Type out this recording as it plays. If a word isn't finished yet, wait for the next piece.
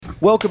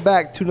Welcome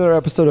back to another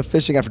episode of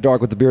Fishing After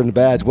Dark with the Beard and the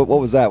Badge. What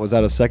was that? Was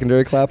that a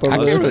secondary clap over I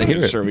there? can't really hear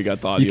I'm it. sure we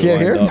got the audio You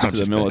can't hear lined it? up to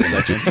the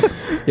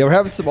millisecond. Yeah, we're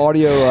having some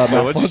audio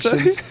what'd you say?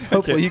 malfunctions.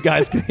 Hopefully you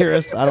guys can hear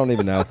us. I don't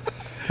even know.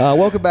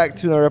 Welcome back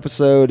to another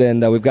episode,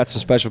 and we've got some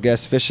special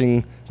guests,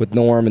 Fishing with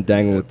Norm and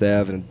Dangling with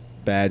Dev, and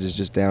Badge is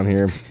just down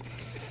here.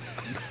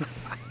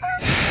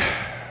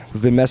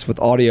 We've been messing with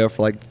audio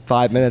for like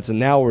 5 minutes, and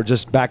now we're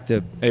just back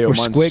to Hey, we're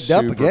mine's squigged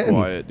up super again.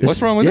 quiet, dude.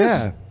 What's wrong with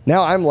yeah.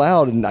 Now I'm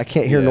loud, and I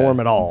can't hear Yeah. Norm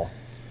at all.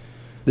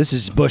 This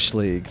is Bush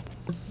League.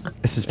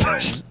 This is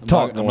Bush.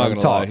 Talk, I'm Norm. not gonna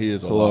talk. lie, he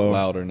is a Hello. lot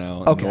louder now.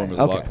 And Okay, Norm is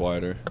okay. a lot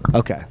quieter.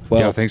 Okay.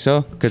 Well, Y'all think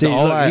so? Because see,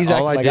 all look, he's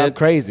acting I like did, I'm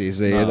crazy.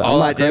 See, I'm all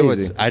not I did crazy.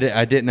 was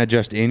I didn't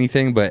adjust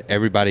anything but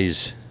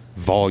everybody's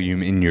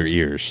volume in your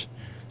ears.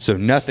 So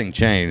nothing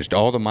changed.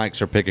 All the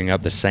mics are picking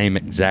up the same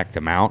exact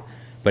amount.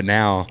 But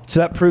now,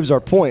 So that proves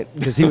our point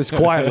because he was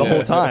quiet the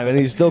whole time, and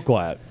he's still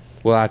quiet.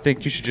 well, I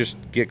think you should just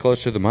get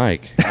close to the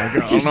mic. I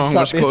don't know how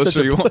much Stop being such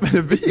closer a you want me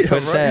to be.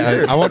 Put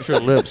that- I want your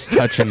lips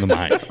touching the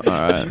mic. All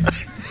right.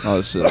 I'll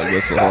just sit like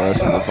this the whole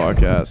rest of the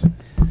podcast.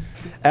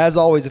 As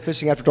always, the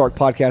Fishing After Dark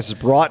podcast is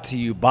brought to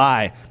you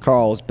by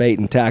Carl's Bait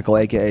and Tackle,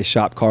 a.k.a.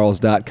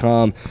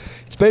 shopcarls.com.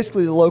 It's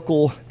basically the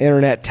local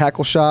internet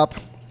tackle shop,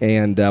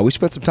 and we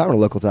spent some time in a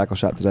local tackle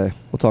shop today.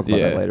 We'll talk about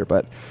that Yeah. later,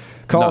 but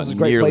Carl's is a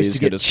great nearly place as to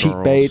good get as cheap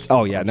Carl's. baits.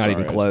 Oh, yeah, I'm not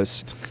even sorry.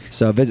 close.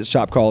 So visit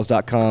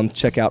shopcarls.com.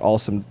 Check out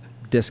awesome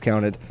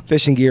discounted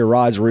fishing gear,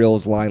 rods,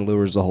 reels, line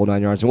lures, the whole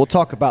 9 yards. And we'll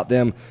talk about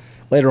them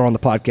later on the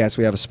podcast.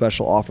 We have a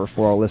special offer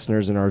for our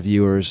listeners and our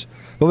viewers.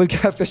 But we've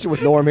got Fishing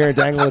with Norm here and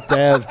Dangling with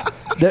Dev.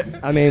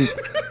 I mean,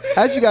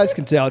 as you guys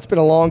can tell, it's been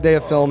a long day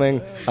of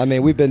filming. I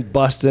mean, we've been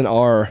busting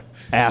our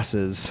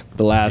asses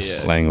the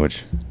last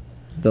Language.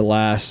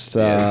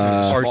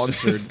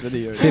 Sponsored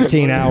video.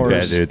 15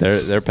 hours. Yeah,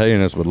 dude, they're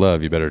paying us with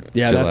love. You better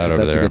Yeah, chill out over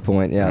that's a there. good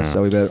point. Yeah,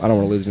 so we better, I don't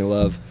want to lose any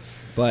love.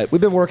 But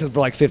we've been working for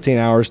like 15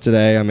 hours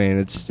today. I mean,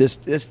 it's this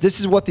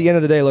is what the end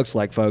of the day looks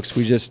like, folks.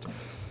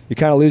 You're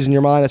kind of losing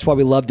your mind. That's why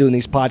we love doing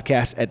these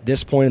podcasts at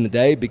this point in the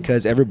day,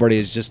 because everybody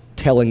is just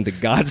telling the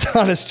God's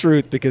honest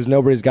truth, because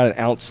nobody's got an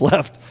ounce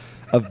left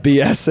of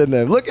BS in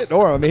them. Look at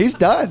Norm. I mean, he's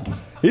done.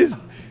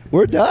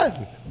 We're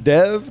done.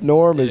 Dev,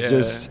 Norm is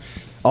just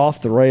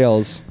off the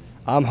rails.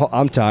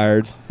 I'm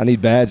tired. I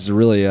need Badge to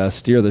really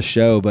steer the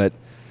show, but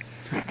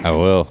I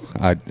will.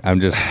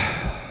 I'm just,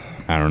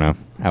 I don't know.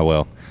 I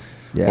will.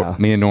 yeah.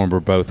 Me and Norm were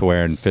both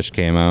wearing fish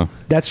camo.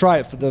 That's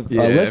right. For the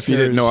Yeah, listeners, if you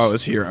didn't know I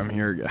was here, I'm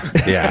here, guys.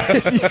 Yeah.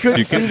 you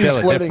couldn't see these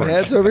floating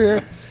heads over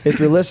here. If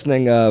you're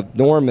listening,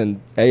 Norm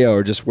and Ayo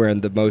are just wearing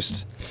the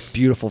most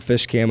beautiful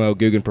fish camo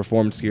Guggen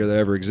performance gear that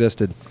ever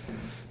existed.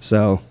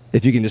 So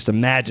if you can just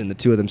imagine the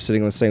two of them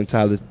sitting on the same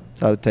side of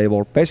the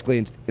table, basically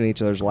in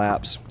each other's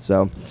laps.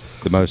 So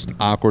The most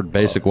awkward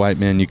basic white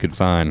men you could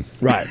find.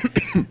 right,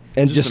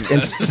 and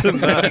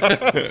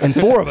and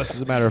four of us,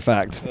 as a matter of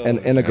fact, and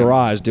in a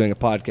garage doing a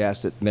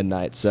podcast at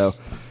midnight. So,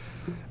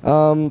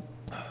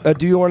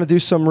 do you want to do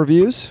some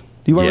reviews?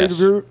 Do you want Yes.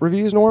 to read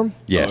reviews, Norm?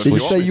 Yes. Did you we-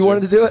 say you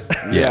wanted to do it?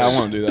 Yeah, I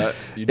want to do that.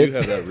 You do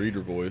have that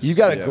reader voice. You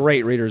got a Yeah.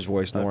 great reader's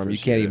voice, I Norm. You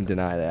appreciate can't it. even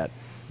deny that.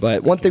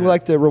 But one thing we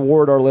like to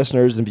reward our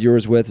listeners and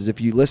viewers with is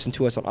if you listen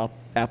to us on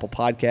Apple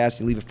Podcasts,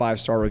 you leave a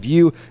 5-star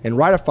review and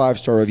write a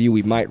 5-star review,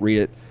 we might read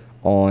it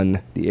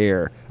on the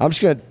air. I'm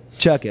just going to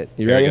chuck it.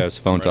 You There ready? he goes.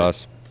 Phone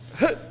toss.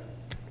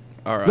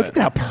 All right. Look at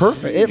that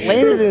perfect. It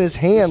landed in his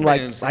hand like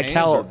man's like hands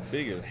how. are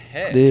big as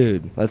heck.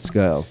 Dude, let's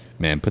go.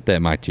 Man, put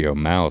that mic to your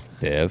mouth,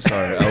 Dev.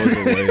 Sorry, I was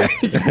away.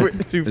 You're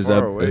too Is far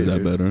that away. is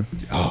that dude. better?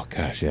 Oh,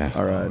 gosh, yeah.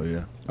 All right. Oh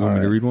yeah. All Want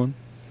me to right. read one?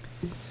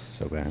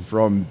 So bad.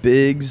 From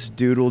Biggs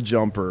Doodle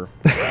Jumper.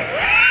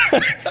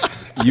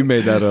 You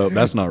made that up.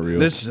 That's not real.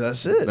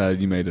 That's it.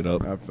 You made it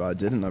up. I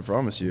didn't. I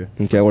promise you.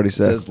 Okay, what do you It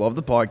say? says, love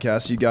the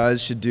podcast. You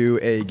guys should do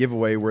a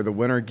giveaway where the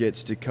winner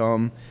gets to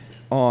come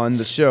on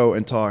the show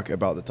and talk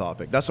about the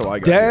topic. That's all I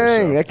got.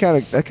 Dang, here,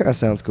 that kind of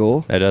sounds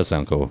cool. That does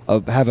sound cool.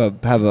 Have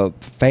a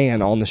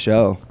fan on the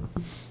show.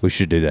 We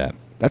should do that.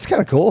 That's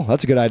kind of cool.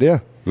 That's a good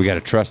idea. We got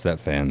to trust that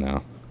fan,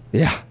 though,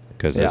 Yeah.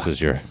 because Yeah. this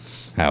is your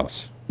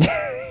house.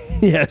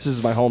 Yeah, this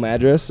is my home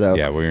address. So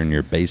Yeah, we're in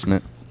your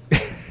basement. yeah,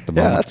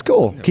 that's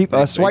cool. Keep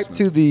big swipe basement.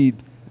 to the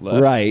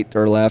Left. right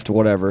or left,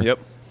 whatever. Yep.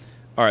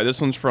 All right, this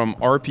one's from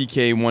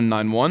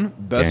RPK191.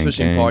 Best Gang,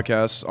 fishing gang.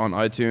 podcast on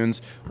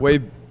iTunes. Way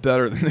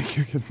better than the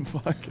Guggen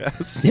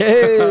podcast.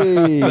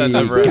 Yay! That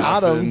never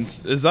Got him.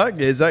 happens. Is that?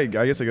 I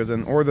guess it goes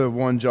in. Or the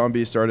one John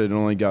B started and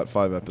only got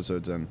 5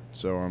 episodes in.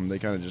 So they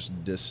kind of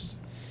just diss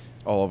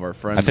all of our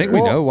friends. I think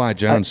there. we know why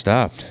John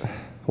stopped.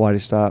 Why'd he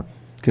stop?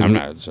 'Cause I'm we-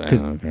 not saying.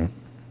 'cause- Okay.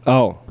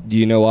 Oh, do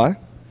you know why?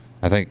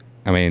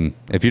 I mean,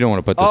 if you don't want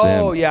to put this in.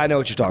 Oh, yeah, I know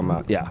what you're talking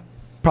about. Yeah,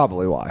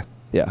 probably why.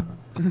 Yeah.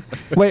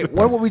 Wait,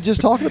 what were we just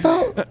talking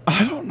about?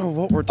 I don't know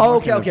what we're Oh,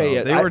 talking okay,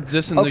 about. yeah. They were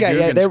dissing the Okay,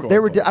 yeah, Guggen they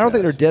were. Squad I don't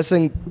think they're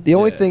podcast. dissing. The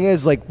only Yeah. thing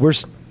is, like,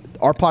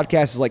 our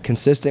podcast is like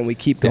consistent. We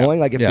keep Yeah. going.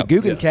 Like, if Yeah. the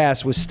Guggen Yeah.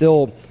 cast was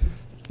still,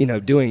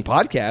 doing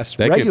podcasts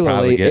They could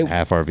probably regularly. get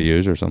half our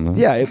views or something.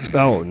 Yeah.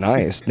 Oh,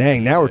 nice.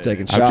 Dang. Now we're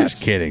taking shots. I'm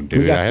just kidding, We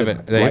dude. got I the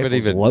haven't. They haven't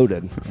rifles even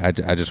loaded. I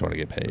just want to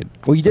get paid.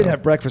 Well, you did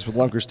have breakfast with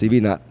Lunkers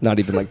TV not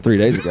even like 3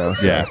 days ago.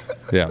 So. Yeah.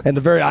 Yeah. And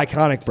a very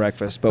iconic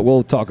breakfast, but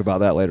we'll talk about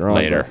that later on.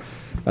 Later.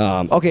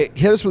 Okay,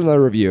 hit us with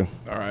another review.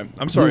 All right.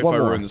 I'm sorry if one I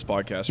more. ruined this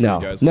podcast for No,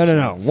 you guys.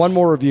 no. One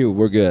more review.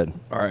 We're good.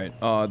 All right.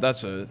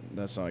 That's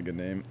not a good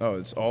name. Oh,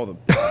 it's all the.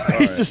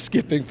 He's just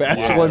skipping past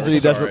Yeah, ones that he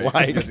sorry. doesn't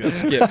like. You guys got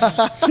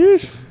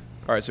skipped.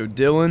 All right. So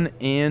Dylan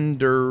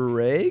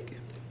Anderegg.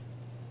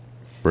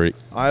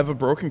 I have a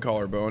broken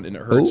collarbone, and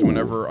it hurts Ooh.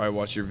 whenever I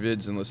watch your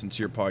vids and listen to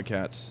your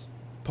podcasts.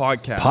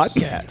 Podcasts.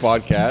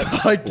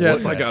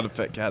 Podcasts. I got a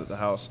pet cat at the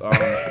house.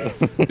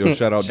 Yo,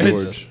 shout out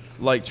It's George.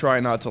 like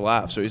try not to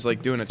laugh. So he's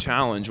like doing a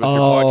challenge with your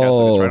podcast,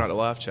 like a try not to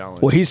laugh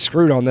challenge. Well, he's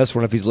screwed on this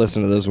one if he's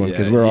listening to this one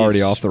because Yeah, we're already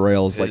he's- off the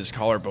rails. Like his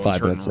collarbone's 5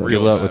 hurting minutes in. real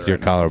Good luck bad with your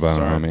right now. collarbone,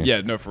 Sorry. homie.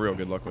 Yeah, no, for real.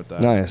 Good luck with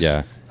that. Nice.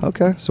 Yeah.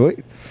 Okay.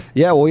 Sweet.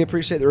 Yeah. Well, we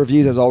appreciate the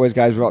reviews as always,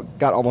 guys. We've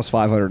got almost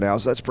 500 now,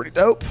 so that's pretty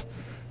dope.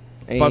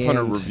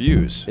 500 And-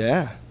 reviews.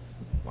 Yeah.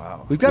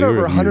 Wow, We've got We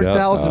over reviewed up,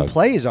 100,000 dog.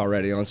 plays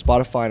already on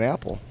Spotify and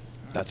Apple.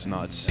 that's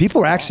nuts.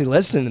 People are actually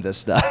listening to this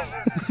stuff.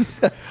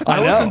 I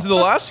know. listened to the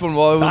last one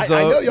while I was.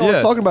 I know y'all were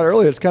talking about it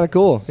earlier. It's kind of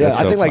cool. Yeah, That's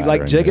I so think like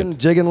flattering,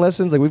 Jiggin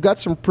listens. Like we've got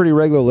some pretty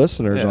regular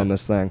listeners Yeah. on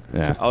this thing.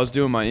 Yeah. I was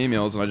doing my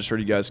emails and I just heard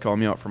you guys call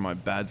me out for my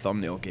bad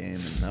thumbnail game,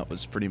 and that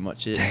was pretty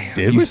much it.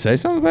 Did we say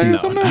something about No, your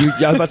thumbnail? You,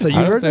 I was about to say you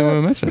I don't heard think we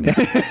that. mentioned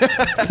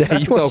it. Yeah,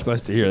 you weren't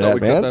supposed to hear Thought that, we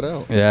man. cut that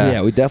out.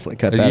 Yeah, we definitely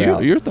cut that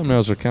out. Your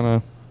thumbnails are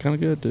kind of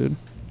good, dude.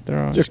 They're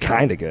all They're right.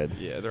 kind of good.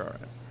 Yeah, they're all right.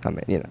 I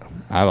mean,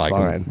 I it's like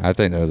fine. them. I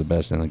think they're the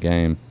best in the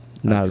game.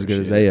 Not as good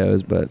as appreciate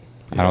Ayo's, but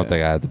I don't Yeah.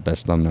 think I have the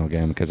best thumbnail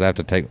game because I have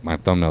to take my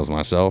thumbnails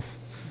myself.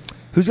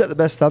 who's got the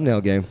best thumbnail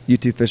game?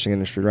 YouTube fishing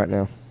industry right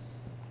now.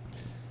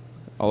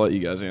 I'll let you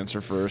guys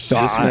answer first. So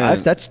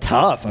that's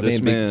tough. I This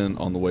mean, man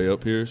on the way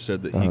up here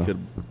said that Uh-huh. he could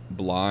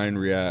blind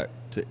react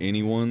to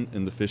anyone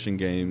in the fishing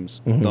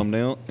game's Mm-hmm.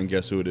 thumbnail, and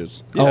guess who it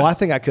is? oh, Yeah. I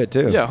think I could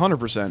too. Yeah,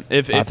 100%.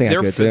 If I think I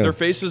their could, too. their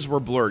faces were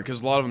blurred,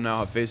 because a lot of them now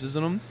have faces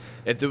in them.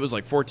 If there was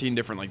like 14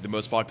 different, like the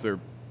most popular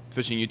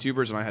fishing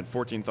YouTubers, and I had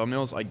 14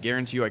 thumbnails, I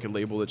guarantee you I could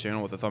label the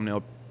channel with a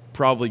thumbnail,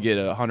 probably get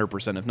a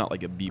 100%, if not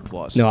like a B+.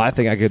 No, I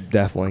think I could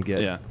definitely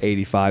get Yeah.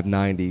 85,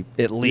 90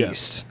 at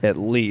least. At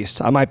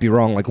least. I might be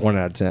wrong, like 1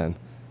 out of 10.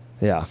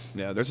 Yeah.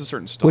 Yeah, there's a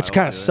certain style. Which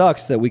kind of to it.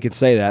 sucks that we could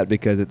say that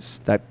because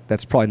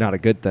that's probably not a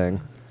good thing.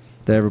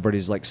 That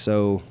everybody's like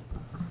so.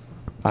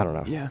 I don't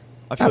know. Yeah.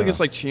 I I feel don't like it's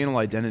know. like channel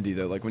identity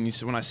though. Like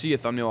when I see a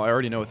thumbnail, I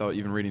already know without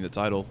even reading the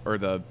title or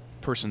the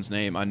person's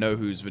name. I know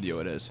whose video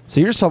it is. So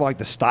you're just talking like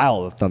the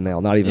style of the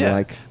thumbnail, not even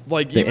like the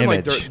even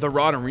like image. the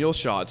rod and reel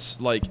shots.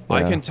 Like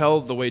I Yeah. can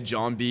tell the way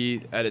John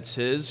B edits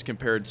his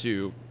compared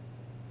to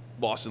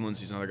Lawson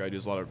Lindsay's another guy who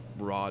does a lot of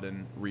rod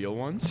and reel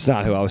ones. It's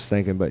not who I was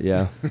thinking, but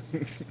yeah.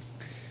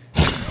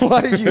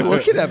 Why are you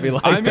looking at me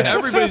like I mean, that?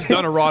 everybody's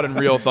done a rod and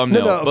reel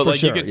thumbnail, No, but for like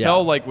sure, you could yeah,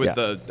 tell like with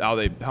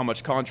yeah. how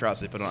much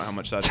contrast they put on it, how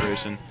much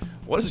saturation.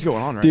 What is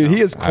going on right Dude, now?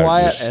 he is I was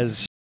quiet just-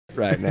 as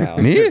right now.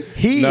 Me?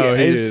 He No,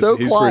 he is is. so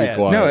He's quiet. pretty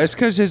quiet. No, it's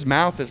because his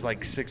mouth is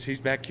like 6.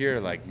 He's back here,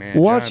 like man.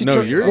 Why John- don't you No,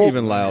 turn, you're well,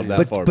 even loud that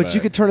but, far But you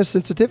back. could turn his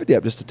sensitivity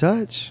up just a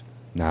touch.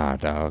 Nah,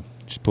 dog.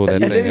 Just pull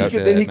that And thing then he up could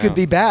to then that he could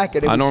be mouth. back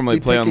and it I would normally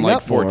be play on picking like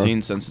up more.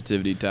 14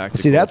 sensitivity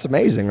tactical. See, that's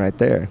amazing right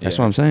there. That's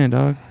what I'm saying,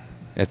 dog.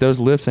 If those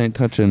lips ain't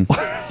touching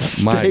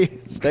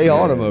Stay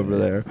on him over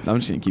there. I'm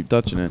just gonna keep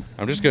touching it.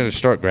 I'm just gonna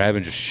start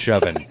grabbing, just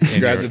shoving. in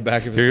Grab your- the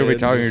back of his You're gonna be head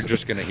talking. and You're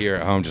just gonna hear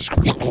at home. Just.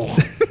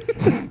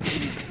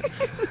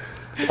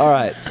 All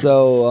right,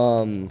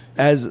 so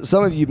as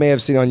some of you may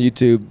have seen on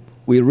YouTube,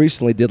 we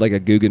recently did like a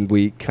Guggen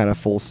Week kind of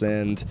full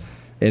send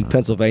in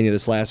Pennsylvania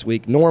this last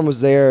week. Norm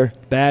was there,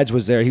 Badge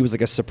was there. He was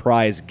like a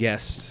surprise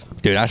guest.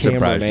 Dude, I surprised you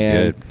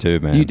cameraman. good too,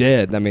 man. You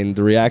did. I mean,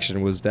 the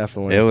reaction was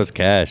definitely. It was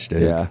cash,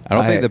 dude. Yeah. I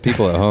don't think I- the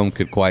people at home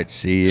could quite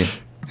see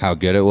how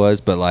good it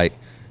was, but like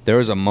there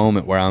was a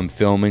moment where I'm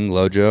filming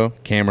Lojo,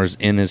 camera's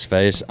in his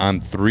face, I'm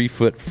 3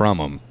 foot from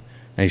him,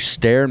 and he's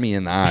staring me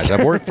in the eyes.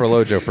 I've worked for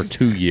Lojo for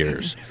 2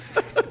 years.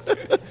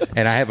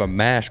 And I have a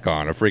mask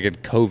on, a freaking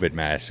COVID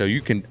mask, so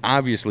you can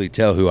obviously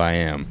tell who I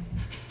am.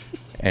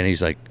 And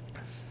he's like,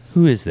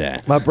 "Who is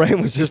that?" My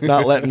brain was just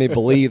not letting me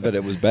believe that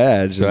it was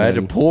Badge. So and I had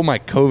to then- pull my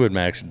COVID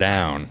mask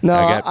down. No,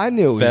 got I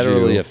knew it was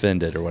federally you.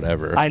 offended or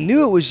whatever. I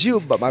knew it was you,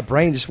 but my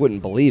brain just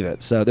wouldn't believe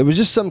it. So there was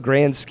just some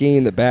grand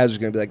scheme that Badge was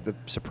going to be like the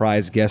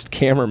surprise guest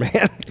cameraman.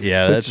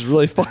 Yeah, which that's- is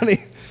really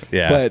funny.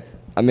 Yeah. But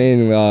I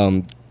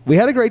mean, we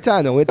had a great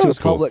time though. We went That to a was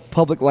cool.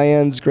 public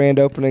lands grand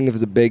opening. It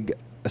was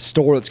a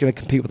store that's going to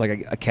compete with like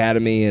a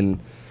Academy and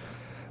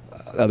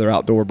other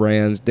outdoor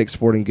brands, Dick's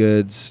Sporting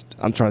Goods.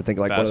 I'm trying to think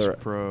like Bass what other.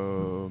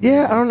 Pro.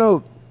 Yeah, I don't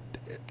know.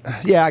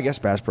 Yeah, I guess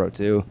Bass Pro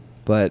too,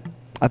 but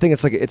I think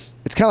it's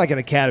kind of like an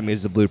academy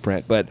is the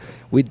blueprint. But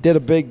we did a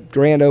big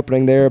grand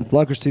opening there.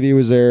 Lunkers TV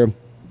was there.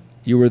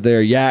 You were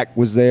there. Yak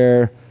was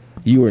there.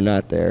 You were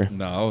not there,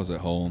 No, I was at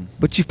home.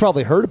 but you've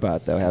probably heard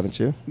about it though, haven't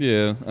you?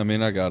 Yeah, I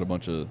mean, I got a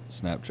bunch of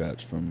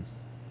Snapchats from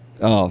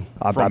Oh,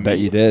 I From bet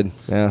me. you did.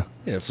 Yeah.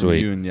 from Sweet.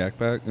 you and Yak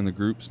Pack in the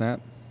group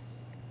Snap.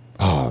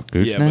 Oh,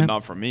 group Yeah, snap? but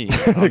not from me.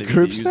 I don't even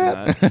Group be using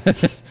snap?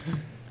 that.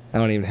 I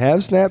don't even have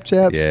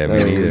Snapchats. Yeah, me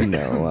neither.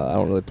 No, I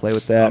don't really play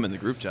with that. I'm in the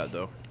group chat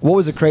though. What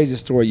was the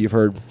craziest story you've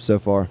heard so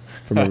far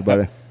from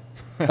everybody?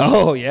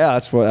 Oh yeah,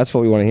 that's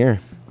what we want to hear.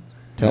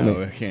 Tell No,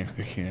 me. I can't.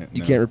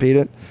 You no. can't repeat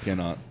it.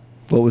 Cannot.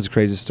 What was the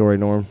craziest story,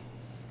 Norm?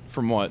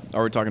 From what?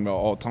 Are we talking about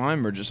all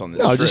time or just on this?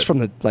 No, trip? just from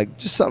the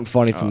just something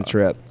funny from the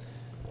trip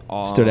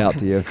stood out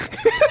to you.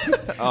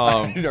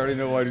 You already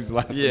know why he's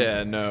laughing.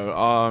 Yeah,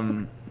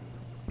 no.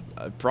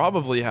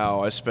 Probably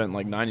how I spent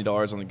like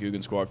 $90 on the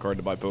Guggen Squad card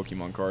to buy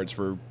Pokemon cards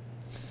for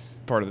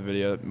part of the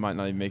video. It might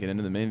not even make it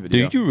into the main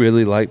video. Dude, you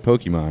really like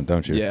Pokemon,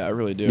 don't you? Yeah, I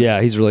really do.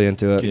 Yeah, he's really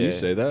into it. Can Yeah. you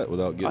say that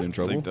without getting in I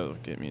trouble? think that'll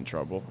get me in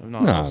trouble. I'm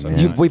not Nah, I'll spend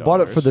man. We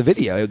bought it for the $90.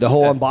 video. The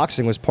whole Yeah.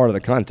 unboxing was part of the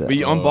content. But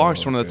you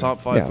unboxed one of okay. the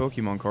top 5 Yeah.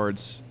 Pokemon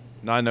cards.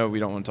 Now, I know we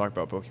don't want to talk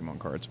about Pokemon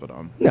cards, but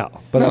No,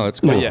 but no, it's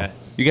cool. yeah.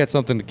 You got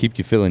something to keep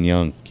you feeling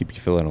young, keep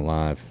you feeling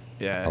alive.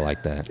 yeah, I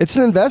like that. it's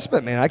an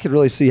investment, man. I could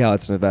really see how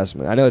it's an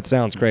investment. I know it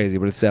sounds crazy,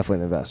 but it's definitely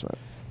an investment.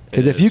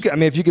 Because It if you,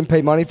 is. if you can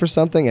pay money for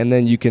something and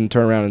then you can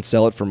turn around and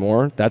sell it for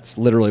more, that's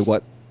literally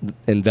what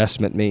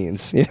investment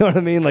means. You know what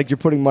I mean? Like you're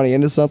putting money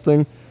into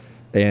something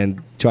and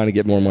trying to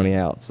get more money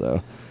out.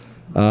 So,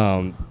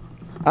 I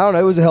don't know.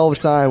 It was a hell of a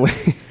time.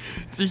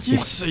 He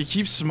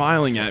keeps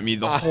smiling at me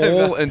the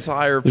whole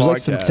entire podcast. There's like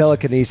some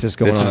telekinesis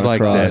going This on is like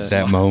across.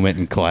 that moment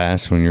in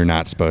class when you're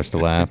not supposed to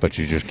laugh, but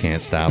you just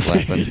can't stop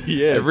laughing.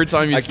 Yes. Every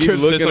time you I say keep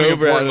looking something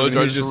over at important, him,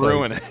 Lojo and he's just like-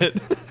 ruin it.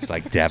 It's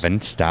like,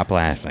 Devin, stop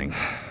laughing.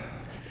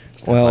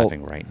 Stop Well-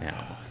 laughing right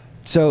now.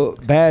 So,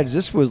 Badge,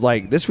 this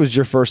was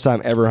your first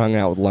time ever hung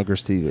out with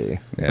Lunkers TV. Yeah,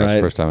 it's right?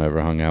 the first time I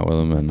ever hung out with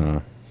him,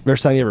 and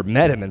First time you ever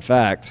met him, in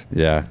fact.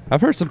 yeah,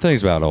 I've heard some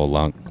things about old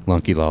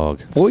Lunky Log.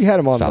 Well, we had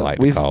him on. As I like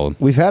to call him.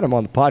 We've had him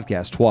on the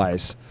podcast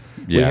twice.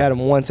 We Yeah. had him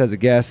once as a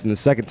guest, and the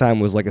second time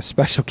was like a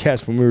special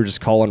guest when we were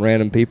just calling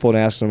random people and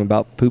asking them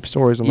about poop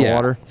stories on the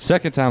water.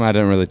 Second time I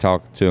didn't really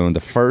talk to him. The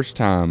first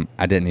time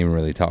I didn't even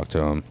really talk to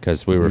him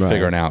because we were Right.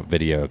 figuring out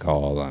video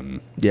call, and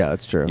Yeah,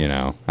 that's true. you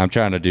know, I'm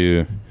trying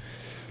to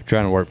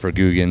work for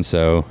Guggen,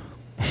 so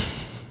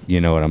you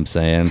know what I'm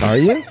saying. Are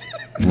you?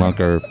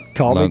 Lunker?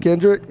 Call me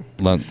Kendrick.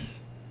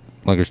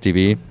 Lunkers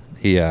TV.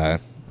 He had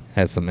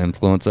some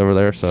influence over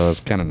there, so I was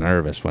kind of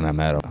nervous when I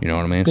met him. You know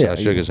what I mean? So Yeah, I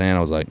shook his hand.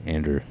 I was like,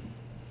 Andrew.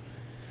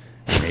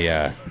 And he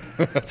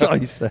That's all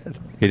you said.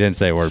 he didn't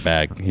say a word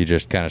back. He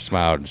just kind of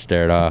smiled and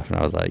stared off, and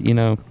I was like, you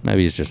know,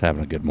 maybe he's just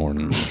having a good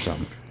morning or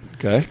something.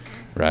 Okay.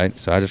 Right?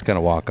 So I just kind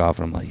of walk off,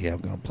 and I'm like, yeah, I'm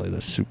going to play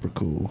this super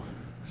cool.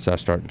 So I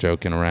start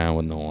joking around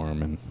with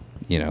Norm and,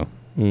 you know,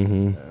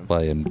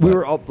 playing. We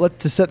were all,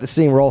 to set the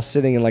scene. We're all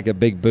sitting in like a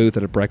big booth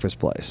at a breakfast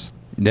place.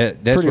 That's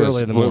pretty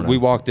early in the morning. We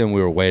walked in,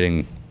 we were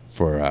waiting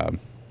for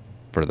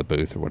the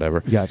booth or whatever.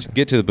 Gotcha.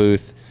 Get to the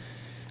booth.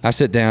 I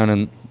sit down,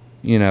 and,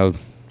 you know,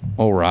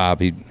 old Rob,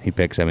 he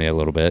picks at me a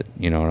little bit.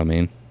 You know what I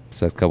mean?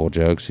 Says a couple of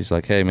jokes. He's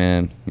like, hey,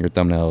 man, your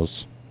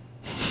thumbnails,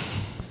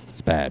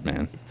 it's bad,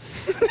 man.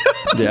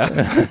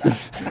 Yeah.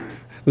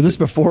 Was this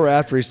before or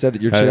after he said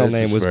that your channel This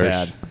name is was first.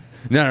 bad?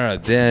 No.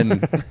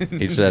 Then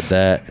he said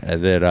that,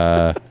 and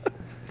then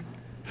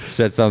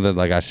said something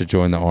like I should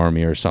join the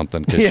army or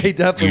something. 'cause Yeah, he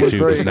definitely was YouTube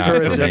very is not for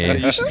encouraging me. that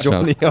you should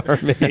join So-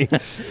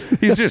 the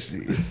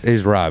army.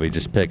 he's Rob. He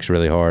just picks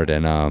really hard,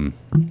 and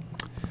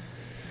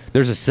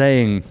there's a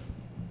saying,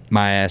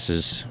 "My ass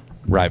is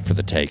ripe for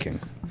the taking."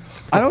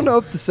 I don't know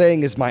if the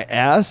saying is my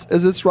ass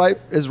is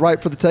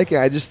ripe for the taking.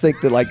 I just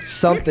think that like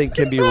something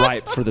can be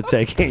ripe for the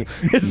taking.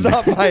 It's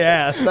not my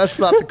ass. That's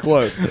not the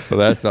quote. Well,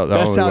 that's not the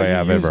That's only how way you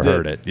I've ever used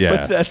heard it. Yeah.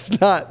 But that's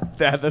not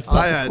that. That's not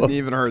I the hadn't quote.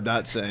 even heard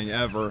that saying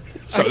ever.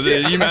 So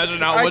you imagine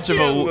how much of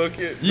a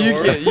you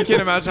can't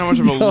imagine how much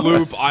of a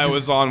loop I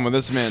was on when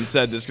this man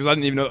said this because I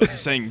didn't even know it was a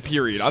saying.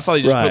 Period. I thought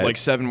he just Right. put like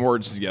 7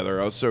 words together.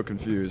 I was so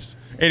confused.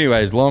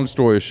 Anyways, long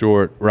story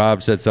short,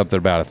 Rob said something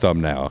about a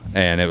thumbnail,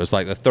 and it was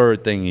like the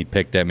third thing he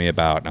picked at me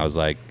about, and I was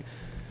like,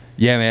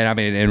 yeah, man, I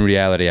mean, in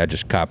reality, I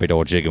just copied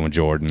old Jigging with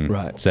Jordan,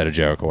 Right. said a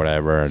joke or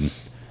whatever, and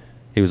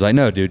he was like,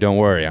 no, dude, don't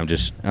worry, I'm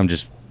just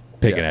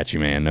picking Yeah. at you,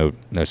 man,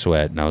 no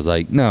sweat, and I was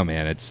like, no,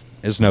 man, it's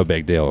no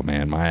big deal,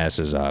 man, my ass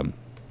is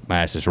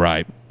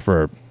ripe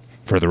for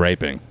the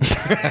raping.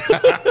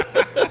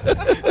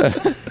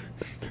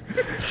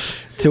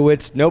 To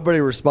which nobody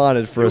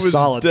responded for a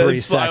solid 3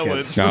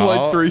 seconds. No, For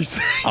all- like 3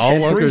 seconds. All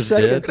And 3 workers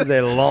seconds did. is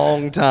a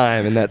long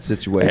time in that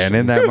situation. And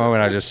in that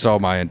moment, I just saw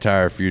my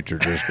entire future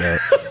just go.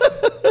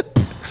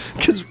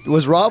 Because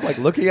was Rob like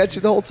looking at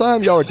you the whole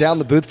time? Y'all were down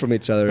the booth from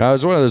each other. That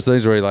was one of those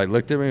things where he like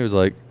looked at me, and was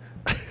like,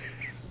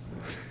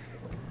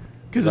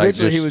 Because like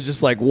eventually he just- was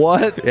just like,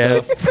 "What Yeah.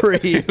 the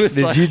freak was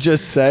did like- you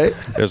just say?"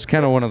 it was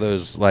kind of one of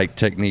those like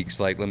techniques,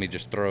 like let me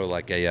just throw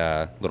like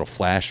a little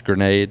flash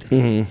grenade.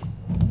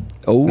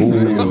 Oh,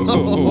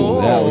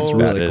 that was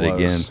About really it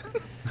close.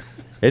 again.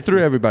 It threw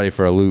everybody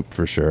for a loop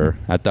for sure.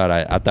 I thought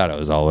it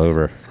was all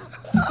over.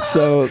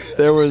 So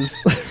there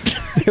was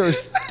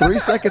 3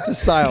 seconds of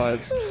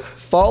silence,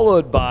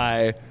 followed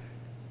by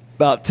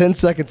about 10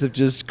 seconds of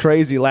just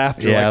crazy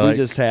laughter Yeah, like we like-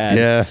 just had.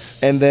 yeah.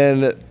 And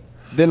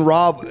then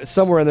Rob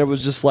somewhere in there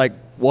was just like,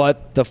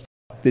 "What the?"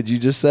 fuck did you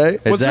just say?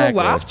 Was there Exactly.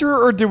 laughter,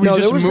 or did we No,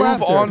 there just was move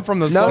laughter. on from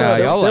the No, subject? no,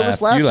 there- y'all there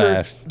was laughed. You laughter.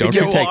 laughed. Don't Yeah,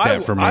 you well, take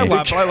that from me. I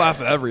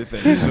laugh at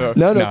everything. So.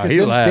 No, No, he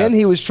because laughed. then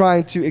he was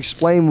trying to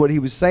explain what he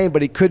was saying,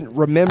 but he couldn't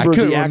remember I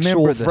couldn't the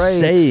actual remember the phrase.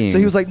 saying. So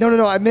he was like,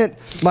 "No, I meant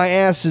my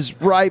ass is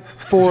ripe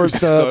for the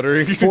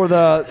Stuttering. for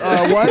the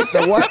what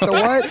the what the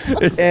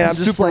what." It's and I'm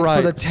just super like, right.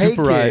 for the taking.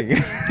 Super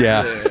right.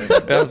 Yeah.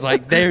 I was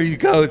like, there you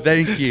go.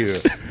 Thank you.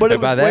 But it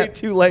And by was way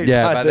too late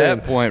Yeah, by by then.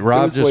 that point, It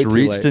Rob was way just too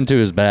reached late. into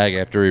his bag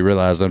after he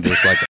realized I'm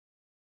just like,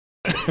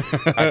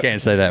 I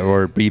can't say that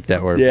word. Beep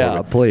that word. Yeah,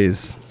 for me.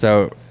 please.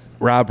 So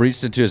Rob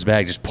reached into his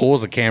bag, just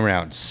pulls the camera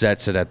out and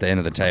sets it at the end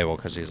of the table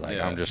because he's like,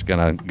 I'm just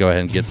going to go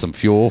ahead and get some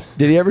fuel.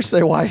 Did he ever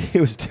say why he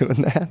was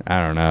doing that?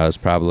 I don't know. It's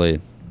probably,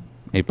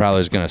 he probably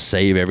was going to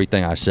save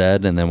everything I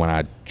said. And then when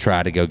I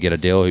try to go get a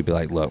deal, he'd be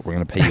like, look, we're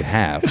going to pay you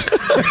half.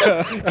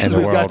 And the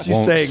we've world got you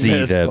won't saying see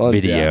this the on-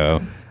 video.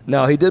 yeah.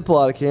 No, he did pull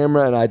out a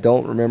camera, and I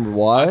don't remember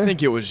why. I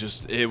think it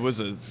was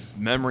a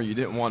memory you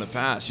didn't want to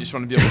pass. You just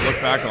want to be able to look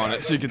back on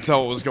it so you could tell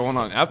what was going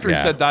on. After he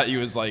Yeah. said that, he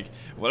was like,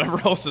 whatever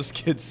else this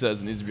kid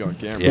says needs to be on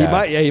camera.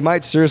 Yeah. he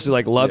might seriously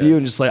like love you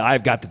and just like,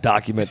 I've got to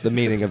document the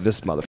meaning of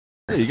this motherfucker.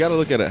 Yeah, you got to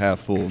look at it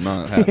half full,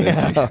 not half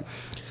empty.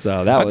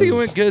 So that I was. think it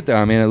went good, though.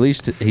 I mean, at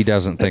least he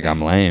doesn't think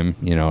I'm lame.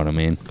 You know what I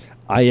mean?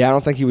 I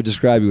don't think he would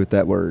describe you with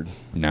that word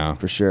No.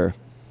 for sure.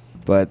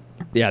 But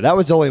yeah, that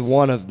was only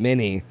one of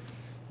many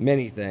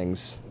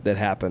things that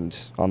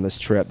happened on this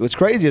trip. What's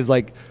crazy is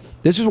like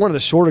this was one of the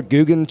shorter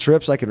Guggen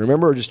trips I can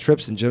remember, or just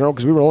trips in general,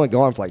 because we were only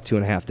gone for like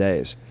 2.5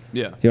 days.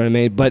 Yeah. You know what I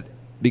mean? But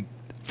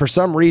for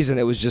some reason,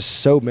 it was just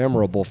so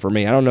memorable for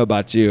me. I don't know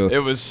about you. It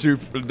was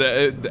super.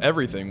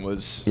 Everything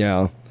was. Yeah.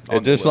 on It the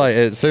just like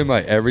list. it seemed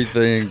like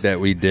everything that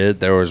we did,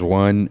 there was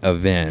one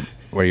event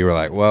where you were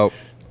like, "Well,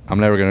 I'm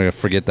never gonna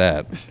forget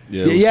that."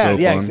 Yeah, it was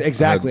so fun.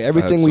 Exactly. I had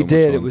Everything so we much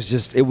did,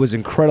 fun. it was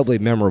incredibly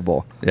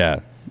memorable. Yeah.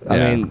 I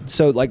Yeah. mean,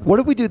 so like, what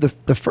did we do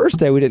the first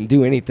day? We didn't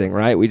do anything,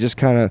 right? We just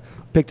kind of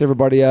picked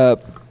everybody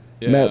up,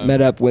 Yeah.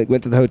 met up,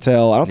 went to the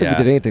hotel. I don't think Yeah.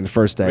 we did anything the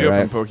first day, we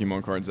right? opened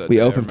Pokemon cards that We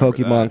day. I opened remember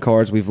Pokemon that.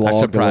 cards. We've vlogged a little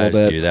surprised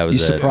bit. you. That was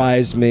you it.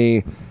 surprised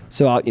me.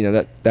 So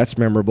that's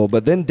memorable.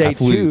 But then day I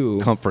flew two,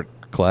 comfort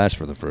class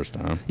for the first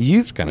time.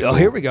 you It's kinda oh cool.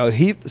 here we go.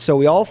 So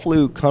we all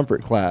flew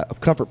Comfort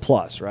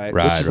Plus, right?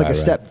 Right, Which is like right, a right.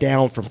 step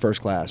down from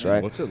first class,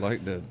 right? What's it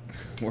like to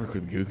work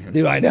with Guggen?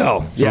 Dude, I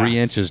know. 3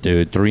 Yeah. inches,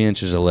 dude. 3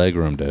 inches of leg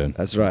room, dude.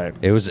 That's right.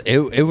 It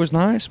was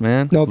nice,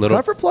 man. No,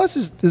 Comfort Plus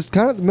is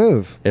kind of the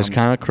move. It's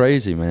kind of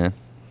crazy, man.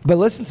 But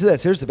listen to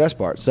this. Here's the best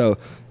part. So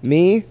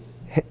we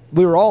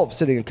were all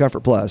sitting in Comfort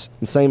Plus, in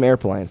the same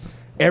airplane.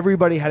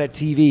 Everybody had a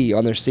TV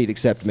on their seat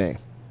except me.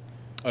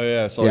 Oh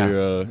yeah, I saw Yeah,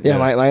 your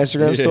my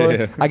Instagram story.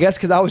 Yeah. I guess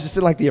because I was just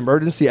in like the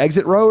emergency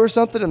exit row or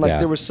something, and like Yeah.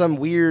 there was some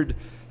weird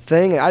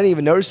thing, and I didn't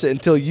even notice it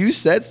until you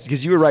said,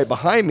 because you were right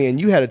behind me and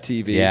you had a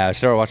TV. Yeah, I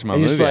started watching my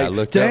And you're movie. just I like,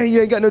 looked dang, up.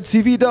 you ain't got no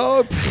TV,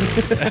 dog.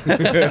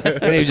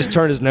 And he just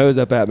turned his nose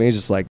up at me. He's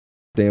just like,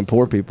 damn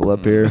poor people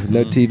up here,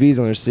 no TVs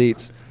on their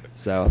seats.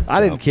 So I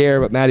didn't care,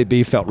 but Matty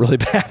B felt really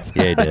bad.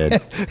 Yeah, he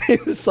did.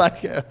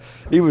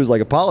 he was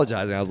like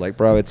apologizing. I was like,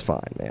 bro, it's fine,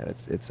 man.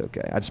 It's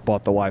okay. I just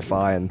bought the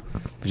Wi-Fi and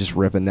was just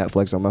ripping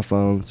Netflix on my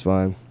phone. It's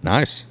fine.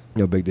 Nice.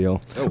 No big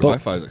deal. Oh, But-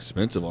 Wi-Fi is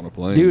expensive on a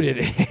plane. Dude, it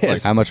is.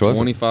 Like How much was it?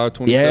 25,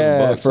 27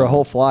 yeah, bucks. for a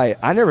whole flight.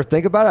 I never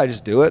think about it. I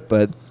just do it.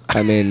 But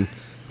I mean,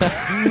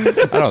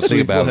 I don't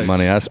think about the flex.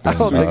 money I I spend.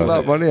 don't think dog.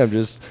 about money.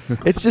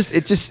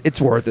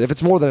 It's worth it. If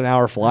it's more than an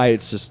hour flight,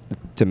 it's just,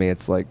 to me,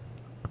 it's like,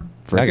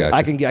 I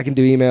got you. I can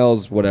do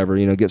emails, whatever,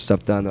 get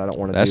stuff done that I don't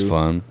want to do. That's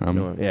fun.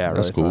 Yeah,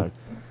 that's really cool. fun.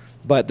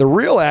 But the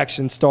real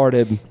action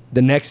started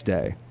the next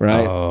day,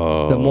 right?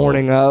 Oh. The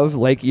morning of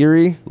Lake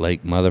Erie.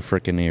 Lake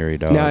motherfucking Erie,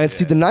 dog. Now, and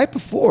see, the night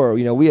before,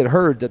 we had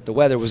heard that the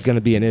weather was going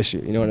to be an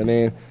issue. You know what I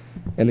mean?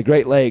 And the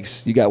Great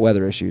Lakes, you got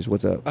weather issues.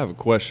 What's up? I have a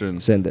question.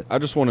 Send it. I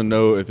just want to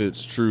know if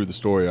it's true, the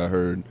story I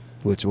heard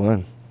Which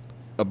one?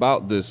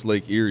 about this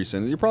Lake Erie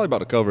Center. You're probably about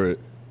to cover it.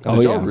 Oh,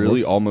 Did yeah. y'all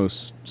really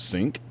almost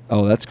sink?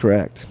 Oh, that's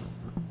correct.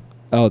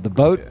 Oh, the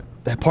boat.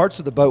 The parts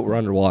of the boat were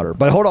underwater.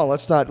 But hold on,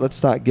 let's not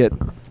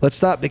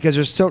because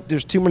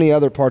there's too many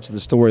other parts of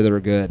the story that are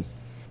good.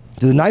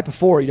 The night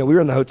before, we were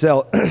in the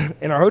hotel,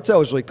 and our hotel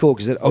was really cool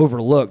because it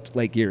overlooked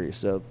Lake Erie,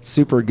 so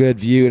super good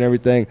view and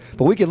everything.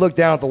 But we could look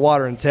down at the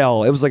water and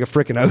tell it was like a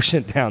freaking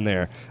ocean down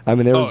there. I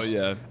mean, there was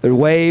yeah. there were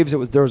waves.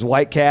 There was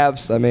white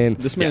caps. I mean,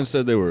 This man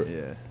said they were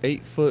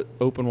 8-foot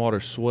open water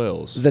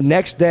swells. the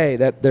next day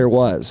that there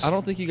was. I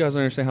don't think you guys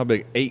understand how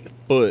big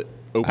 8-foot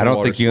open I don't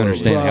water think you swell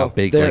understand is. how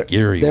big there- Lake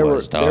Erie there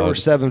was, were, dog. There were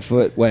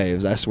 7-foot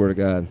waves. I swear to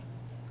God.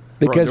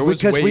 Bro, there was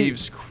because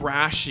waves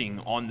crashing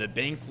on the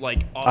bank,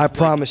 like up, I like,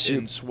 promise you,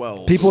 in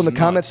swells. people in the It was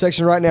comment nuts.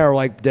 section right now are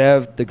like,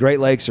 Dev, the Great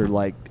Lakes are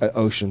like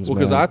oceans. Well,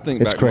 because man. I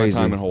think It's back to crazy.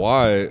 my time in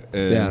Hawaii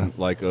and Yeah.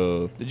 like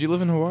Did you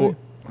live in Hawaii?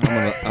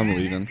 I'm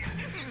leaving.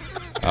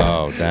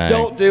 Oh, dang.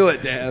 Don't do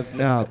it, Dev.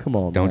 No, come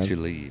on. Don't man. you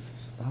leave.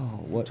 Oh,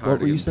 what Tired were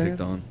of you getting saying?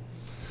 picked on.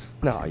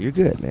 No, you're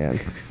good, man.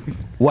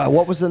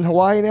 What was in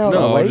Hawaii now? No,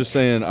 A I was lake? just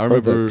saying. I Or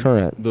the remember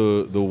current?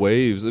 the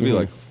waves. They'd be Mhm.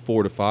 like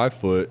 4 to 5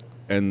 foot,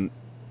 and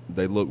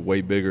they look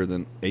way bigger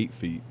than 8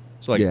 feet.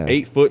 So like Yeah.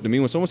 8 foot to me,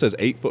 when someone says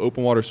 8-foot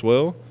open water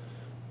swell,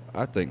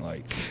 I think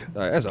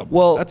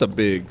that's a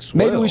big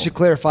swell. Maybe we should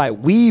clarify.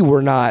 We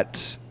were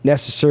not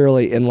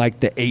necessarily in like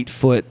the 8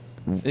 foot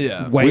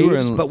Yeah. waves, We were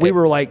in- but we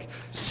were like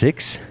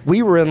 6.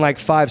 we were in like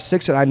 5,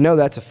 6, and I know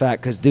that's a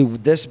fact because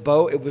dude, this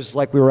boat, it was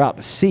like we were out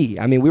to sea.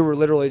 I mean, we were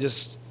literally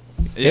just.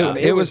 Yeah.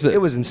 It was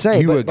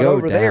insane. You But, would but go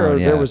over there, down,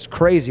 there yeah. was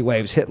crazy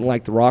waves hitting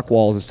like the rock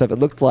walls and stuff. It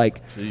looked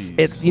like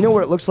it. You know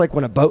what it looks like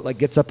when a boat like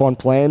gets up on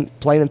plane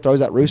and throws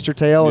that rooster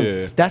tail. And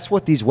Yeah. that's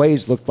what these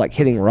waves looked like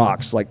hitting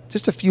rocks, like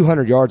just a few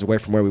hundred yards away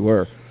from where we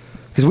were.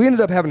 Because we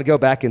ended up having to go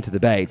back into the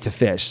bay to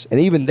fish, and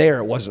even there,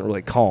 it wasn't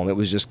really calm. It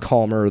was just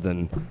calmer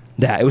than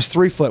that. It was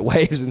 3 foot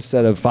waves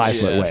instead of 5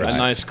 foot Yeah, waves. a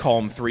nice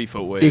calm 3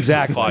 foot wave.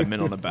 Exactly. 5 men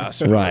on a bass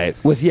boat. Right.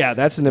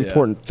 That's an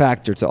important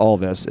factor to all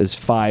this is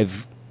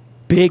 5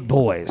 big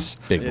boys.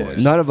 Big Yeah.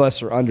 boys. None of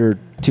us are under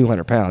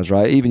 200 pounds,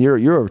 right? Even you're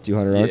over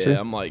 200, aren't Yeah, you?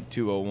 I'm like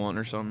 201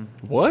 or something.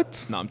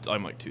 What? No,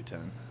 I'm like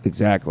 210.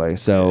 Exactly.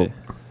 So,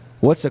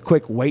 what's a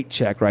quick weight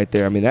check right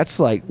there? I mean, that's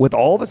like with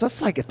all of us,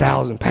 that's like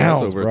 1,000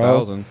 pounds, over bro.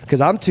 1,000. Because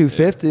I'm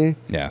 250.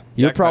 Yeah.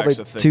 You're Yak probably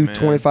Pack's a thick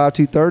 225,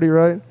 230,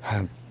 right?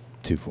 I'm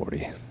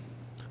 240.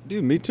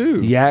 Dude, me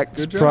too.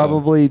 Yak's Good job.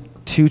 probably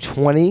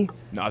 220.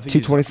 No, I think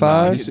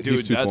 225. he's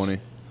 220.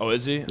 Oh,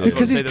 is he? I was Because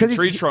gonna say he's- the 'cause he's-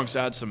 tree trunks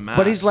add some mass.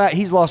 But he's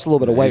lost a little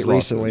bit of Yeah, weight he's lost-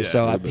 recently, yeah,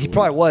 so a little bit he of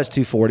probably was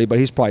 240, but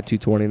he's probably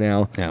 220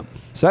 now. Yeah.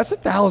 So that's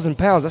 1,000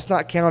 pounds. That's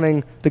not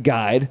counting the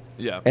guide.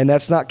 Yeah. And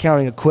that's not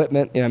counting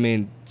equipment. I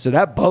mean, so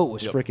that boat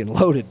was Yep. freaking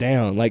loaded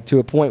down, like to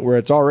a point where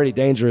it's already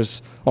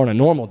dangerous on a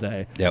normal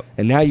day. Yep.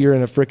 And now you're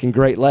in a freaking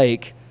Great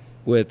Lake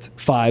with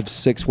 5,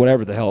 6,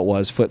 whatever the hell it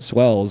was, foot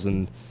swells.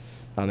 And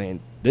I mean,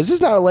 this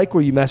is not a lake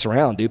where you mess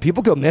around, dude.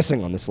 People go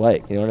missing on this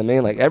lake. You know what I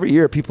mean? Like every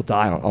year people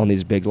die on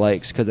these big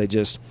lakes because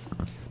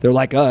they're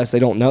like us. They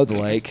don't know the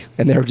lake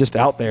and they're just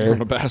out there.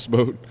 On a bass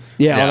boat.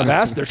 Yeah, on Yeah. a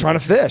bass. They're trying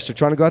to fish. They're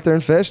trying to go out there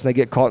and fish, and they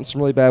get caught in some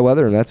really bad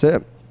weather, and that's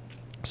it.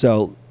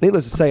 So,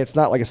 needless to say, it's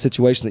not like a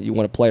situation that you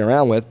want to play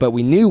around with, but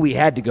we knew we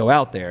had to go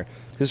out there.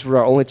 This was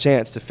our only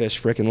chance to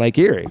fish frickin' Lake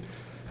Erie.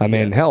 I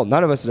mean, hell,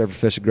 none of us had ever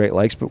fished the Great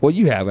Lakes, but, well,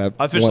 you have.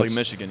 I fished once. like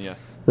Michigan, yeah.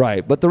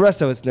 Right, but the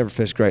rest of us never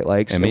fished Great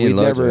Lakes, And and me we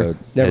and never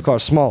Lojo had- caught a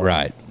small.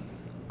 Right.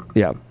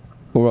 Yeah.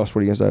 What else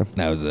were you going to say?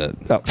 That was it.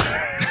 Oh.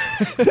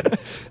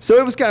 So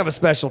it was kind of a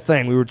special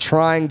thing. We were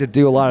trying to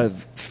do a lot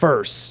of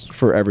firsts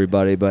for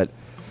everybody, but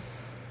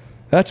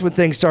that's when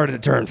things started to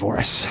turn for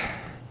us.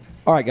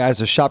 All right, guys,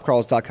 so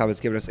shopcarls.com has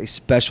given us a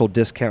special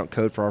discount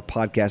code for our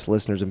podcast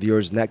listeners and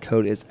viewers, and that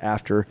code is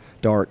After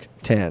Dark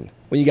 10.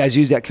 When you guys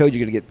use that code, you're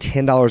going to get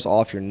 $10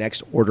 off your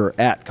next order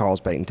at Carl's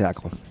Bait and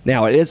Tackle.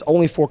 Now, it is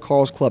only for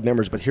Carl's Club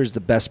members, but here's the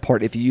best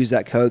part. If you use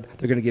that code,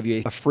 they're going to give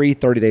you a free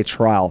 30-day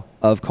trial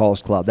of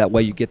Carl's Club. That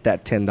way you get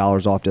that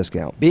 $10 off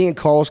discount. Being a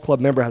Carl's Club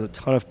member has a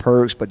ton of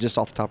perks, but just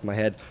off the top of my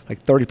head,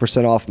 like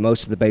 30% off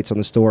most of the baits on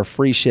the store,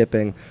 free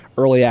shipping,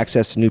 early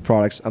access to new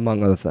products,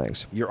 among other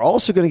things. You're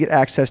also going to get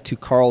access to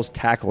Carl's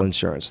Tackle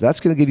Insurance. So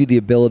that's going to give you the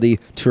ability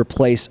to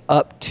replace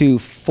up to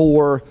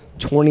 4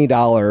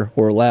 $20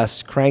 or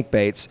less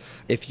crankbaits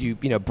if you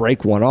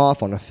break one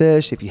off on a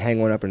fish, if you hang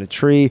one up in a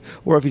tree,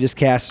 or if you just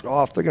cast it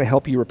off. They're going to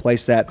help you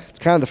replace that. It's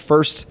kind of the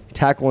first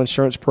tackle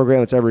insurance program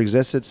that's ever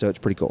existed, so it's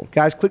pretty cool.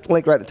 Guys, click the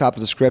link right at the top of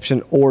the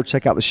description or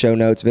check out the show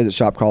notes. Visit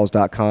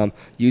shopcalls.com.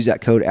 Use that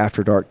code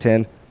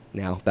AFTERDARK10.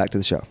 Now, back to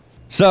the show.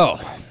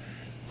 So,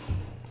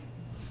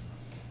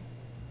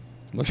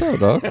 what's up,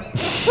 dog?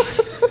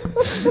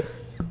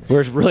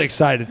 We're really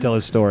excited to tell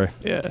this story.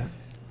 Yeah.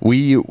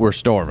 We were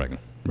starving,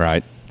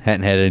 right?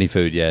 Hadn't had any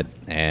food yet,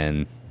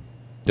 and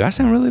do I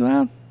sound really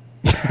loud?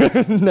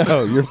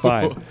 No, you're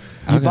fine. You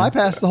Okay.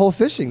 bypassed the whole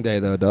fishing day,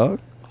 though, dog.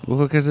 Well,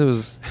 because it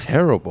was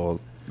terrible.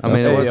 I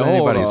mean, Okay, it wasn't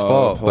anybody's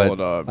fault, but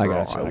Hold up, I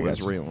bro. got you, I was got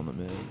you. reeling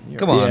them in.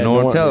 come on, Yeah,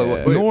 Norm. Norm- Tell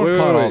yeah. Norm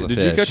caught all the Did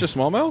fish. you catch a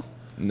smallmouth?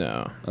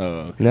 No. Oh,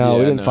 okay. No,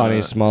 we Yeah, didn't find no.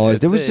 any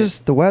smallies. It was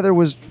just the weather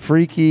was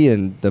freaky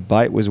and the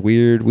bite was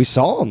weird. We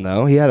saw him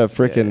though. He had a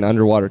freaking Yeah.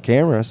 underwater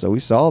camera, so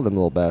we saw them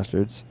little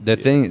bastards.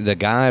 The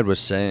guide was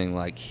saying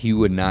like he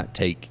would not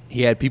take.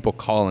 He had people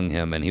calling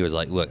him, and he was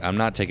like, "Look, I'm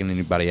not taking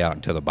anybody out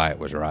until the bite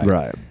was right."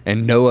 Right.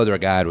 And no other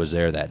guide was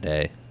there that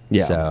day.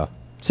 Yeah.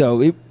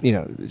 So it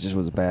just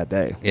was a bad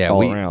day. Yeah, all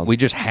we around. we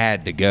just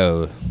had to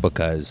go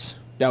because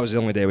that was the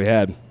only day we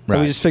had. And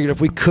we Right. just figured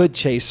if we could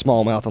chase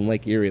smallmouth on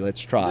Lake Erie,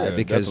 let's try Yeah,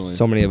 because definitely.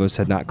 so many of us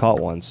had not caught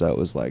one, so it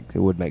was like it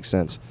would make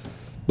sense.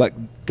 But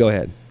go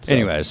ahead. So,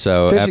 anyway,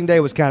 so fishing day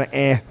was kind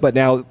of but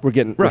now we're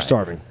Right.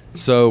 starving.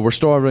 So we're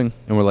starving,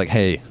 and we're like,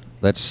 "Hey,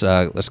 let's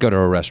go to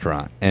a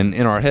restaurant." And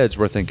in our heads,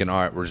 we're thinking,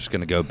 "All right, we're just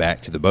going to go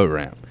back to the boat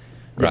ramp,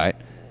 right?"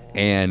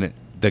 And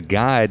the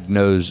guide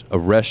knows a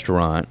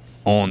restaurant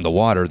on the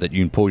water that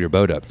you can pull your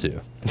boat up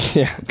to.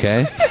 Yeah.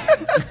 Okay.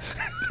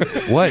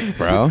 What,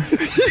 bro?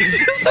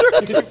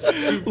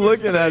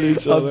 Looking at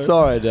each I'm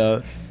sorry,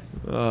 Doug.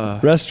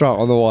 Restaurant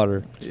on the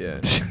water. Yeah.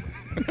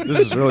 This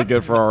is really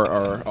good for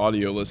our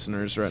audio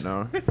listeners right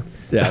now.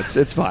 Yeah,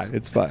 it's fine.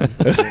 It's fine.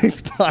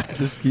 It's fine.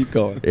 Just keep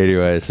going.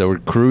 Anyway, so we're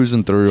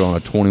cruising through on a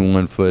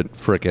 21-foot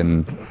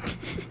frickin'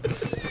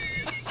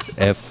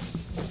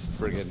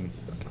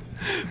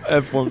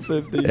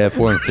 F-150.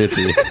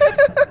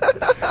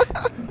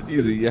 F-150.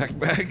 He's a yak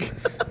bag.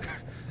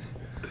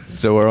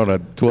 So we're on a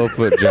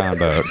 12-foot John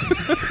boat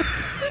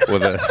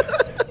with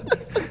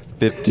a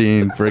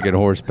 15 friggin'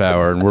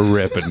 horsepower, and we're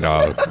ripping,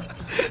 dog.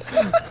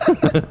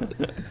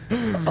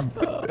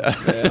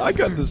 Yeah, I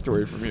got the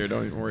story from here.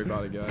 Don't even worry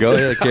about it, guys. Go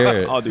ahead,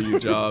 carry it. I'll do your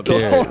job.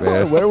 Carry it,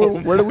 man.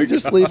 Where did we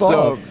just leave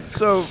off?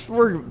 So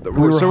we're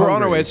were on our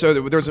hungry. way. So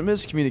there was a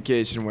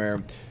miscommunication where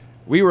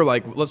we were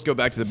like, let's go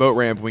back to the boat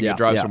ramp. We can Yeah,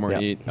 drive yeah, somewhere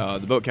and yeah. eat.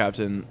 The boat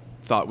captain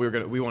thought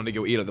we wanted to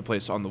go eat at the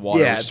place on the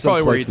water, Yeah, which is some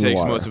probably where he place in the takes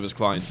water. most of his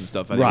clients and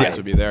stuff. I think Right. guys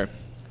would be there.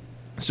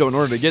 So in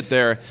order to get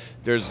there,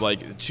 there's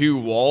like 2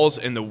 walls,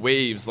 and the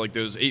waves, like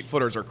those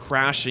 8-footers, are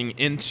crashing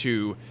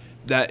into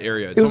that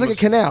area. It was like a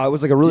canal. It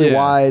was like a really Yeah.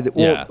 wide,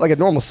 well, Yeah. like a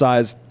normal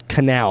sized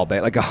canal,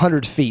 like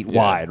 100 feet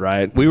wide,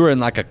 right? We were in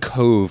like a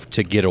cove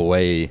to get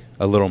away,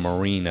 a little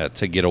marina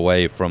to get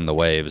away from the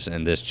waves,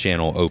 and this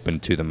channel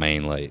opened to the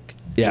main lake.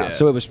 Yeah, Yeah.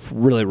 so it was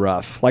really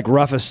rough, like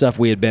roughest stuff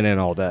we had been in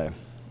all day.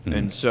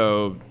 And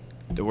so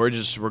we're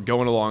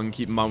going along.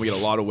 Keep in mind we got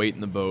a lot of weight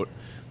in the boat,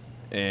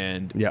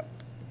 and Yep.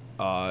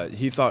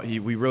 he thought we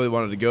really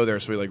wanted to go there,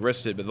 so we like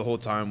risked it. But the whole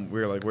time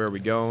we were like, "Where are we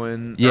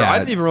going?" Yeah. Or I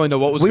didn't even really know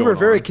what was We going on. were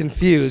very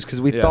confused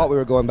because we Yeah. thought we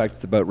were going back to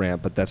the boat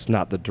ramp, but that's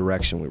not the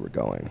direction we were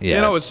going. Yeah.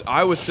 And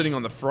I was sitting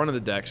on the front of the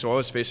deck, so I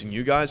was facing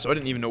you guys, so I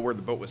didn't even know where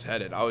the boat was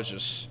headed. I was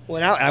just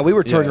Well, now, we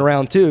were turning Yeah.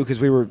 around too because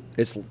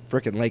it's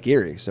freaking Lake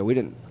Erie, so we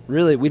didn't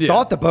really. We Yeah.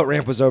 thought the boat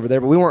ramp was over there,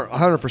 but we weren't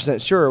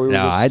 100% sure. We were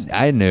No, just,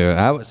 I knew.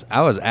 I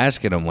was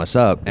asking him what's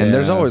up, and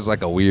there's Yeah. always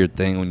like a weird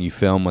thing when you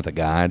film with a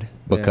guide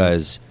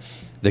because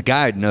the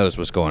guide knows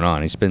what's going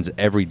on. He spends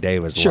every day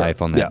of his Sure.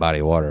 life on that Yeah. body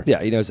of water.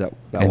 yeah, he knows that.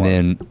 And one.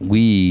 then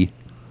we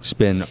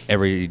spend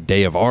every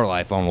day of our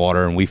life on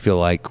water, and we feel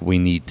like we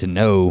need to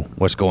know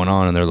what's going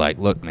on. And they're like,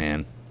 "Look,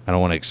 man, I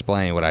don't want to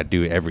explain what I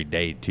do every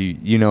day to you."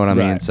 You know what I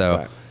mean? Right, So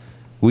right.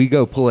 we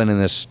go pulling in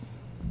this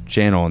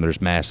channel, and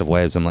there's massive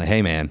waves. I'm like,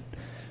 "Hey, man,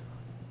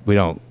 we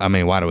don't. I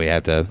mean, why do we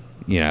have to?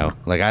 You know,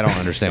 like I don't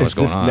understand what's is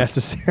going this on."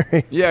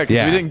 necessary? yeah, because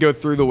Yeah. we didn't go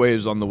through the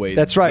waves on the way.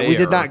 That's right. We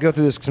did there. not go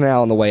through this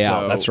canal on the way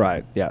out. So, That's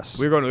right. Yes.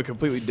 We were going to a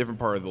completely different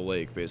part of the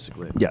lake,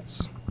 basically.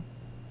 yes.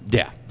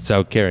 Yeah.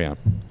 So carry on.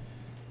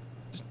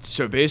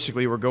 So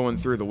basically, we're going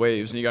through the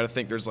waves, and you got to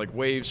think there's like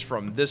waves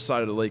from this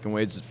side of the lake and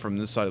waves from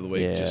this side of the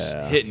lake just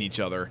Yeah. hitting each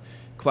other,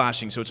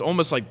 clashing. So it's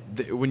almost like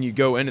when you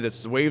go into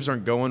this, the waves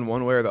aren't going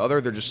one way or the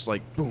other. They're just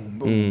like boom,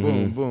 boom, Mm-hmm.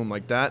 boom, boom,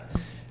 like that.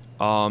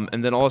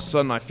 And then all of a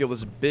sudden, I feel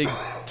this big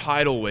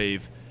tidal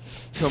wave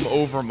come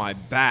over my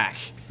back.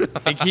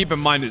 And keep in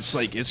mind,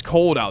 it's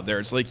cold out there.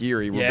 It's Lake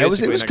Erie. We're Yeah, it was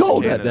basically next to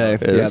cold that day.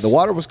 Canada. Yeah, the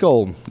water was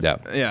cold. Yeah.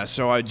 Yeah,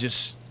 so I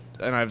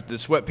have the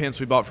sweatpants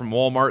we bought from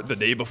Walmart the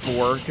day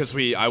before because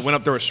I went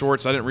up there with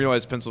shorts. I didn't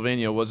realize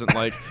Pennsylvania wasn't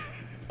like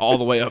all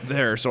the way up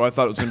there, so I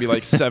thought it was gonna be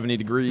like 70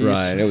 degrees.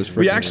 Right, it was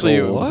We freaking actually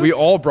cold. we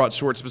all brought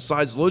shorts.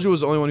 Besides, Lojo was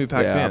the only one who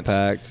packed Yeah, pants.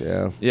 packed.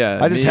 Yeah. Yeah,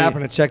 I just me-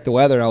 happened to check the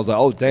weather, and I was like,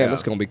 "Oh, damn, Yeah.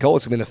 it's gonna be cold.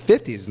 It's gonna be in the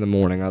 50s in the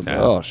morning." I was like,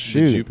 Yeah. "Oh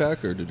shoot." Did you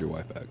pack or did your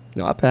wife pack?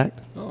 No, I packed.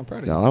 Oh, I'm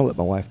proud of No, you. I don't let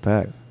my wife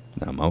pack.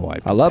 No, my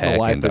wife. I love my packing,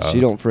 wife, but dog. she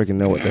don't freaking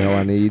know what the hell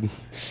I need.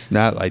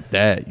 Not like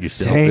that. You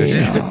selfish.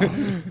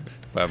 Damn.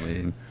 I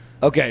mean,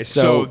 Okay,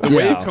 So so, the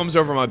yeah. wave comes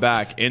over my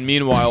back, and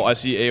meanwhile I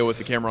see Ao with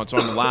the camera on, so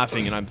I'm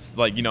laughing, and I'm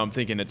like, I'm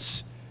thinking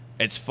it's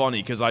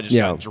funny because I just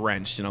Yeah. got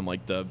drenched, and I'm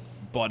like the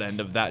butt end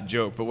of that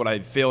joke. But what I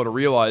fail to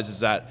realize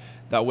is that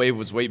wave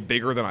was way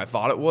bigger than I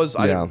thought it was.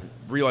 I Yeah. didn't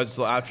realize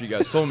until after you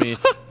guys told me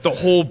the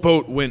whole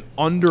boat went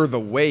under the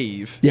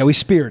wave. Yeah, we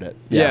speared it.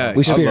 Yeah, we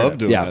I I speared love it.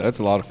 doing yeah. that. That's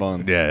a lot of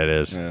fun. yeah, it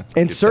is. Yeah.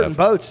 In Good certain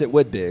stuff. boats, it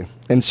would be.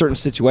 In certain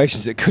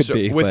situations, it could So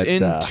be.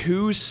 within but,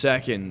 2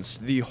 seconds,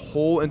 the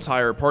whole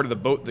entire part of the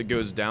boat that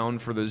goes down,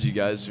 for those of you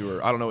guys who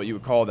are, I don't know what you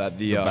would call that,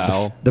 the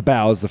Bow. the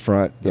bow is the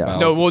front. Yeah. bow.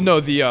 No, well, no,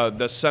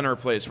 the center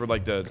place where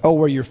like the Oh,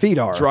 where your feet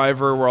are.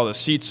 driver, where all the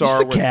seats Just are,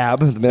 the where- cab.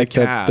 The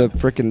cab. The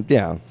freaking,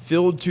 yeah.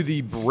 filled to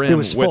the brim It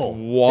was with full.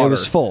 water. It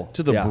was full.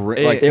 To the yeah.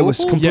 brim. Like, it was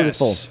full? completely Yes,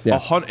 full.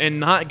 Yeah.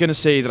 and not gonna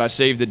say that I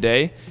saved the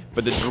day,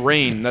 but the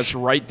drain that's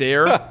right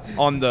there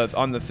on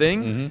the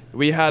thing,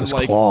 we had was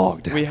like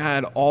clogged. we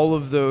had all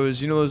of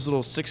those, those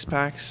little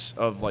 6-packs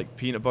of like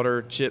peanut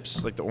butter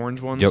chips, like the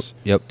orange ones. Yep,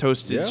 yep.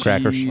 Toasted Yeah. cheese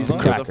Crackers. and The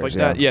stuff crackers, like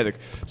yeah. that. Yeah.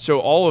 So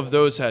all of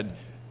those had.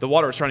 The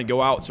water was trying to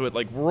go out, so it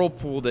like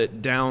whirlpooled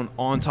it down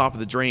on top of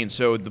the drain,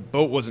 so the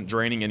boat wasn't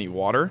draining any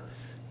water.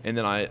 And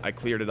then I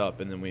cleared it up,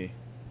 and then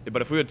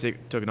but if we would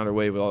took another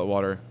wave with all the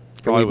water,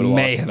 probably we would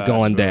may have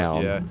gone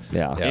down. Yeah.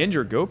 Yeah. And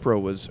your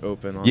GoPro was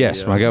open. On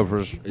Yes, the, my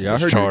GoPro's Yeah, I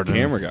was heard your charging.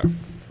 camera got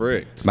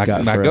fricked. My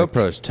Got fricked.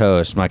 GoPro's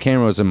toast. My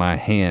camera was in my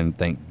hand,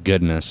 thank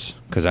goodness,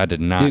 because I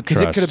did not Dude, because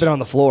trust. it could have been on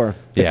the floor.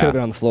 It Yeah. could have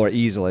been on the floor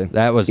easily.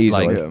 That was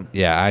easily. like,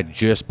 yeah, I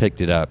just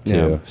picked it up too.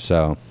 Yeah.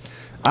 So,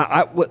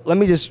 Let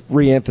me just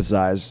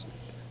reemphasize.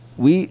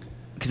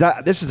 Because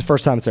this is the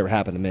first time it's ever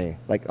happened to me,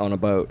 like on a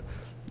boat.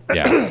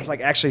 yeah,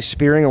 Like actually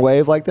spearing a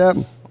wave like that.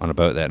 on a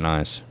boat that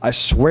nice. I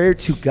swear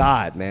to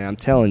God, man, I'm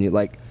telling you,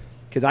 like,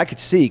 because I could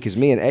see, because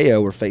me and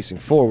Ao were facing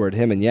forward,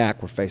 him and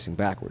Yak were facing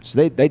backwards.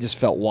 So they just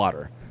felt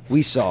water.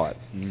 We saw it.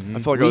 I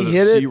feel like I We was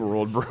hit at it.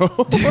 SeaWorld,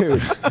 bro.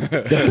 Dude,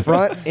 the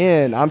front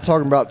end, I'm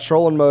talking about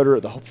trolling motor,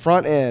 the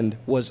front end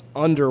was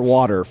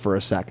underwater for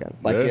a second.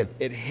 Like Yeah.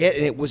 it hit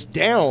and it was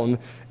down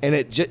and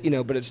it just,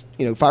 but it's,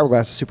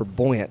 fiberglass is super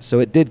buoyant. So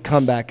it did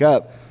come back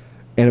up.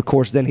 And of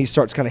course, then he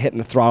starts kind of hitting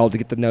the throttle to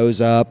get the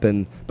nose up.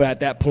 But at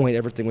that point,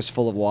 everything was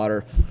full of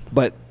water.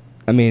 But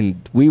I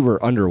mean, we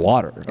were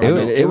underwater.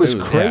 It was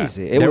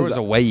crazy. Yeah. There was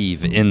a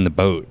wave in the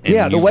boat. And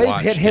Yeah, the you wave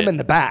watched hit him it. in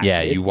the back.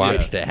 Yeah, It- you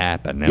watched it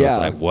happen. It Yeah. was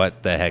like,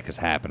 what the heck is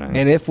happening?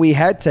 And if we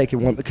had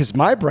taken one, because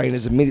my brain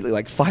is immediately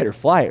like fight or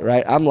flight,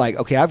 right? I'm like,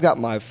 okay, I've got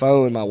my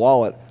phone, my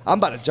wallet. I'm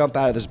about to jump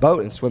out of this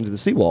boat and swim to the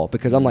seawall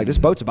because I'm like, this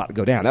boat's about to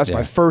go down. That's my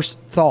Yeah. first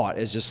thought.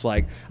 Is just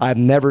like, I've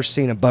never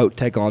seen a boat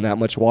take on that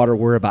much water.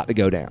 We're about to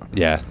go down.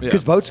 yeah.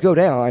 Because boats go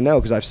down, I know,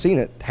 because I've seen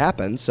it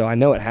happen. So I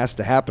know it has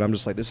to happen. I'm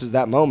just like, this is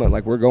that moment.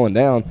 Like, we're going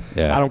down.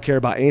 Yeah. I don't care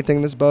about anything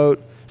in this boat.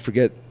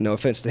 Forget, no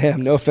offense to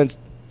him. No offense.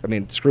 I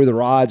mean, screw the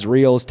rods,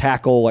 reels,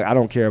 tackle. Like, I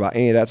don't care about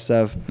any of that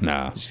stuff.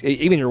 No.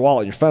 Even your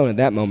wallet and your phone at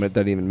that moment, it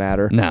doesn't even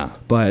matter. No.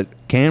 But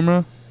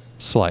Camera,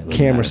 slightly.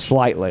 camera matters.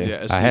 slightly.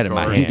 Yeah, I had it in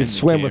my SD card hand. You can and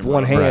swim with camera.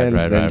 one hand,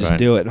 Right, then right, just right.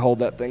 do it and hold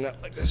that thing up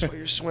like this while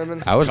you're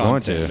swimming. I was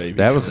Content, going to. baby.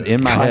 That was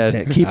in my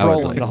Content. head. Keep I was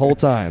rolling like, the whole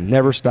time.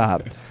 Never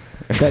stop.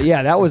 But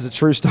yeah, that was a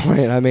true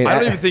story. And I mean, I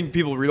don't even think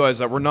people realize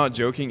that we're not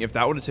joking. If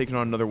that would have taken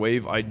on another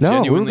wave, I No,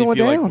 we were genuinely going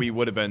feel down. like we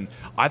would have been.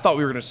 I thought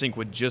we were going to sink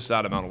with just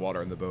that amount of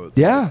water in the boat.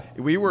 Yeah.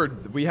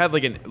 We had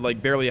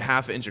like barely a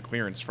half inch of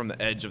clearance from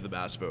the edge of the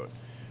bass boat.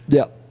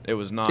 yeah, It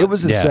was not. it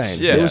was Yes.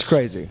 insane. Yeah. It was Yes.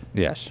 crazy.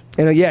 yes.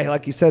 And yeah,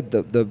 like you said,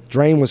 the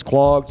drain was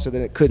clogged, so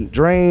then it couldn't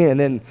drain, and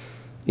then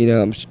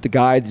the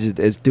guy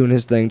is doing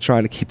his thing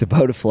trying to keep the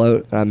boat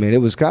afloat. I mean, it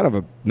was kind of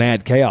a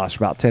mad chaos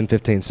for about 10,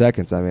 15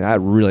 seconds. I mean, I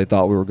really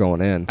thought we were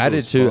going in. I did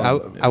was too.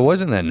 fun. I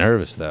wasn't that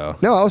nervous though.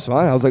 No, I was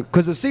fine. I was like,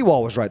 because the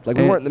seawall was right. Like,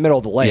 we And- weren't in the middle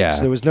of the lake, yeah.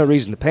 so there was no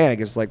reason to panic.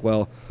 It's like,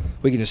 well,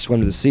 we can just swim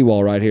to the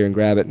seawall right here and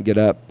grab it and get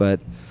up. But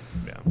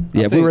Yeah.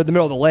 yeah, if we think- were in the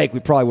middle of the lake, we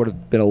probably would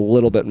have been a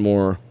little bit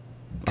more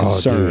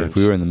concerned. Oh, dude, if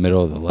we were in the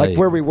middle of the lake. like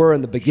where we were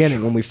in the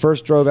beginning when we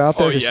first drove out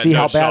there Oh, to yeah, see no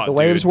how bad shot, the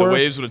waves dude. were. The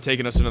waves would have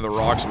taken us into the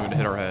rocks and we would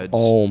have hit our heads.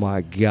 Oh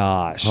my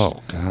gosh. Oh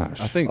gosh.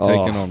 I think Oh.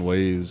 taking on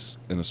waves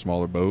in a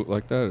smaller boat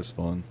like that is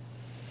fun.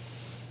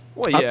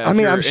 Well, I yeah. if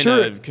mean, you're I'm in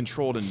sure- a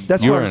controlled and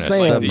That's You what were I'm in a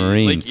saying.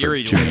 submarine Lake for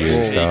Erie 2 will years,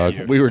 take dog.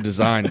 you. We were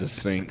designed to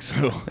sink,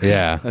 so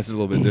Yeah. that's a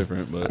little bit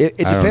different. But It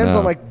I don't depends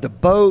on know. like the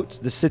boat,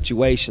 the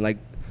situation. Like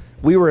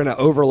we were in an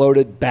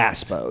overloaded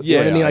bass boat. You know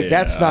what I Yeah, mean? Like yeah,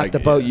 that's not I the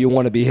get boat it. you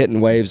want to be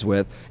hitting waves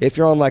with. If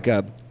you're on like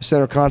a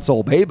center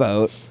console bay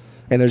boat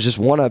and there's just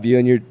one of you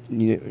and you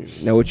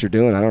know what you're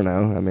doing, I don't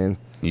know. I mean,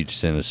 You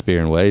just in the spear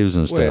and waves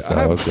and wait, stuff.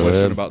 I have a dog. Go question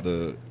ahead. about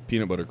the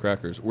peanut butter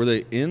crackers. Were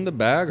they in the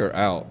bag or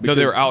out? No,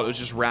 they were Because- out. It was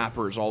just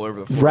wrappers all over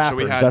the floor. so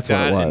we Wrappers, had that's what it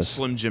that and was.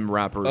 Slim Jim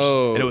wrappers.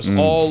 Oh. And it was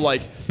all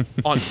like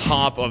on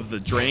top of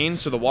the drain.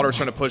 So the water was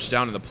trying to push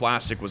down and the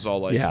plastic was all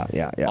like Yeah.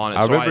 on it.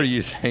 I So remember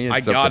you saying I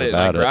something got it and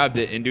I about it. grabbed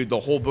it. And dude, the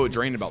whole boat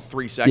drained in about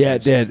 3 seconds. Yeah,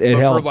 it did. It but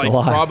helped for like a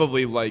lot.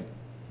 probably like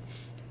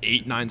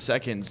 8-9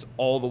 seconds,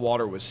 all the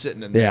water was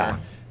sitting in Yeah. there.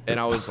 And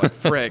I was like,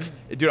 frick.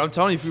 Dude, I'm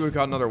telling you, if we would have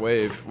got another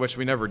wave, which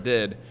we never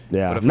did.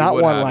 yeah, but if we not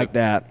would one have, like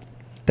that.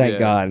 Thank Yeah.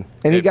 God.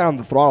 And he It- got on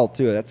the throttle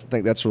too. I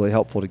think that's really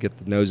helpful to get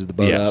the nose of the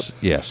boat Yes.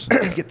 Yes.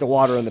 up, get the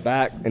water in the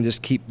back, and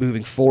just keep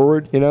moving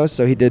forward.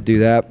 So he did do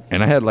that.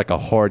 And I had like a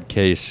hard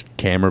case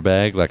camera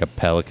bag, like a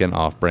Pelican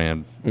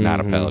off-brand, not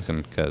a Mhm.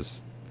 Pelican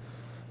because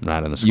I'm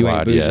not in the You ain't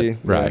squad bougie? yet.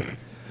 Right.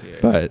 Yeah.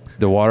 But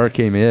the water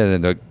came in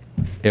and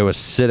it was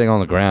sitting on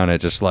the ground.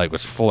 It just like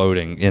was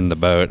floating in the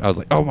boat. I was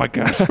like, oh my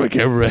gosh, my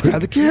camera Grab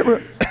bag. the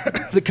camera,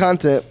 the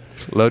content.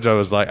 Lojo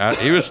was like,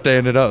 he was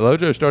standing up.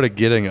 Lojo started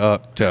getting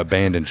up to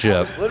abandon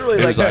ship. literally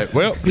He was like- like,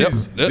 well, yep,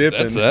 yep, dipping.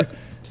 that's that.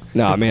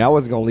 No, I mean I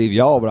wasn't gonna leave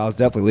y'all, but I was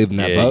definitely leaving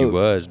that Yeah, boat. you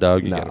was,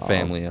 dog. You got a No.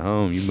 family at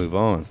home. You move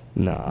on.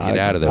 No, Get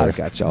out of there. I'd have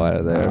got y'all out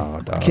of there. No,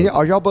 dog.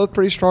 Are y'all both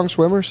pretty strong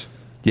swimmers?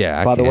 Yeah,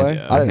 I By the can. way,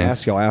 Yeah. I didn't can.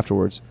 ask y'all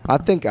afterwards. I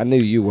think I knew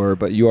you were,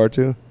 but you are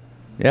too.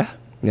 Yeah.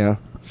 Yeah.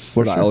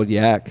 What about sure. old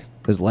Yak?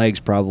 His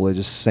legs probably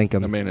just sink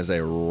him. That man is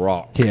a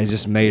rock. Yeah, he's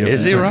just made of.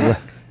 Is he his right? le-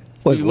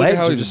 Well, his You look at legs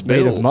how are he's just made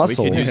of built. We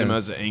muscle. We could use Yeah. him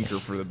as an anchor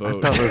for the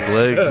boat. those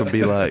legs would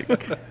be like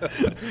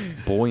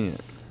buoyant.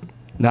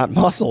 Not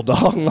muscle,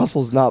 dog.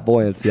 Muscle's not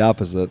buoyant. It's the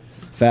opposite.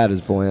 Fat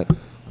is buoyant.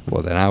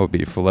 Well, then I would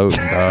be floating,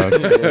 dog.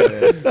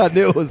 I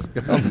knew it was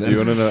coming. You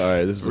want to know? All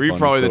right, this is. We a were funny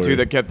probably the story. two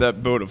that kept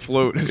that boat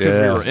afloat because we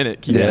Yeah. were in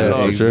it, keeping Yeah, it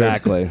up. for sure.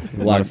 exactly.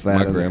 A lot of fat.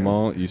 My in there.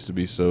 grandma used to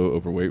be so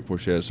overweight before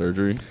she had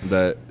surgery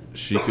that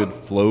she could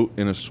float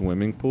in a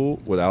swimming pool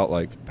without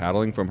like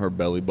paddling from her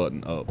belly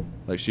button up.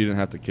 Like she didn't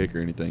have to kick or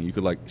anything. You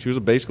could like she was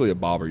basically a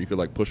bobber. You could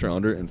like push her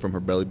under and from her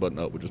belly button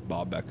up would just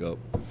bob back up.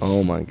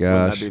 Oh my Wouldn't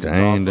gosh. that be the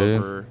Dang, top dude.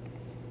 of her?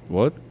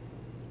 What?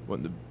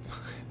 Wouldn't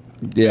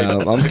the, Yeah,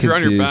 I'm if you're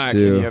on your confused back and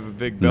you too. have a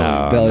big belly,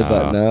 No. Belly No.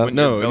 button up. Wouldn't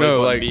your No, belly no,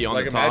 button like be on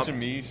like the top? imagine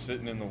me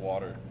sitting in the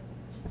water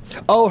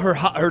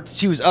Oh,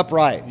 she was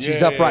upright. She's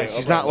Yeah, upright. yeah,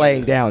 She's upright not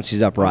laying down.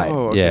 She's upright.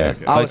 Oh, okay, yeah,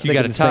 okay. I like was you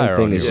got thinking a the same tire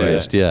thing on your as you.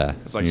 wrist. Yeah,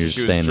 It's like and she you're was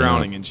standing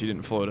drowning up. and she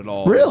didn't float at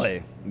all.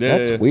 Really? Yeah,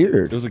 That's yeah.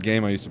 weird. It was a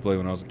game I used to play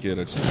when I was a kid.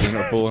 I just was in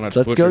our pool and I'd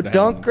Let's push go her down.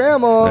 dunk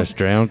grandma. That's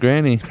drowned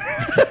granny.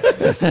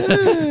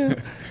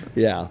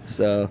 Yeah.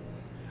 So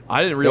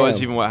I didn't realize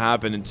Damn. even what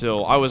happened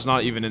until I was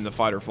not even in the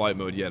fight or flight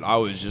mode yet. I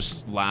was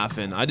just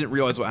laughing. I didn't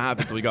realize what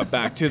happened until we got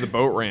back to the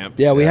boat ramp.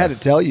 yeah, we had to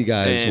tell you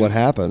guys And, what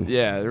happened.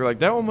 Yeah, they were like,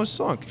 that almost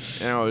sunk.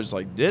 And I was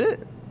like, did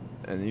it?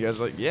 And you guys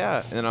were like,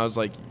 yeah. And I was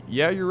like,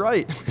 yeah, you're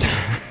right.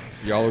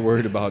 Y'all are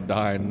worried about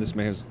dying. This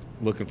man's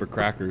looking for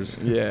crackers.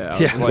 Yeah. I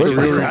Yeah, was where's like, the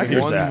 "There's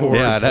crackers one at?" more."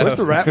 Yeah, I know.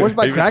 Where's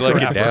my He was cracker looking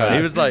wrapper down. at?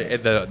 He was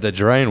like, the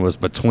drain was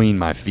between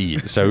my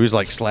feet, so he was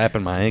like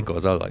slapping my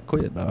ankles. I was like,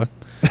 quit, dog.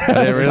 I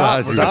didn't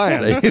realize Stop, you we're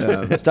were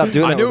dying. saying. Stop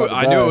doing I that. knew we're about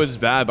I to knew die. it was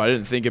bad, but I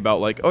didn't think about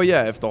like, oh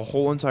yeah, if the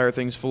whole entire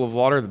thing's full of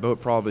water, the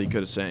boat probably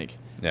could have sank.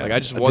 Yeah. Like I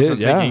just It wasn't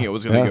did, yeah. thinking it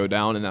was going to Yeah. go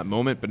down in that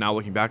moment. But now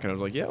looking back, and I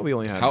was like, yeah, we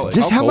only had How- like,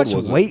 Just how cold much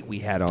was it? weight we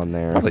had on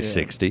there. Probably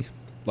 60.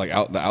 Like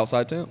the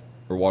outside temp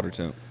or water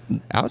temp?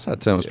 Outside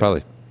temp was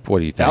probably, what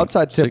do you The think?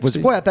 outside tip was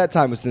 60? well at that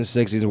time was in the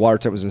 60s, and water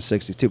tip was in the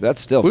 60s too. But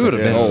that's still We would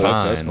have freaking been cold.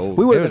 fine. that's cold.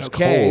 We would It have was been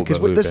okay cold, because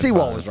but we the would've been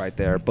seawall fine. was right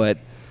there. But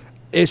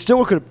it still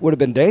would have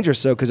been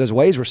dangerous though because those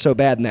waves were so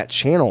bad in that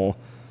channel.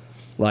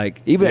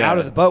 Like even Yeah. out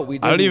of the boat, we.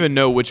 I don't didn't- even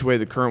know which way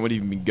the current would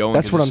even be going.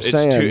 That's 'cause what I'm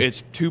saying.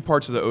 It's two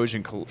parts of the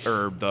ocean,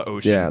 or the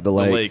ocean. Yeah, the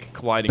lake.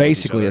 colliding.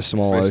 Basically a with each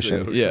small Basically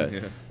ocean. Yeah.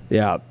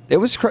 Yeah, it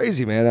was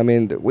crazy, man. I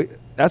mean,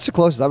 that's the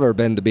closest I've ever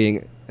been to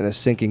being in a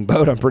sinking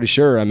boat. I'm pretty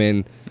sure. I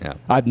mean, Yeah.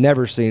 I've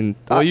never seen.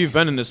 Well, you've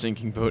been in a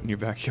sinking boat in your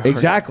backyard.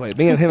 Exactly.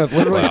 Me and him have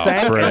literally Wow,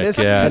 sank. frick. And this,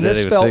 Yeah, I and this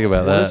didn't even felt, think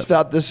about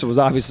that. This was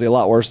obviously a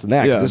lot worse than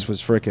that because Yeah. this was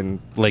freaking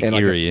Lake in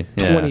like Erie, a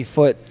yeah.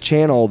 20-foot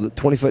channel, the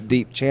 20-foot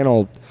deep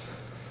channel.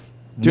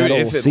 Dude, Metal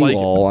if it, like,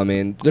 seawall. I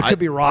mean, there I- could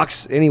be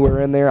rocks anywhere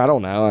in there. I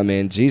don't know. I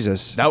mean,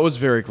 Jesus. That was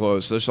very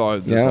close. That's all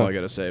Yeah. I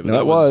gotta say. But No, that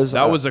it was.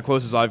 that was the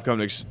closest I've come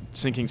to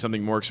sinking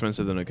something more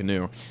expensive than a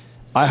canoe.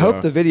 I So-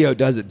 hope the video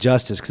does it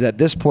justice because at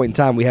this point in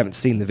time, we haven't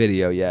seen the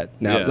video yet.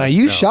 Now, Yeah, now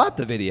you no. shot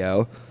the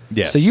video,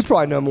 Yes. so you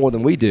probably know more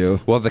than we do.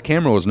 Well, the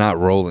camera was not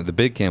rolling. The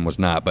big cam was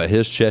not, but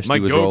his chest My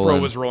was GoPro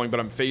rolling. was rolling, but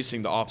I'm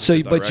facing the So,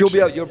 opposite. but you'll be direction.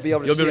 able to You'll be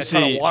able to see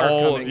a ton see of water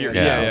all coming of your in.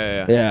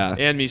 yeah. Yeah.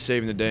 And me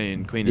saving the day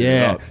and cleaning it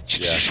Yeah. up.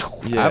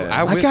 Yeah. Yeah.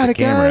 I whipped got the it,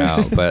 camera guys.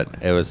 out, but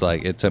it was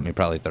like it took me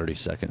probably 30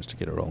 seconds to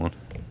get it rolling.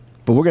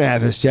 But we're gonna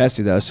have his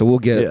Jesse though, so we'll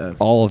get Yeah.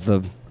 all of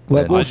the.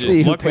 We'll, I we'll just-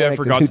 see. Who Luckily, I panicked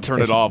and forgot who to turn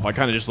it didn't. off. I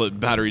kind of just let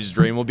batteries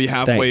drain. We'll be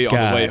halfway Thank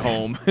on the way God.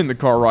 home in the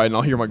car ride, and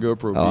I'll hear my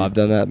GoPro. Oh, I've beep.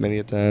 done that many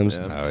a times.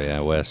 Yeah. Oh yeah,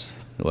 Wes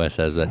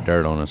has that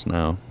dirt on us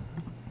now.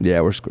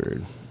 Yeah, we're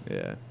screwed.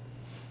 Yeah.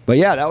 But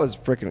yeah, that was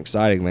freaking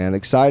exciting, man.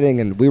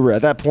 Exciting, and we were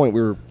at that point. We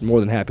were more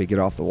than happy to get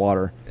off the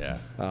water. Yeah.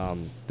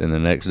 Um, Then the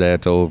next day, I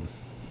told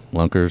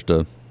Lunkers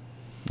to,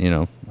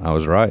 I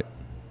was right.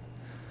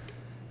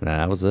 Nah,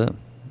 that was it.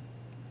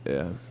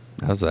 Yeah.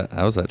 That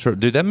was that trip,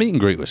 dude. That meet and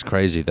greet was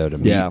crazy though. To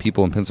meet Yeah.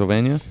 people in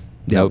Pennsylvania.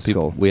 Yeah, No it was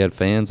people. cool. We had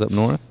fans up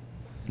north.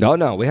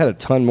 no, we had a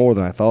ton more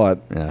than I thought.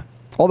 Yeah,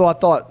 Although I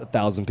thought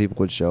 1,000 people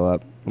would show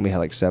up, and we had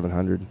like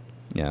 700.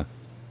 yeah.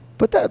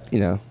 But that,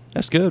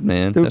 That's good,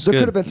 man. there That's could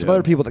good. have been some Yeah.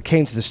 other people that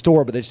came to the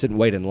store, but they just didn't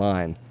wait in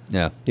line.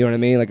 Yeah, You know what I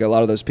mean? Like a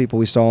lot of those people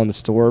we saw in the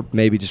store,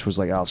 maybe just was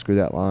like, "I'll screw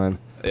that line."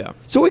 Yeah.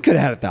 So we could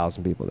have had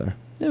 1,000 people there.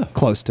 yeah.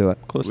 Close to it.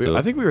 Close to it.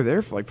 I think we were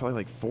there for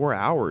probably 4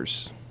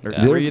 hours. Or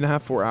Yeah.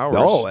 3.5, 4 hours.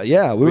 Oh,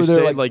 yeah. We were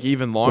there stayed like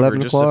even longer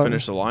 11 just to o'clock.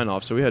 finish the line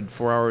off. So we had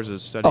 4 hours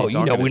of study. Oh,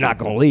 you know we're not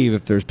going to leave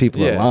if there's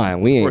people in Yeah, line.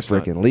 We of ain't course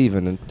not. freaking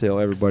leaving until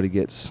everybody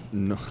gets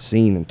No.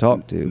 seen and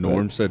talked to. but-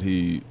 Norm said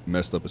he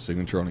messed up a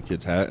signature on a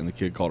kid's hat, and the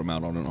kid called him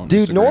out on it on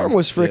Dude, Instagram. Norm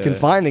was freaking Yeah.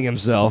 finding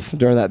himself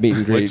during that meet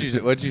and greet.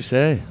 What'd you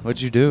say?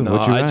 What'd you do? No,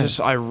 What'd you write?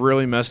 I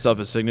really messed up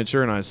his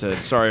signature, and I said,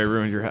 "Sorry, I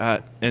ruined your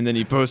hat." And then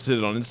he posted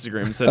it on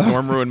Instagram and said,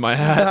 "Norm ruined my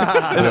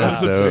hat." And it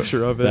was a Dope.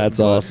 picture of it. That's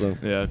But, awesome.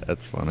 Yeah,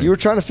 That's funny. You were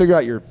trying to figure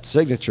out your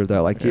signature,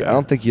 though. Like, I Yeah.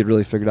 don't think you'd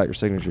really figured out your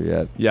signature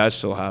yet. yeah. I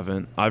still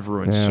haven't. I've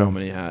ruined Yeah. so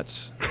many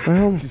hats.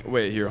 Well,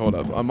 Wait, here, hold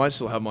up. I might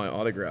still have my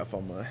autograph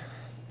on my.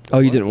 oh,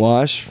 you didn't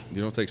wash?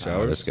 You don't take Oh,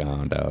 showers? it's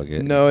gone, dog.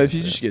 No, if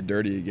you just get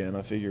dirty again,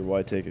 I figure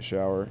why take a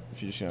shower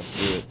if you just gonna have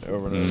to do it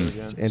over and over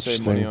again. Save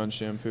interesting. money on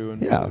shampoo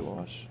and Yeah. body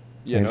wash.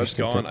 Yeah, no, it's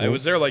Interesting gone. technique. It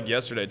was there like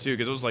yesterday too,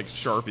 because it was like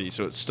Sharpie,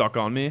 so it stuck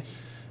on me.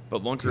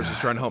 But Lunkers was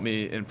trying to help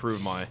me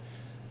improve my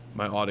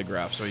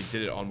autograph, so he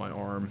did it on my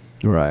arm.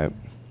 Right.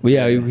 Well,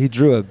 yeah, he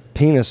drew a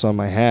penis on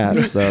my hat,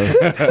 so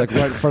like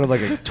right in front of like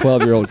a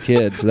 12-year-old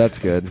kid, so that's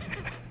good.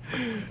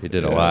 He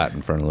did a lot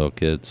in front of little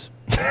kids.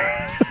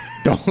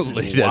 Don't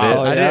leave that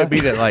Wow, in. I yeah. didn't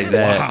mean it like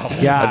that.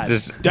 God I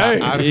just,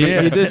 dang. I He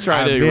meant- did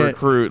try I to meant-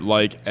 recruit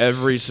like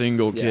every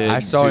single kid.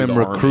 I saw to him the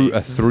recruit Army.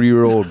 a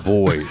 3-year-old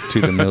boy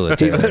to the He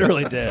military.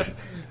 literally did.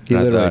 He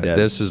And I literally thought, did.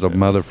 This is a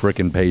mother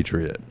freaking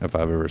patriot if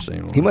I've ever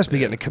seen one. He must be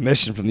getting a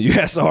commission from the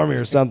U.S. Army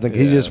or something.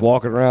 He's Yeah. just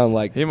walking around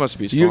like. He must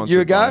be You, sponsored you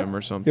a guy? by him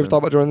or something. You ever thought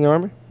about joining the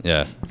Army?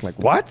 Yeah, Like,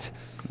 what?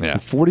 yeah. I'm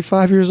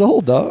 45 years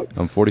old, dog.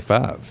 I'm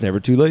 45. Never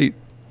too late.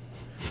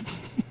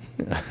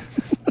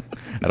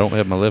 I don't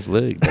have my left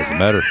leg. Doesn't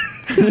matter.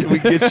 We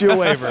get you a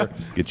waiver.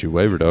 Get you a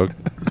waiver, dog.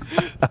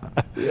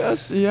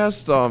 Yes, he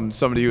asked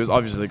somebody who was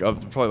obviously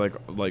like probably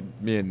like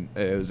me and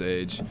his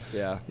age.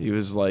 Yeah. He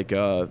was like,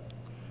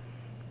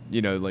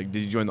 you know, like,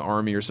 did you join the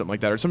army or something like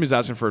that? Or somebody's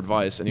asking for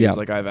advice, and he Yeah. was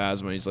like, I have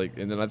asma. He's like,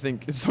 and then I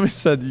think somebody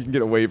said you can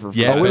get a waiver for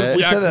Yeah, that. we bet.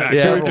 said that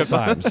Yeah. several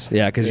times.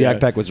 Yeah, because Yeah.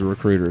 Yak Pack was a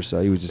recruiter,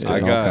 so he was just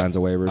getting all kinds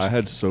of waivers. I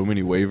had so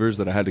many waivers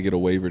that I had to get a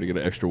waiver to get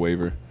an extra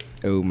waiver.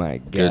 oh my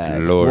Good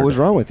god! Lord. What was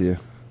wrong with you?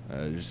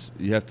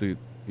 You had to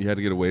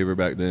get a waiver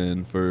back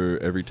then for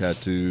every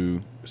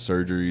tattoo,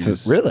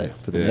 surgeries. Really?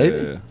 For the Yeah.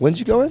 Navy? When did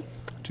you go in?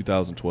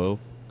 2012.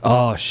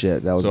 Oh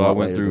shit, that was. So a I lot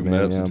went later through than me,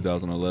 MEPS yeah. in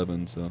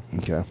 2011. So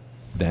Okay.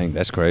 Dang,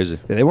 that's crazy.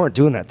 Yeah, they weren't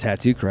doing that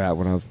tattoo crap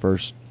when I was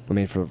first. I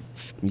mean, for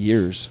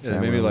years. yeah, they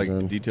when made me I was like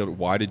in. detailed.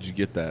 Why did you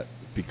get that?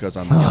 Because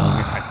I'm young.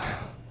 and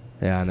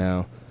Yeah, I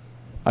know.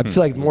 I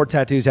feel like more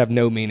tattoos have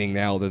no meaning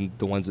now than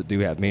the ones that do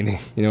have meaning.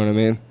 You know what I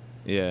mean?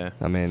 Yeah.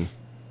 I mean,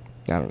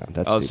 I don't know.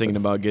 That's. I was stupid. thinking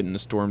about getting a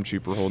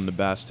stormtrooper holding the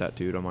bass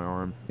tattooed on my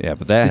arm. Yeah,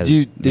 but that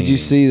Did you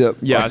see the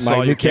Yeah, I my saw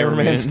new your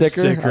cameraman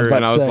sticker? and I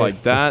to was say.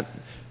 like, that.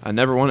 I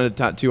never wanted a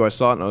tattoo. I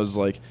saw it and I was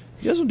like,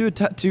 you guys want to do a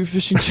tattoo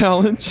fishing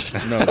challenge?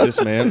 no,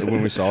 this man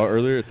when we saw it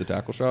earlier at the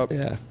tackle shop.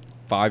 Yeah.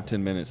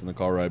 5-10 minutes in the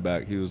car ride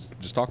back, he was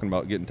just talking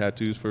about getting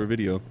tattoos for a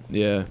video.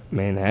 Yeah.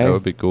 Man, hey. That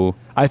would be cool.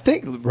 I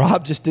think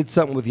Rob just did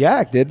something with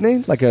Yak, didn't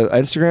he? Like an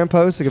Instagram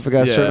post. Like if it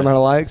got a certain Yeah. amount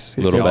of likes,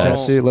 he's Little got a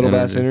Bass tattoo, Little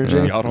Bass Energy.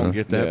 Energy. Y'all don't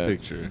get that Yeah.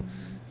 picture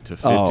to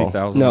Oh,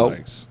 50,000 no.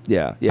 likes.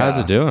 Yeah, yeah.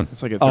 How's it doing?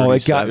 It's like a Oh,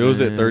 it got- 37. It was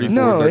at 34,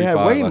 No, it had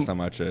 35 way last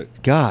time I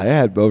checked. God, it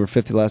had over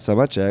 50 last time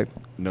I checked.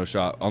 No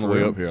shot. On the For way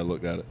real? up here, I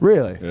looked at it.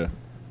 Really? Yeah.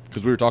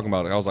 Because we were talking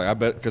about it. I was like, I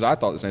bet, because I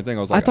thought the same thing.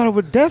 I was like, I thought it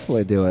would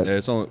definitely do it. Yeah,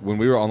 it's only, when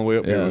we were on the way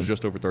up here, Yeah. it was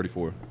just over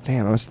 34.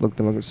 Damn, I must have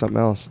been looking at something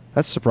else.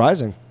 That's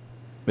surprising.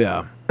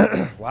 Yeah.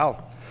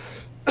 Wow.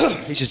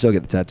 He should still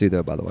get the tattoo,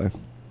 though, by the way.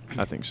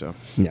 I think so.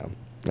 No,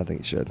 I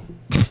think he should.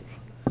 You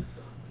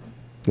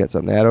got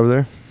something to add over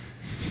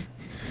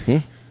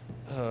there?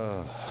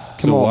 Come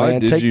So on, why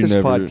man. did Take you this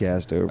never-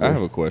 podcast over. I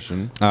have a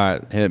question. All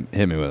right,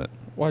 hit me with it.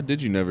 Why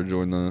did you never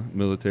join the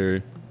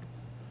military?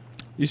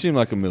 You seem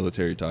like a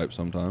military type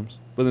sometimes,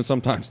 but then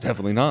sometimes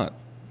definitely not.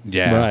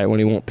 Yeah, Right, when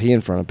he won't pee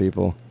in front of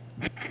people.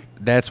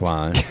 That's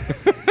why.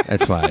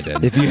 That's why I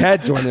did. If you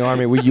had joined the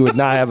army, you would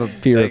not have a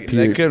fear They, of pee.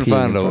 they couldn't peeing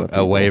find in front of a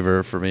people.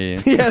 waiver for me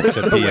Yeah, there's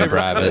to no pee in waiver.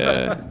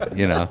 private.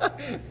 You know,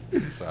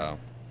 so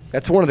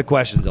That's one of the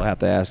questions I'll have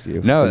to ask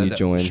you no. when you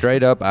join.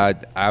 Straight up,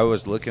 I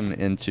was looking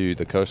into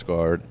the Coast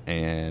Guard,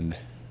 and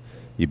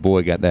your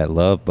boy got that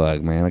love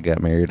bug, man. I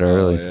got married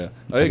early. Oh, yeah.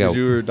 I Hey, because got-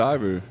 you were a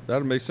diver. That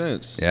would make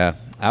sense. Yeah,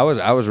 I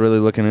was really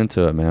looking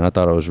into it, man. I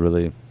thought it was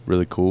really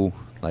cool,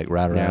 like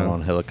ride around Yeah.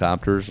 on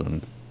helicopters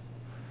and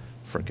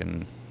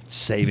freaking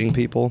Saving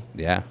people.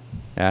 yeah.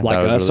 I Like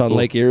thought it was us really on cool.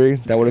 Lake Erie.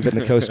 That would have been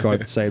the Coast Guard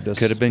that saved us.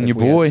 Could have been if your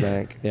we had boy.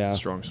 sank. Yeah.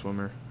 Strong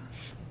swimmer.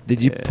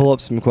 Did you Yeah. pull up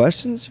some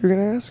questions you're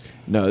going to ask?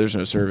 No, there's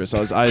no service.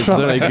 I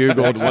literally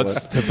Googled Excellent.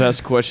 what's the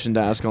best question to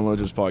ask on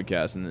Lojo's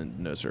podcast, and then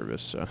no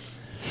service. So,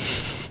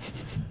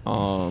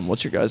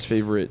 what's your guys'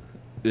 favorite?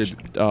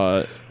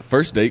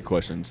 First date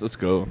questions. Let's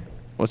go.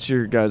 What's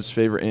your guys'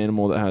 favorite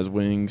animal that has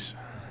wings?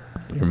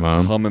 Your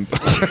mom. Humming.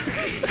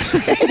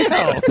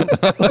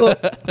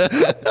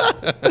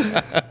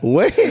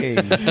 Wing.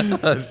 Kidding,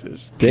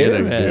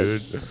 Damn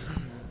it. dude.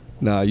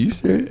 No, you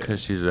serious?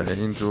 Because she's an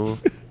angel.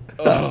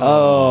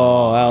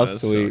 Oh, how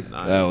That's so sweet.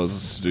 nice. That was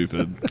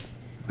stupid.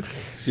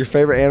 Your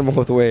favorite animal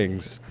with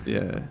wings?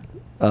 Yeah.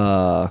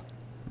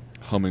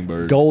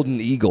 Hummingbird. Golden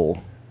Golden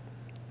eagle.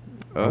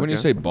 Why wouldn't you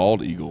say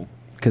bald eagle?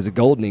 Because the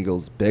golden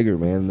eagle's bigger,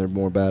 man. And they're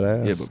more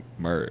badass. Yeah, but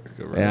America,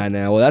 right? Yeah, I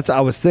know. Well, that's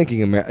I was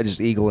thinking just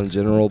eagle in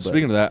general. But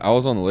Speaking of that, I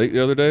was on the lake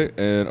the other day,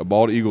 and a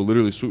bald eagle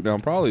literally swooped down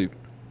probably,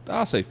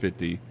 I'll say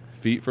 50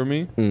 feet from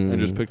me, and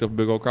just picked up a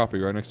big old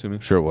crappie right next to me.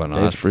 Sure it wasn't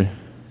Osprey.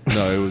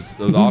 No, it was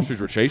the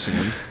ostriches were chasing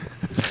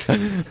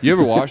him. You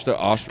ever watched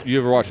You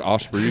ever watched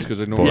ospreys? Because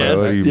they know Boy,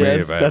 what do you mean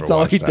yes, if I that's ever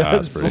all he watched the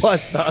does. Ospreys?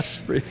 Watch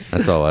ospreys.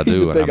 That's all I He's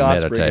do a when big I'm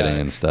osprey meditating guy.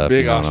 and stuff.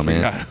 Big you know what I osprey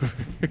mean? guy.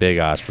 Big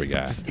osprey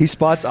guy. He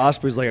spots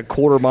ospreys like a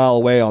quarter-mile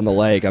away on the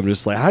lake. I'm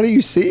just like, how are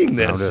you seeing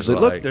this? I'm He's just like,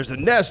 look, like- there's a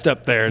nest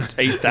up there. It's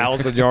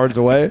 8,000 yards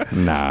away.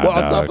 Nah, Well,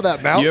 on top dog. of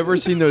that mountain. You ever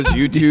seen those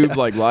YouTube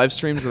like live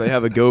streams where they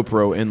have a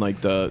GoPro in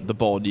like the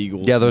bald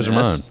eagles? Yeah, those are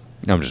mine. nest?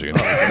 No, I'm just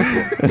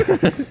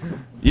kidding.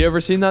 You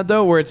ever seen that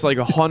though, where it's like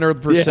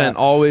 100% Yeah.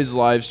 always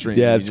live stream?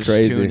 Yeah, You it's just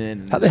crazy. Tune in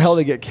and How the hell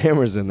they just- get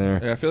cameras in there?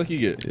 Yeah, I feel like you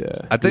get. Yeah.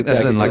 I think Get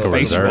that's that in like a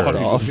face reserve. bought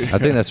off. I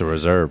think that's a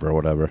reserve or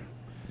whatever.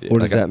 What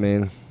does Like that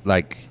mean?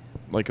 Like,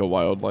 Like a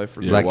wildlife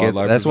reserve. like it's,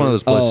 wildlife that's one of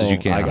those reserve. places you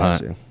I can't got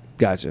hunt you.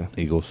 Gotcha.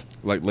 eagles.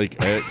 Like Lake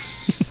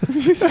X.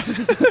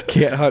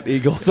 Can't hunt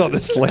eagles on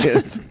this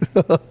land.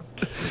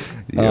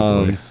 Yeah,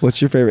 boy.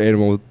 What's your favorite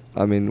animal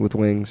with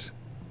wings?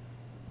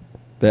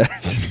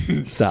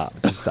 Stop.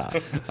 Just stop.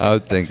 I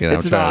was thinking. I'm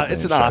It's trying to an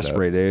think straight up.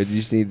 osprey, dude. You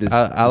just need to.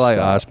 I like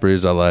stop.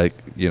 ospreys. I like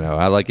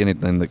I like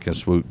anything that can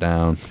swoop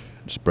down,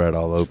 spread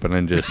all open,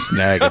 and just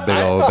snag a big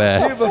old Dude,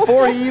 bass.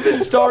 before he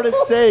even started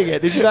saying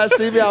it, did you not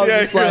see me? I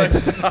was just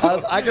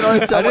like, I can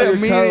already tell I by your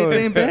didn't mean tone.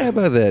 anything bad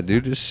by that,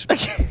 dude. Just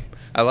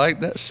I like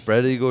that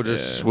spread eagle.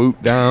 Just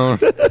swoop down,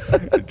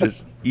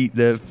 just eat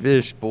that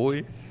fish,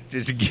 boy.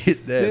 just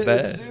get that Dude,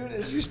 as bad. soon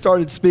as you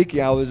started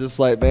speaking, I was just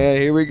like,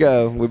 man, here we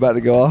go. We about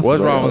to go off.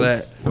 What's the wrong with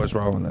rails. that? What's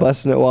wrong with that?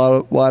 Busting it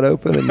wide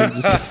open and then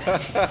just.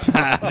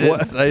 I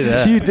didn't say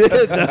that. You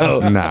did,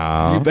 though.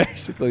 No. You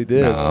basically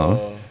did.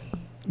 No.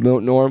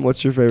 Norm,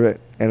 what's your favorite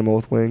animal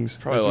with wings?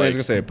 I was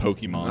gonna say a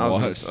Pokemon. I was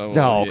gonna watch. say-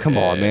 No, come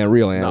on, man,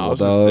 real No, I animal, was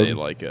gonna say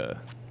dog.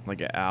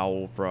 like an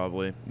owl,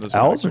 probably. Those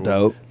Owls kinda are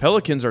dope.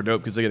 Pelicans are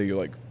dope because they gotta go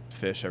like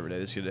fish every day.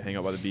 They just get to hang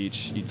out by the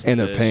beach, eat some And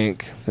they're fish.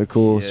 pink. They're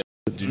cool. Yeah.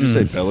 Did you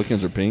say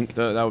pelicans are pink?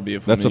 That would be a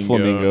That's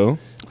flamingo.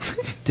 a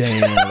flamingo.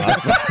 Damn.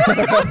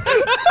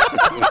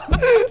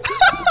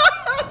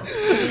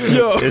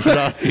 Yo, It's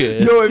not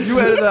good. yo, if you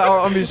edit that out,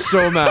 I'm gonna be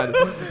so mad.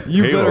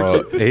 You He better.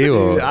 will. He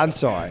will. Dude, I'm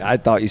sorry. I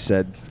thought you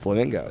said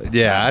flamingo.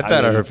 Yeah, I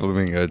thought I mean- heard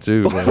flamingo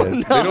too.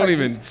 Man. They don't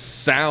even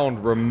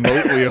sound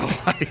remotely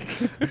alike.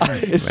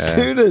 As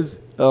soon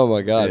as, oh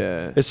my god,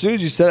 Yeah. as soon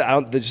as you said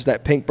it, just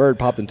that pink bird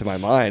popped into my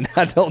mind.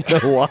 I don't know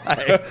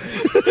why.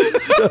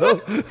 So,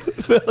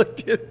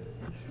 pelican.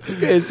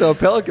 Okay, so a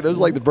pelican, those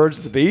are like the birds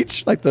at the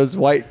beach, like those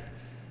white.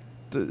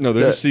 No,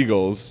 those are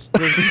seagulls.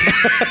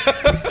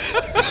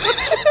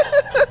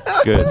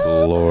 Good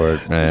lord,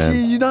 See,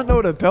 man. you not know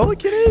what a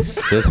pelican is?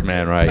 This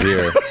man right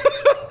here.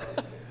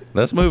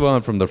 Let's move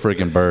on from the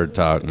freaking bird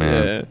talk,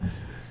 man.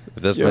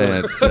 If this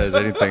man says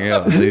anything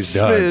else, he's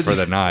done Smidge. for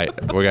the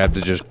night. We're gonna have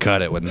to just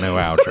cut it with no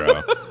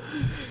outro.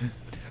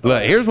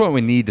 Look, here's what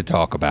we need to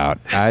talk about.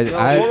 Hold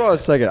on a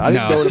second. I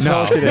didn't know what a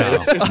pelican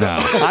is. no.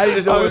 I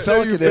just know what a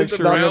pelican is.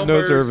 picture round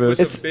no service.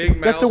 It's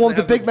that's the one with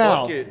the big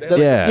mouth. Yeah.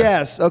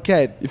 Yes.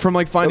 Okay. From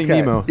like Finding Okay.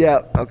 Nemo. Yeah.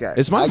 Okay.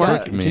 Is my I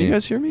got mic? it. Can you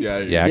guys hear me? Yeah,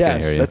 Yeah, I Yes,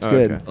 can hear you. that's Oh,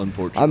 good. okay.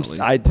 Unfortunately.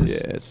 I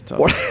just. Yeah, it's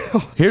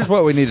tough. Here's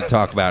what we need to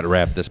talk about to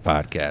wrap this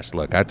podcast.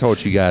 Look, I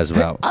told you guys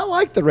about I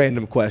like the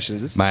random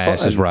questions. This my is ass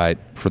fun. is right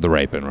for the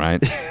raping, right?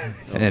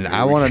 And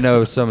I want to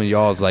know some of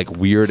y'all's like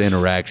weird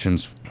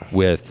interactions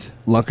with.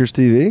 Lunkers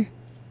TV.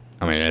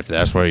 I mean, if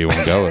that's where you want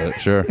to go with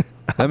it, sure.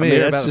 Let me mean, hear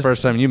that's about the just-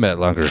 first time you met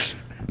Lunkers,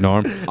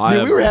 Norm.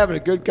 Dude, we were having a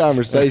good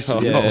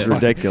conversation. This is Yeah.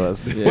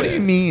 ridiculous. What do you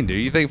mean,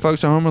 dude? You think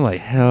folks at home are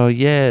like, hell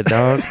yeah,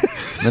 dog?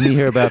 Let me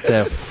hear about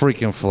that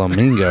freaking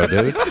flamingo,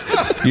 dude.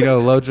 You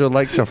know, Lojo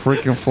likes a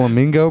freaking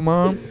flamingo,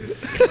 Mom?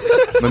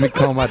 Let me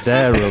call my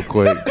dad real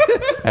quick.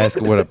 Ask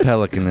him what a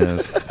pelican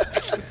is.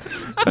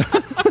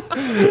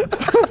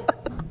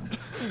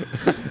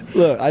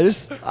 Look,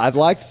 I've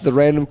liked the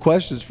random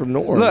questions from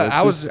Norm. Look,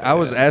 It's I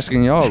was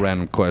asking y'all a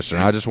random question.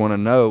 I just want to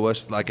know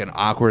what's like an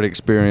awkward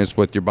experience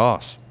with your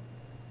boss.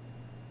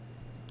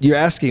 You're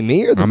asking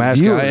me or the I'm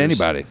asking viewers?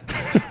 anybody.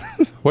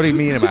 What do you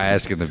mean am I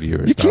asking the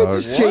viewers, You can't dog?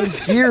 just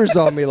change gears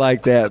on me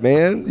like that,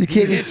 man. You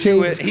can't just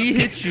change. He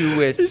hit you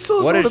with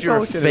still what knows is what a your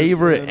pelican is,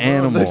 favorite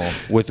man. animal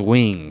with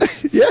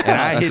wings? Yeah. and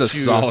I That's hit a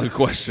you. solid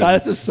question.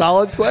 That's a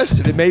solid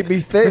question. It made me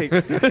think.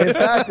 In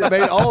fact, it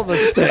made all of us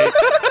think.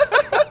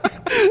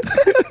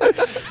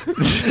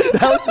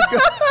 That was a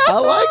good. I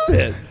liked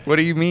it. What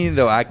do you mean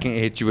though? I can't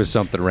hit you with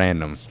something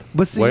random.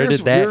 But see, where yours-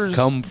 did that yours-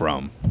 come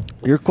from?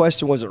 Your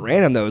question wasn't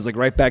random though. It was like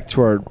right back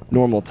to our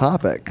normal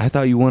topic. I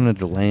thought you wanted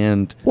to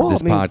land Well,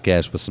 this I mean-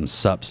 podcast with some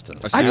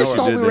substance. I just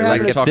thought we were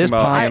like having if a- this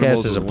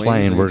podcast is a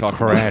plane, we're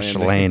crash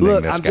landing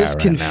Look, this I'm guy just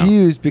right now.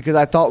 confused because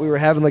I thought we were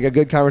having like a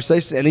good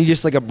conversation, and then you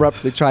just like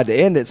abruptly tried to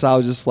end it. So I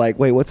was just like,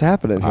 "Wait, what's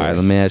happening All here?" right,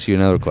 let me ask you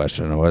another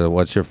question.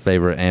 What's your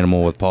favorite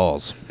animal with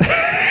paws?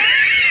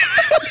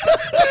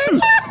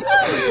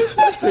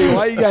 See,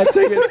 why you gotta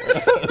take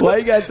it? Why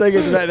you gotta take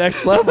it to that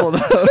next level?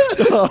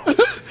 Though?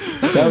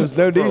 There was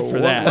no need for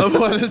that.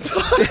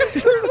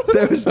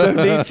 There was no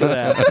need for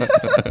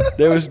that.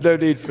 There was no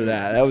need for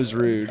that. That was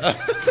rude.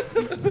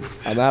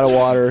 I'm out of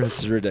water. This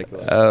is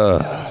ridiculous.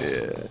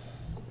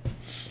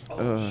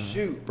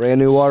 Shoot! Brand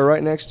new water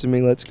right next to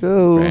me. Let's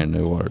go. Brand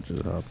new water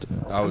just hopped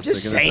in. I was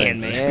Just thinking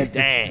saying, the same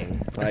thing. man.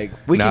 Dang. Like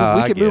we No, can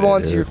I move get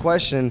on it, to dude. your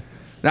question.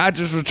 No, I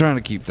just was trying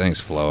to keep things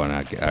flowing.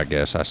 I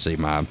guess I see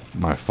my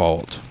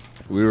fault.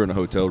 We were in a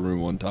hotel room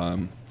one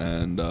time,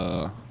 and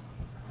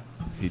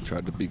he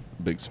tried to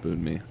big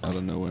spoon me out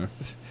of nowhere.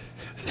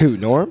 Who?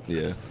 Norm?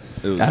 Yeah,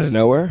 it was Out of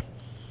nowhere?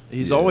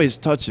 He's Yeah. always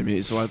touching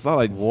me, so I thought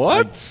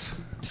I'd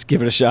Just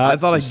give it a shot. I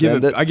thought I'd give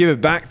Send it. I give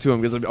it back to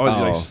him because I'd always be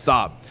Oh. like,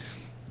 "Stop,"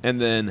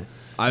 and then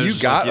I was You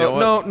just got like, you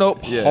know up, what? no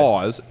Yeah.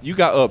 pause. You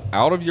got up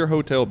out of your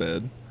hotel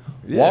bed,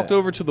 Yeah. walked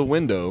over to the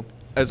window.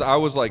 As I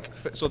was like,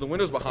 so the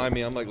window's behind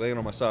me. I'm like laying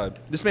on my side.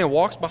 This man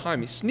walks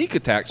behind me, sneak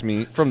attacks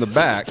me from the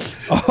back,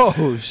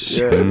 Oh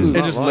shit! and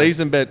not just lying. lays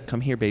in bed.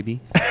 Come here, baby.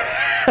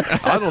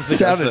 I don't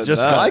think I Sounded said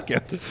just that. like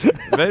him.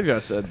 Maybe I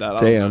said that. I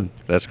don't Damn. know.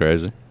 That's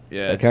crazy.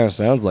 Yeah. That kind of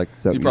sounds like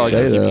something You probably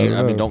say, don't keep. though. Any, I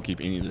don't mean, know. don't keep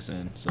any of this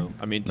in. So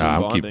I mean, No, team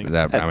I'm bonding. keeping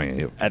that. I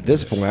mean, At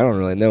this point, I don't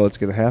really know what's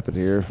going to happen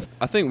here.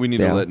 I think we need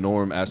Yeah. to let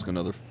Norm ask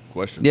another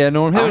question. yeah,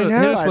 Norm, hit, I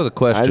know, us with I a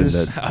question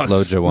just- that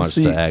Lojo wants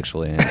see- to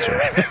actually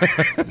answer.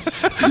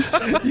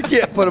 You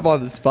can't put him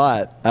on the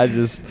spot. I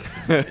just,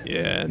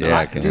 Yeah. No, Yeah,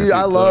 I can. dude,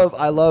 I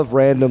love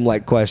random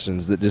like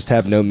questions that just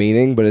have no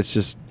meaning, but it's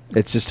just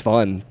it's just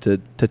fun to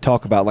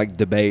talk about like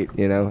debate.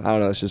 You know, I don't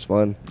know. It's just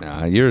fun.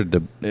 Nah, you're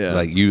Yeah.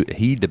 like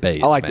he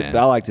debates. I like man. to.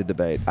 I like to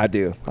debate. I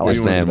do. I like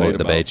This to man will debate.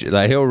 debate you.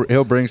 Like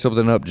he'll bring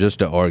something up just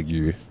to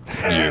argue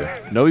you.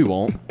 No, he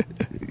won't.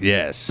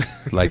 Yes,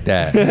 like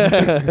that.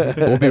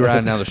 We'll be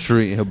riding down the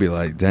street and he'll be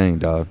like, "Dang,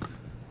 dog,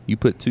 you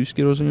put 2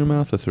 Skittles in your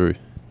mouth or 3?"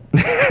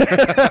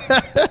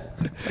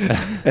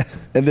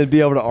 And then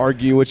be able to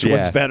argue which Yeah.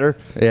 one's better.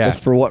 Yeah. and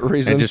for what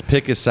reason? And just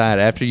pick a side.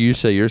 After you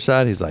say your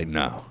side, he's like,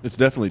 "No, It's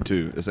definitely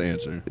 2 is the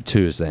answer.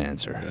 2 is the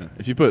answer." Yeah.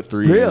 If you put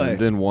 3 Really? in,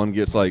 then 1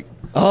 gets like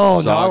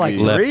oh no, I like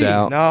soggy. Left 3.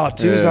 out. No,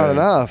 2's not Yeah.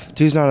 enough.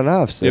 2's not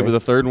enough. See? Yeah, but the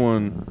third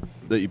one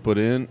that you put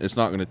in, it's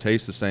not going to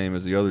taste the same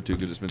as the other 2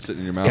 because it's been sitting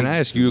in your mouth. Can I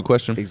ask you a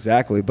question?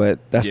 exactly. But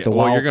that's Yeah, the well,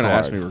 wild you're going to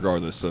card. ask me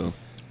regardless. So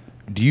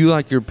Do you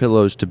like your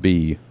pillows to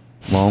be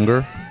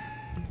longer?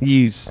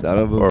 You son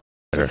of a.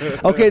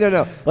 Okay,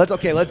 no. Let's.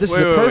 Okay, this is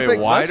a Wait,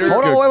 perfect. wider?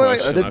 Hold on, Good wait.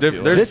 question, This- I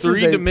feel there's this is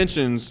 3 a-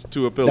 dimensions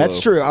to a pillow.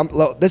 That's true.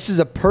 This is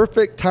a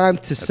perfect time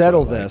to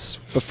settle this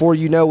before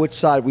you know which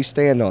side we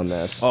stand on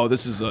this. Oh,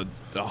 this is a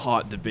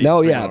hot debate. No,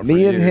 It's been yeah, on for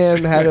me and years.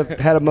 him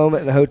had a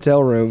moment in a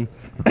hotel room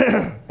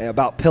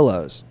about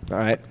pillows. All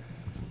right.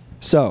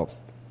 So,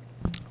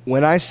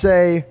 when I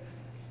say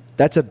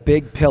that's a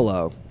big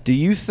pillow, do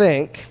you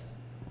think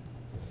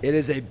it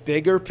is a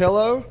bigger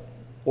pillow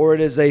or it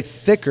is a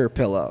thicker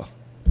pillow?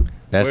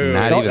 That's Wait,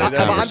 not wait, even wait.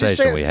 a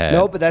conversation we had.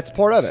 No, but that's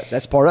part of it.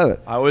 That's part of it.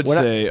 I would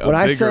when say a when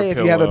I bigger say if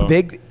you have a pillow.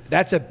 big,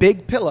 that's a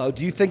big pillow.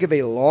 Do you think of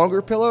a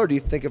longer pillow or do you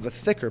think of a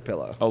thicker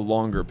pillow? A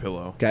longer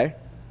pillow. Okay,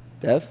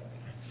 Dev.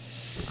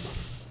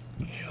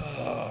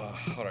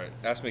 All right,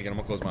 ask me again. I'm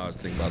going to close my eyes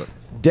to think about it.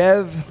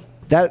 Dev,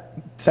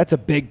 that's a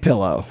big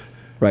pillow,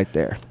 right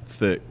there.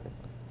 Thick.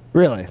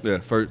 Really? Yeah,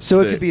 first. So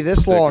it thick, could be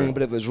this long, thicker.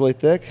 but it was really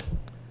thick.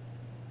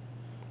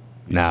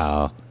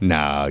 No,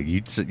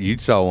 you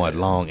saw one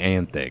long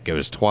and thick. It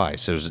was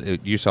twice.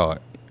 You saw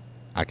it.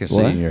 I can see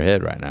it What? in your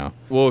head right now.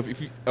 Well,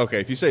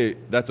 if you say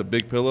that's a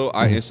big pillow,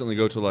 I instantly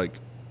go to like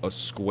a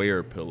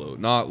square pillow,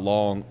 not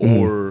long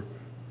or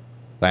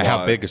Like how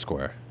wide. big a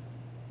square?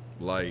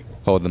 Like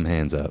Hold them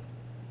hands up.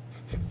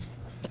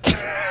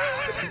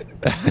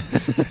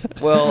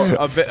 Well,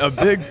 A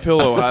big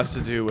pillow has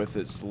to do with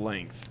its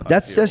length. I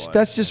that's feel just like.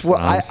 that's just what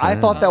That's what I'm I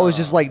saying. thought that was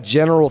just like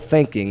general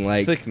thinking,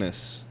 like.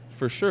 thickness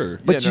for sure.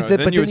 But Yeah, you no, did,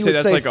 then but you then would you say would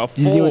that's say like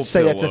a you would full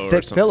say that's a pillow or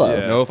thick something. pillow.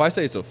 Yeah. No, if I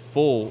say it's a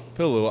full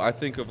pillow, I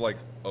think of like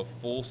a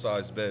full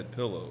size bed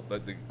pillow,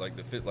 like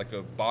the fit like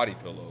a body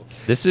pillow.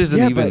 This isn't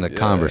Yeah, even but- the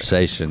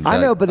conversation. I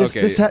know, but this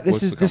Okay, this what's this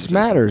the this conversation?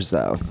 matters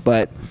though.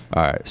 But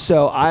All right.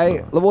 so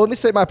well, let me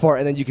say my part,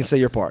 and then you can say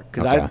your part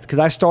because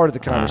Okay. I started the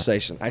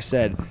conversation. I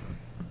said.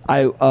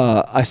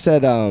 I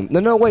said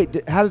no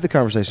wait how did the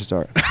conversation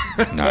start?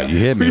 No, you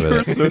hit me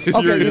with it.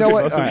 Okay, you know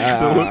what? All right,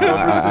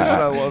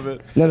 I love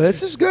it. No,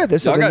 this is good.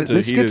 This Y'all got into a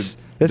this heated gets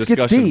this gets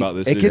discussion deep. about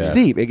this, It didn't gets you?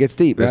 deep. It gets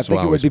deep. And I That's think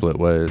why it we would be split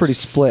ways. pretty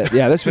split.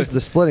 Yeah, this was the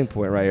splitting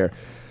point right here.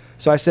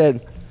 So I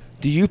said,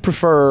 do you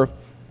prefer?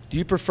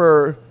 You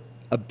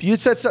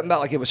said something about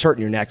like it was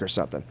hurting your neck or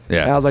something.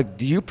 Yeah. And I was like,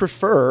 do you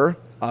prefer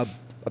a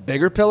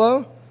bigger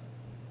pillow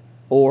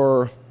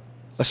or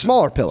a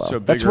smaller pillow? So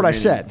That's bigger what I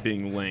meaning said.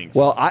 Being length.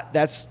 Well, I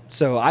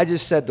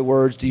just said the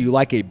words, do you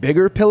like a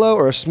bigger pillow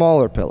or a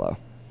smaller pillow?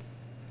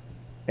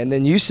 And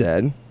then you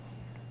said,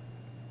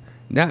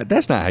 No,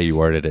 that's not how you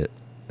worded it.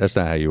 That's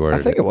not how you worded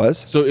I think it was.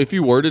 So if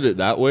you worded it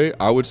that way,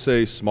 I would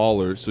say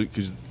smaller, so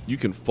because you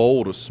can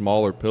fold a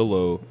smaller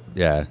pillow,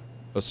 Yeah.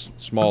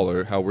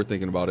 smaller, how we're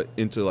thinking about it,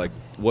 into like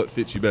what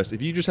fits you best.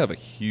 If you just have a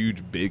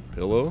huge big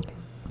pillow,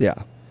 Yeah.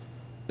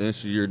 then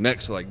your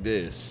neck's like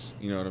this.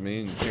 You know what I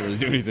mean? You can't really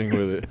do anything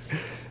with it.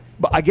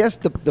 But I guess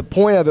the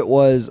point of it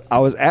was I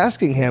was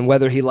asking him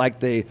whether he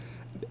liked and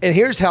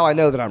here's how I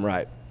know that I'm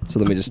right. So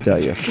let me just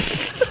tell you.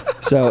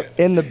 So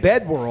in the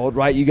bed world,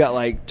 right, you got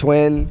like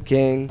twin,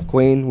 king,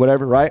 queen,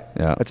 whatever, right?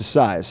 Yeah. That's a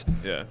size.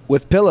 Yeah.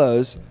 With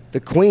pillows, the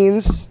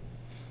queens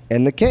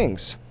and the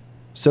kings.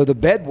 So the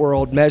bed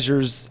world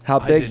measures how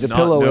I big did the not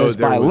pillow know is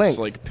there by was, length.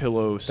 like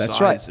pillow That's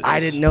sizes. right. I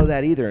didn't know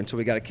that either until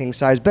we got a king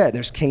size bed.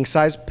 There's king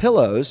size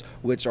pillows,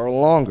 which are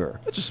longer.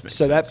 That just makes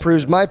so that sense, I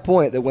proves guess. my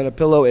point that when a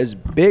pillow is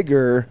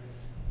bigger,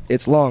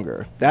 it's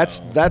longer. That's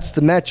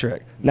the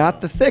metric,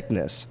 not the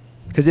thickness.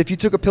 Because if you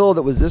took a pillow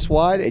that was this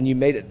wide and you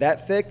made it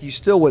that thick, you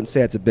still wouldn't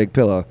say it's a big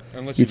pillow.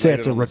 Unless you You'd say laid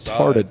it's it a on the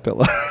retarded side.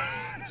 pillow.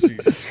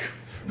 Jesus.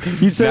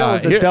 You'd say Nah, it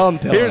was a here- dumb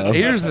pillow.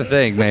 Here's the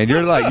thing, man.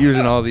 You're like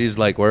using all these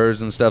like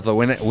words and stuff.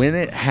 Like when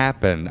it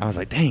happened, I was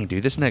like, "Dang,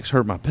 dude, this neck's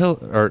hurt my pillow."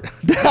 Or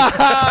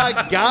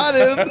Got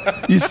him.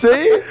 You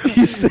see?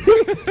 You see?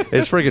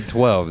 it's freaking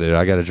 12, dude.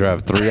 I got to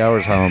drive 3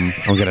 hours home.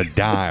 I'm gonna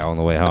die on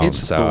the way home.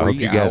 It's So I hope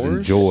 3 you guys hours?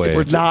 enjoy.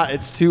 We're not.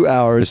 It's 2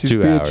 hours. It's He's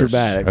 2 being hours.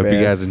 dramatic, Hope man.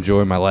 you guys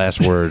enjoy my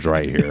last words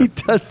right here. He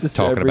does this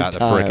talking every about the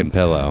time. freaking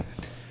pillow.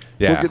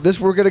 Yeah.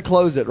 We're gonna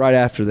close it right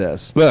after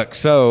this. Look,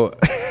 so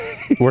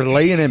we're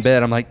laying in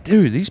bed. I'm like,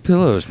 dude, these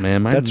pillows,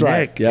 man, my That's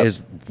right. neck Yep.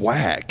 is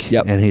whack.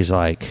 Yep. And he's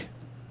like,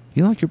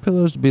 you like your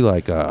pillows to be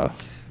like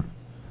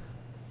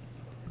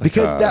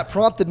Because that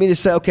prompted me to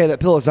say, okay, that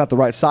pillow is not the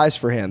right size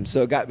for him.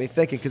 So it got me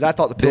thinking, because I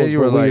thought the Then pillows you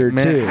were were weird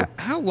like, too. man,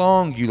 how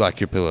long you like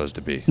your pillows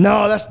to be?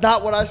 No, that's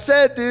not what I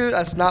said, dude.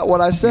 That's not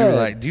what I You said. were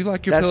like, do you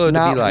like your That's pillow to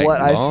not be like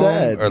what I long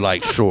said. or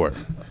like short?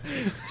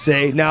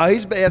 See, no,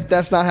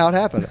 that's not how it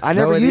happened. I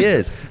never No, it used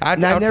is. it. I'll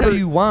And I never, tell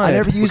you why. I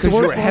never used because the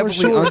word you were heavily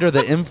short. under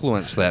the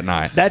influence that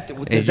night. That-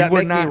 And does that you were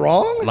make me not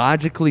wrong?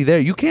 Logically, there,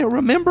 you can't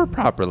remember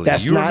properly.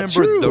 That's you not remember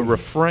true. the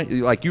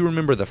refrain, like you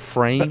remember the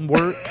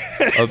framework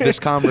of this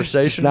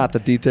conversation, Not the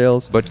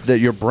details. but that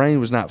your brain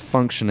was not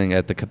functioning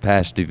at the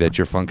capacity that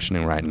you're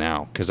functioning right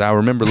now. Because I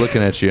remember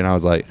looking at you and I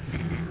was like,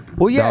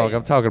 Well, yeah. dog,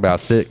 I'm talking about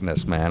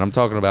thickness, man. I'm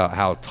talking about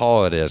how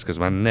tall it is because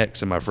my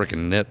neck's in my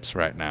freaking nips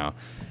right now.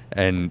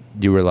 And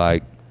you were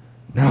like,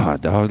 nah,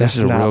 dog, this That's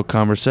is a not- real that's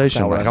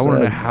conversation. not what Like, I I want to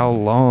know said. how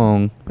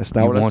long That's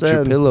not you what I want your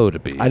said. pillow to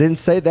be. I didn't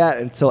say that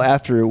until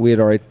after we had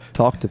already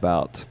talked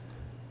about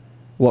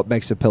what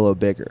makes a pillow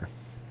bigger.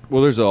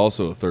 Well, there's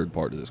also a third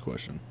part to this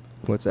question.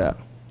 What's that?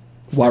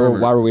 Why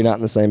were we not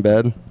in the same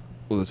bed?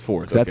 Well, there's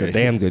fourth. That's okay. a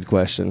damn good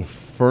question.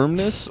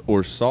 Firmness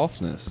or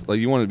softness? Like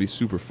you want it to be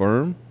super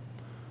firm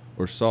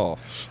or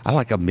soft? I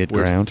like a Where it's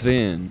mid-ground.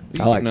 thin.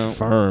 I like No,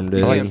 firm,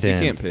 dude. I like You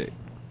thin. can't pick.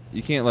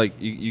 You can't like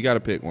you got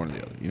to pick one or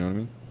the other. You know what I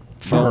mean?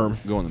 Firm.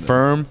 Go in the middle.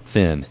 Firm,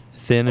 thin.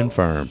 Thin and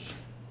firm.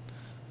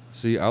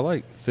 See, I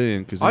like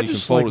thin because I you can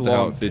just fold like it to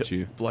how long. it fits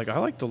you. Like I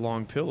like the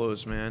long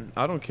pillows, man.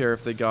 I don't care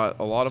if they got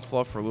a lot of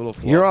fluff or little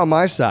fluff. You're on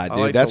my side, I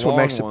dude. like That's the what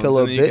long makes a ones, pillow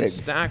and then You can big.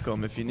 stack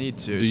them if you need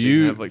to. Do so you you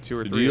can have like two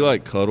or three. do you of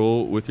like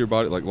cuddle with your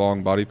body, like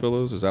long body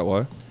pillows? Is that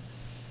why? them.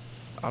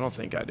 I don't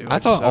think I do. I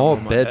just thought have all them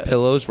on my bed head.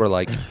 pillows were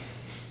like,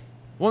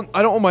 One,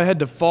 I don't want my head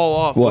to fall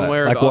off What? one way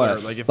or Like the what?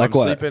 other. Like if Like I'm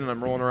what? sleeping and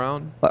I'm rolling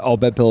around. Like, all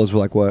bed pillows were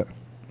like what?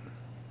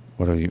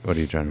 what are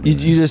you trying to You,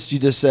 do? you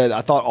just said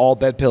I thought all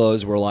bed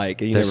pillows were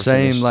like and you the never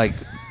same finished. like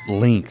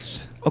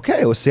length.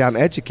 Okay, well, see, I'm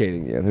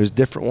educating you. There's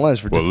different ones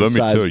for different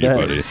size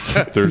beds.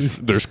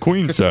 there's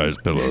queen size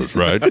pillows,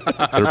 right? They're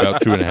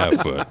about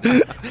 2.5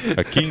 foot.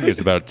 A king is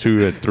about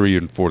 2 and 3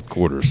 and 4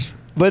 quarters.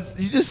 But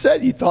you just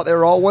said you thought they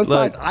were all one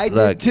Look, size. I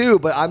look. did too,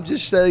 but I'm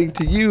just saying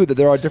to you that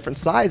there are different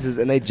sizes,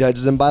 and they judge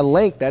them by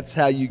length. That's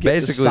how you get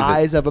Basically, the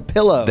size of a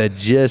pillow. The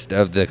gist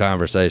of the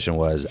conversation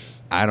was,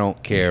 I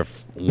don't care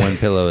if one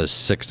pillow is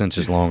 6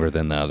 inches longer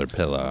than the other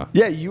pillow.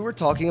 Yeah, you were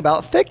talking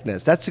about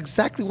thickness. That's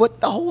exactly what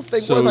the whole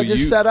thing So was. I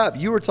just you- set up.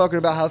 You were talking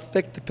about how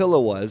thick the pillow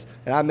was,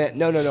 and I meant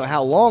no.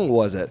 How long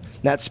was it?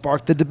 And that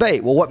sparked the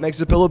debate. Well, what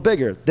makes a pillow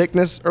bigger,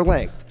 thickness or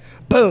length?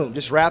 Boom,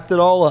 just wrapped it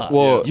all up.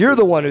 Well- You're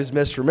the one who's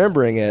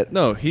misremembering it.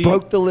 No, he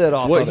broke the lid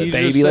off what of it, he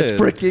baby. just Let's said-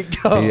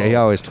 freaking go. He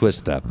always twists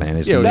stuff, man.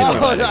 He's Yeah,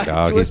 manipulating, no, I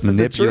dog. He's twisted the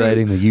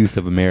manipulating the youth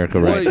of America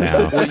right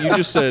now. What you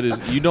just said is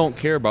you don't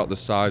care about the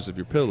size of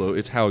your pillow.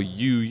 It's how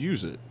you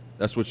use it.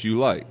 That's what you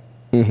like.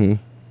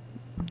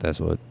 That's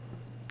what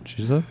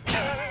she said.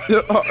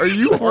 Are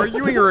you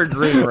arguing or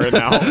agreeing right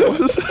now?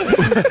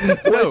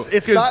 Well,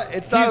 it's 'cause not.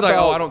 It's not he's like,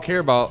 about. oh, I don't care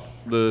about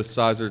the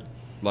size or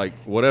like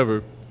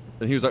whatever.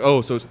 And he was like,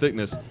 oh, so it's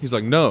thickness. He's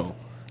like, no.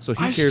 So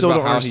he I cares still about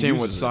don't how understand he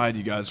what uses it. side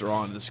you guys are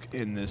on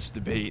in this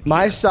debate.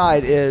 My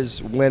side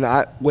is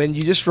when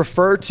you just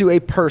refer to a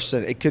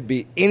person, it could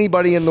be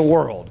anybody in the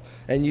world,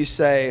 and you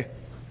say,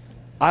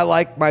 I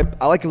like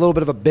a little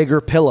bit of a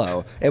bigger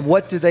pillow. And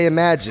what do they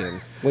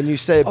imagine when you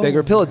say a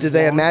bigger pillow? Do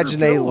they longer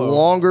imagine a pillow.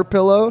 longer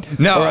pillow?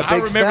 No, or a I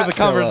big remember fat the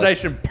pillow?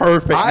 conversation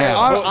perfect. I now.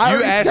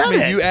 already said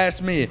it. You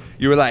asked me.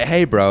 You were like,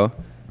 "Hey, bro,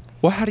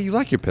 well, how do you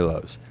like your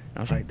pillows?" And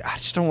I was like, "I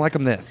just don't like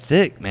them that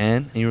thick,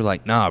 man." And you were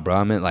like, "Nah, bro.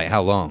 I meant like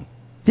how long?"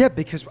 Yeah,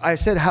 because I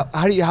said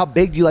how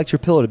big do you like your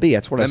pillow to be?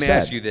 That's what I Let me said.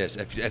 ask you this: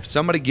 if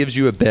somebody gives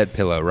you a bed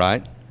pillow,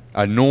 right?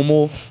 A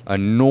normal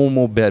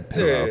bed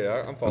pillow.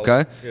 yeah, I'm following.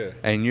 Okay. Yeah.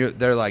 And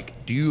they're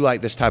like, "Do you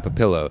like this type of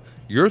pillow?"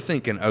 You're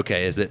thinking,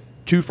 "Okay, is it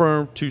too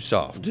firm, too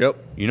soft?" Yep.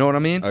 You know what I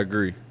mean? I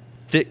agree.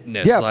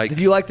 Thickness. Yeah, like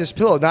do you like this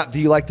pillow? Not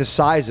do you like the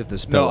size of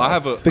this pillow? No, I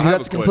have a because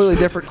that's a completely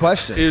different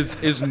question.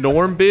 Is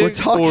Norm big? We're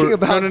talking or,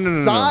 about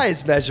no.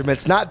 size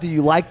measurements, not do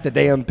you like the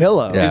damn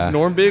pillow. Yeah. Is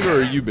Norm big or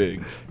are you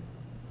big?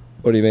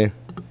 What do you mean?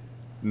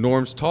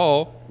 Norm's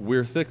tall.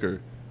 We're thicker.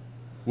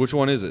 Which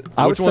one is it?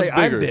 I would Which one's say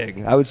I'm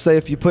big. I would say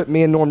if you put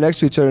me and Norm next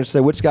to each other and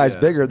say which guy's Yeah.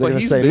 bigger, they're But going to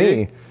he's say big.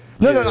 me.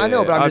 No, I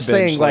know, but I'm I just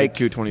saying, benched, like,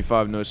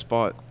 225, no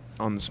spot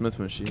on the Smith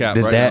machine. Cap.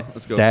 Th- right that now.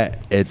 Let's go.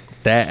 that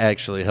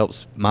actually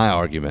helps my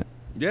argument.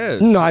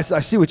 Yes. no, I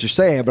see what you're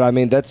saying, but I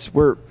mean,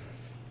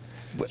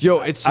 Yo,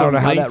 it's I don't the know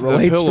how length that of the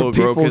relates for pillow, bro.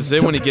 people's Because then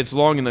t- when it gets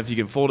long enough, you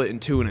can fold it in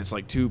two, and it's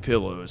like two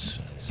pillows.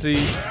 See,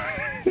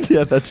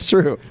 yeah, that's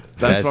true.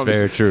 That's what I'm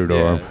very saying. true,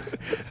 Norm.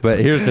 Yeah. But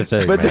here's the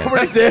thing, But man.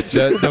 nobody's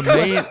answering.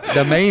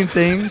 the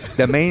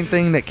main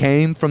thing that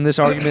came from this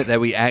argument that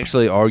we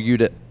actually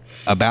argued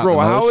about Bro,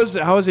 the most,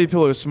 how is a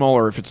pillow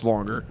smaller if it's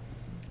longer?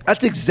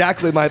 That's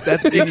exactly my.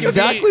 That's It can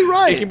exactly be,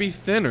 right. It can be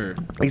thinner.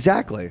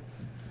 Exactly.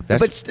 That's-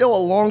 but still, a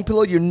long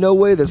pillow. You're no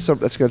way that's going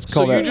to So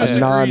call you that just a agree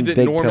non-big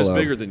that Norm pillow. is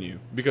bigger than you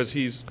because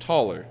he's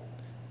taller.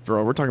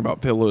 Bro, we're talking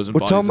about pillows and We're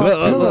bodies. talking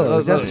about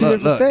pillows. That's two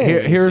different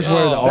things. Here's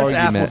where the That's apples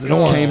argument and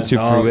oranges, came to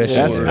dog. fruition.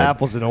 That's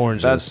apples and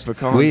oranges. That's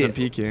pecans We- and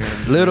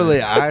pecans.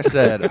 Literally,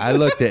 I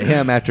looked at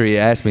him after he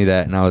asked me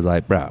that, and I was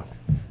like, bro,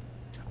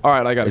 All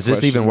right, I got. Is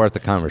this even worth the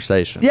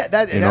conversation? Yeah,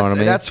 you know what I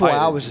mean. that's why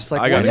I was just like,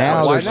 I got well, yeah,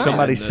 now why there's not?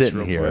 somebody This sitting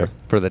real here quick.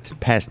 for the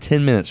past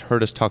 10 minutes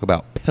heard us talk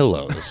about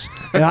pillows.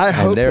 And I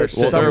hope they're- that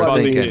well, They're about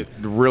to somebody.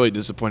 thinking- get really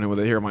disappointed when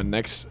they hear my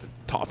next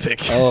topic.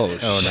 oh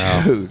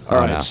no! shoot. All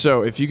right, no.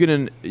 so if you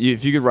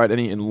could ride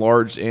any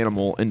enlarged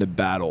animal into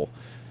battle,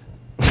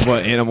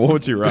 what animal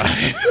would you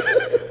ride?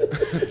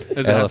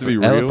 Does it have to be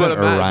real? Elephant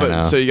or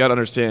rhino? so you got to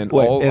understand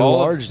Wait, all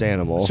enlarged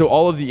animal. So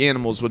all of the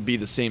animals would be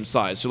the same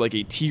size. So like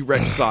a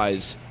T-Rex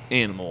size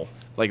animal,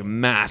 like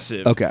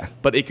massive. Okay.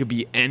 But it could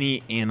be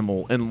any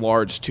animal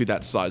enlarged to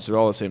that size. So they're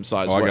all the same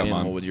size. Oh, I What got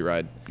animal mine. would you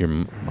ride? Your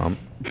mom.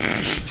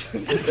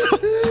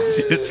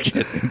 Just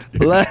kidding.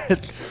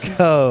 Let's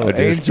go. I'm just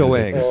Angel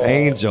kidding. Wings.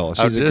 Angel. She's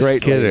I'm a just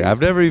great kidding. lady. I've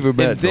never even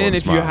met. And then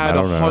Jordan's if you mom. had I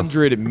don't know.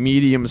 100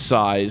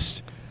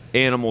 medium-sized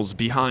animals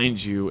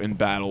behind you in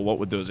battle, what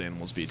would those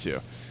animals be too?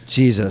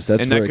 Jesus,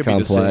 that's and that very could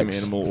complex. be the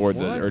same animal or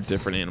What? or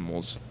different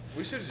animals.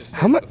 We should have just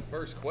How mu- the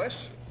first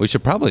question. We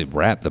should probably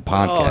wrap the Oh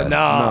podcast.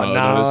 No,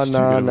 no, it's too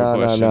no, good of a no, no,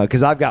 question. no.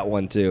 Because I've got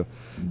one too.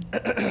 I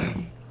feel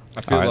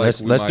All right, like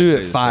let's we do might it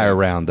say the fire same.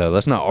 round though.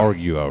 Let's not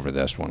argue over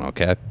this one,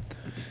 okay?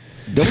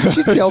 Don't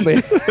you tell me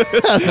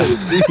how to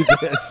do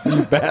this,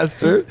 you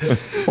bastard.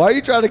 Why are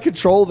you trying to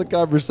control the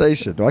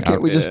conversation? Why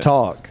can't we just Yeah.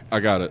 talk? I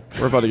got it.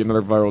 We're about to get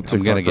another viral TikTok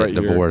I'm gonna get right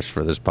here. divorced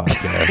for this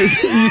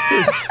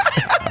podcast.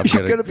 I'm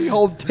You're going to be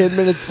home 10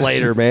 minutes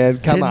later, man.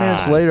 Come 10 on.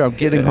 minutes later, I'm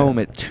getting home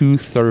at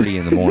 2:30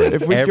 in the morning.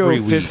 If we go Every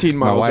 15 week,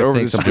 miles my wife over the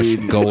thinks I'm just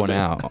speed- going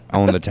out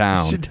on the She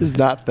town. does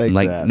not think I'm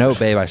like, that. no,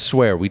 babe, I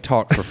swear, we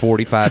talked for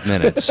 45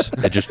 minutes.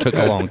 It just took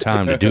a long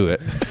time to do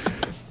it.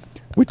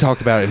 We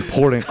talked about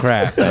important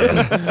crap,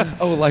 man.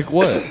 Oh, like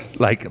what?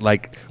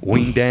 like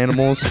winged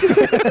animals,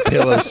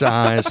 pillow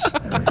size,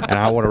 and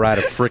I want to ride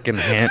a freaking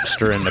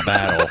hamster into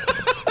battle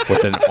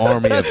with an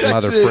army of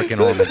mother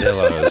freaking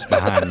armadillos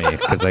behind me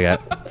because they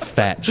got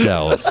fat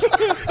shells.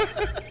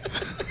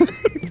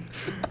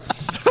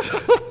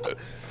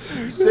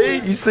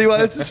 You see why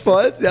this is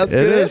fun? That's a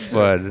It good is answer.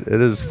 fun.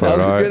 It is fun. That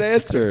was all a right. good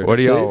answer. What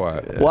do See? y'all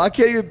want? Well, I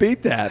can't even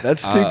beat that.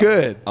 That's too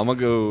good. I'm gonna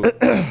go.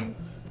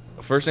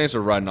 First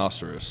answer: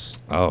 rhinoceros.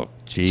 Oh,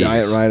 jeez.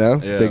 Giant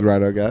rhino, Yeah, big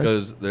rhino guy.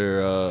 Because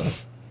they're, they're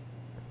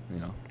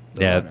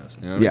Yeah. rhinos,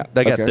 you know what I Yeah. mean?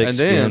 They got Okay. thick And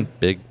skin,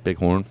 then- big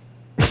horn.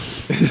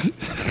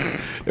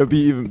 It would be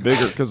even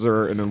bigger because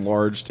they're an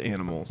enlarged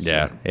animal. so-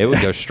 Yeah, it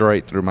would go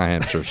straight through my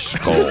hamster's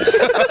skull.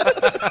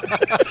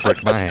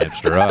 Frick my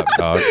hamster up,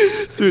 dog.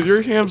 Dude,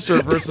 your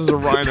hamster versus a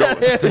rhino.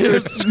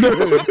 It's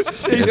screwed.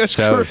 It's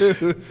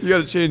toast. You got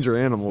to change your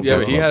animal. Yeah,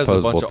 bro. but he has a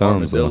Opposable bunch of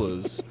thumbs, though.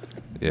 armadillos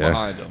Yeah.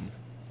 behind him.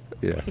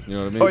 Yeah. You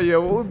know what I mean? Oh yeah,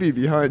 what would be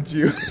behind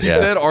you? He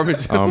said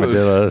armadillos.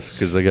 Armadillos,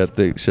 because they got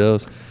thick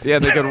shells. Yeah,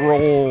 they could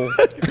roll.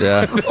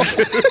 Yeah.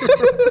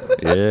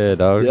 Yeah,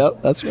 dog.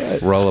 Yep, that's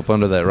right. Roll up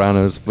under that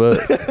rhino's foot.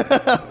 You're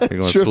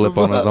going to Trip slip him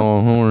on his up.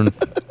 own horn.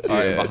 All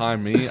right, Yeah.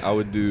 behind me, I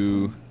would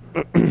do.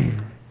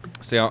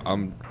 See,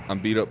 I'm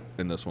beat up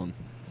in this one.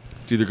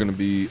 It's either gonna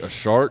be a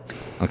shark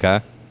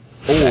Okay.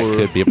 Or That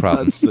could be a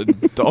problem. That's the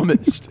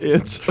dumbest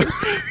answer.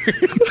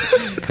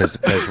 Because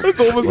It's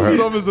almost as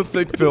dumb as a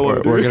thick pillow.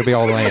 we're dude. going to be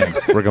all land.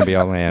 We're going to be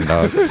all land,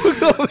 dog.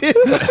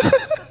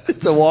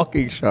 It's a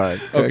walking shark.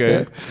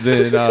 Okay.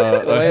 Then a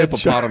Land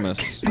shark.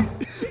 hippopotamus.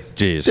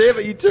 Jeez. Damn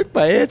it, you took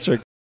my answer.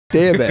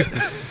 Damn it.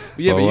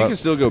 Yeah, but Well, you what- can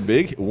still go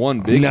big. One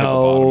big no,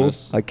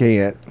 hippopotamus. I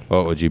can't.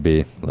 What would you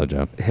be,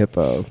 Lojo?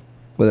 Hippo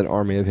with an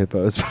army of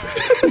hippos.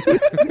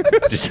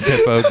 Just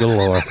hippo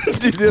galore.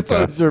 Dude,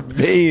 hippos are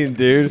mean,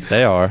 dude.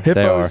 They are. They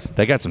are. Hippos-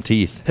 They got some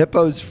teeth.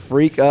 Hippos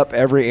freak up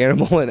every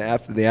animal in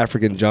the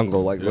African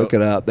jungle. Like, look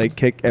it up. They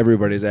kick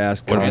everybody's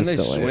ass And constantly.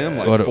 they swim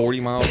like What a- 40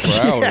 miles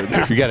per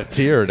hour. You got a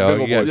tear,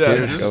 dog. You got Yeah,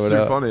 tears this going is too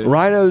up. funny.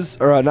 Rhinos,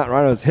 or not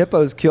rhinos,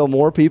 hippos kill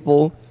more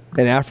people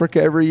in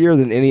Africa every year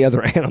than any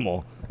other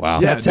animal. Wow.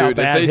 Yeah, That's how dude,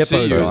 bad if they see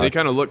hippos you, are. they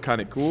kind of look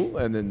kind of cool,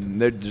 and then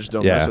they just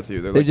don't Yeah. mess with you.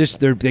 They're They like,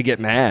 just they get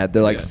mad.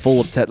 They're like Yeah.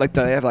 full of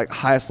they have like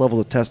highest levels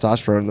of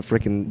testosterone in the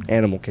freaking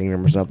animal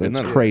kingdom or something. Isn't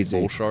It's that a crazy.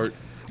 bull shark?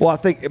 Well, I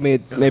think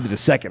maybe the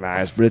second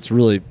highest, but it's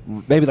really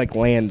maybe like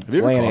land you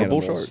ever land caught a bull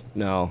animals. shark?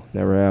 No,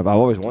 never have. I've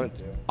always wanted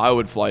to. I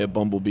would fly a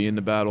bumblebee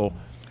into battle.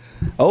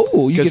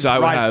 Oh, you 'Cause can I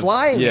would ride have-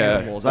 flying yeah.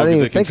 animals. I didn't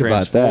even think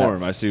about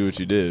that. I see what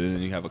you did, and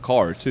then you have a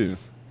car too.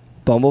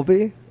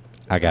 Bumblebee.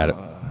 I got it.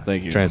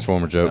 Thank you.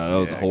 Transformer joke. No, that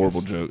was a horrible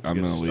joke. I'm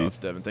Good gonna stuff, leave.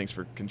 Devin, thanks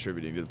for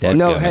contributing to the Dead podcast.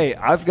 No, gummit. hey,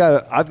 I've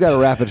got a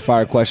rapid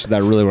fire question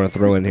that I really want to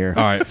throw in here.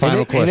 All right,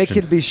 final and it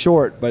question. can be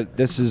short, but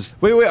this is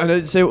Wait, I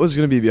didn't say what was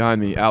going to be behind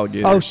me.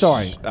 Alligators. Oh,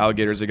 sorry.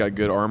 Alligators, they got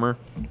good armor.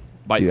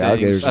 Bite Dude, things,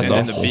 alligators- and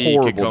That's then a the beak could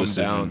horrible come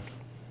decision. down.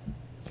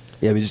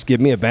 yeah. But just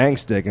give me a bang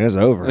stick and it's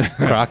over.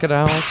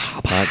 Crocodiles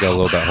might go a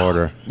little bit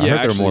harder. I Yeah,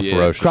 heard they're more actually, yeah.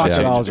 ferocious.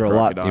 Crocodiles yeah. are a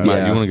lot. Crocodile. You might.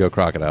 yeah. You want to go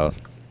crocodiles?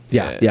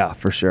 Yeah,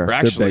 for sure. Or They're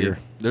actually, bigger.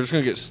 They're just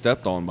gonna get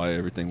stepped on by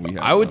everything we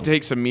have. I would now.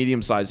 take some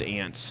medium-sized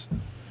ants.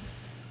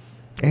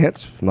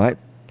 Ants might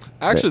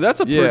Actually, that's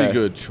a pretty Yeah.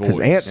 good choice. because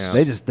ants Yeah.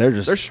 they're just They're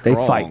they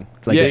fight. strong.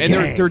 Like, yeah, they and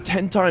gang. they're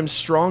 10 times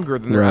stronger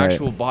than their Right.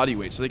 actual body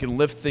weight, so they can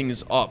lift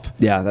things up.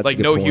 Yeah, that's a like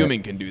good no point.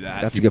 human can do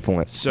that. That's a good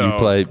point.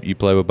 So You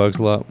play with bugs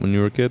a lot when you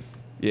were a kid.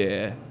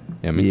 Yeah.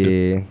 Yeah, me too.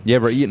 Yeah. You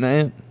ever eat an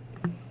ant?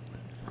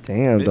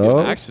 Damn, Maybe an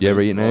dog. accident You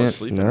ever eaten while ant?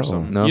 sleeping No. or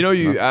something. No? You know,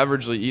 you No.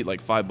 averagely eat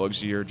like 5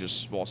 bugs a year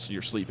just while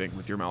you're sleeping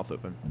with your mouth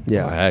open.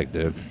 Yeah. Oh, heck,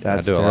 dude.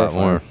 That's I do a lot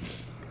terrifying. more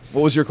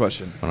What was your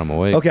question? when I'm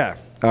awake. Okay.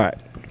 All right.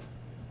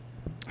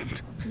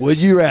 Would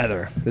you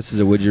rather? This is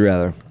a would you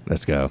rather.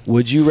 Let's go.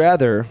 Would you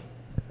rather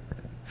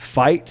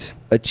fight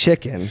a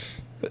chicken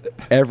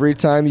every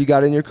time you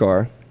got in your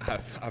car,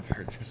 I've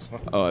heard this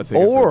one. Oh, I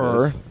think. I've heard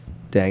or, this.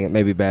 dang it,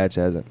 maybe Badge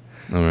hasn't,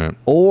 All right.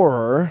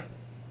 or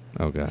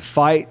Okay.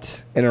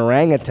 fight an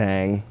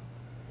orangutan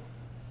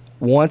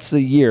once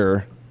a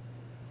year,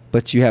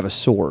 but you have a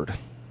sword?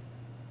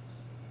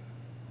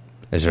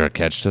 Is there a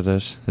catch to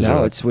this? Is there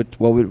No, like- it's what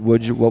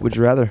would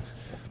you rather?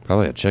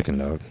 probably a chicken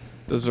dog.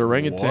 Does the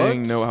orangutan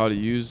What? know how to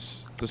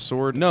use the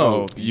sword? No,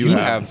 Oh, you you have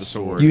have the the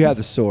sword. You have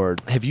the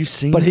sword, Have you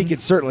seen? but he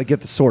could certainly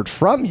get the sword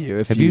from you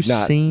if Have you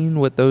not. seen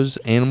what those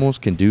animals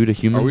can do to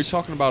humans? Are we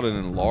talking about an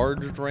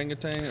enlarged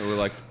orangutan or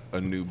like a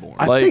newborn?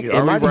 I Like, think it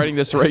are we might- riding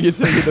this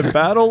orangutan into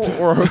battle,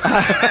 or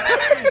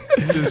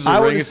Does I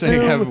would orangutan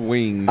assume- have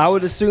wings? I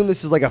would assume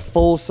this is like a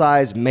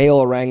full-size male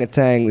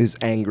orangutan who's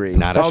angry.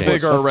 Not a how chance.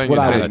 big are That's what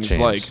I would- orangutans?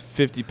 chance. Like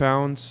 50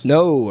 pounds,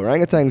 No,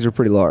 orangutans are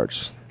pretty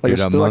large. Like Dude,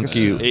 a still like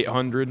monkey-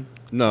 800.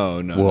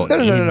 No, no. Well, No,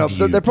 no, no, no, no.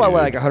 Indeed, They're probably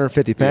dude. like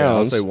 150 Yeah, I'll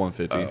pounds. say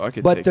 150. I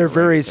could but take they're an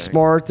very orangutan.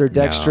 smart. They're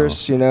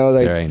dexterous. You know,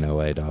 there they. ain't no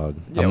way, dog.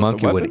 Yeah, a with a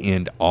monkey would weapon?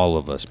 end all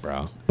of us,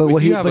 bro. But If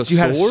what you he, have but a you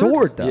had a sword?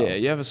 sword though. Yeah,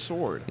 you have a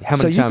sword. How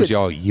So many you times could-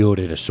 y'all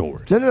yielded a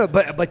sword? No, no, no.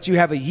 But you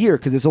have a year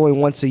because it's only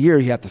once a year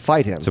you have to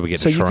fight him. So we get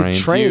so to you train? can Do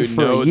train you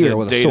for know a year the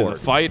with a date sword. of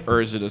the fight,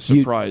 or is it a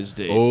surprise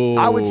date? Oh.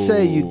 I would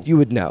say you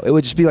would know. It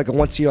would just be like a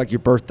once a year, like your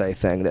birthday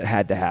thing that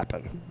had to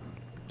happen.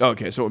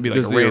 Okay, so it would be like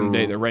Does a the random or-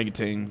 day. The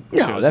orangutan.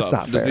 No, shows that's up.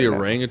 not Does fair the enough.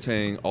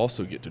 orangutan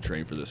also get to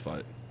train for this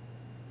fight?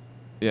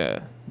 Yeah.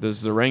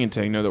 Does the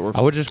orangutan know that we're?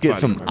 I would just get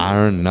fighting some my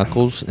iron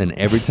knuckles, and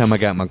every time I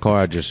got in my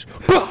car, I just.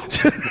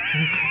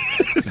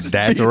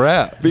 That's a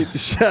wrap. Beat the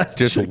shit.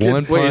 Just one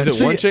Wait, punch. is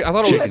it one chick? I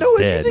thought it was. Chicken's No, if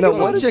you dead. think No,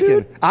 about one it,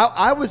 chicken.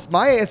 I was.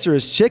 My answer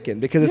is chicken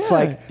because it's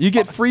like you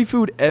get free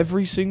food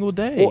every single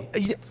day.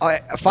 well,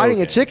 fighting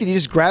a Okay. chicken. You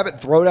just grab it,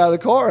 throw it out of the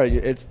car. And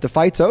it's the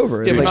fight's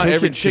over. Yeah, It's but like, not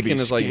every chickens can be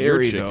chicken is like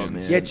scary, your though,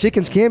 chickens. man. yeah,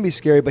 chickens can be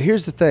scary, but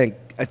here's the thing: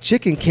 a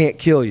chicken can't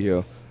kill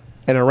you.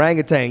 An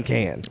orangutan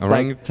can.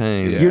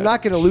 Orangutan. Like, you're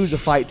not going to lose a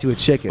fight to a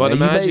chicken. But Now,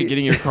 you imagine may-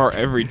 getting in your car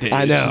every day.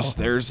 I It's know. just,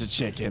 there's a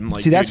chicken.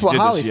 Like, See, that's dude, what you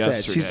did Holly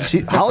this said.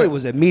 yesterday. Holly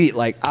was immediate,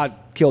 like, I'd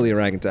kill the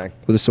orangutan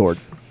with a sword.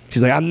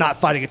 She's like, I'm not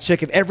fighting a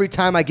chicken every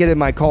time I get in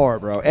my car,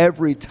 bro.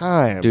 Every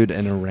time. Dude,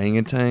 an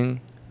orangutan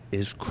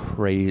is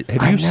crazy.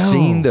 Have I you know.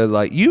 seen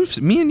the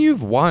me and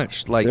you've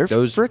watched like they're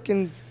those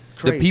freaking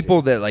crazy. the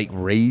people that like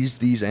raise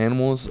these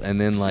animals and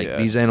then like Yeah.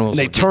 these animals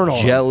They will turn get on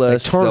 'em.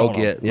 jealous. They turn They'll on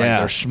 'em. get Yeah. like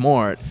they're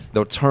smart.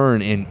 They'll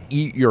turn and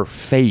eat your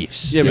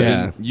face. Yeah, but Yeah.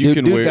 then you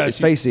can dude wear. got his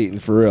if you- face eaten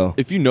for real.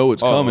 If you know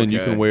it's Oh, coming, you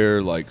okay. can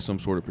wear like some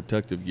sort of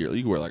protective gear.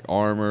 You can wear like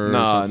armor. or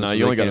Nah, something nah, so you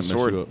they only got a can't mess you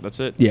sword. up. That's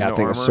it. Yeah, No I think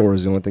armor? a sword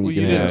is the only thing Well,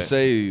 you you can didn't have.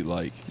 say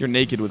like. You're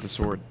naked with a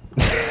sword.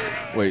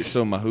 Wait,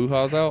 so my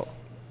hoo-ha's out?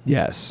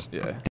 Yes.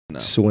 Yeah. No.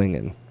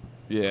 Swinging.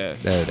 Yeah.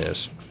 There it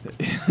is.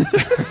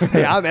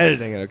 Hey, I'm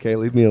editing it, okay?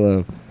 Leave me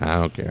alone. I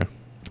don't care.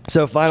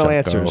 So, final Chuck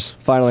answers. Carls.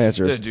 Final Yeah,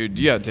 answers. dude,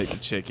 you gotta take the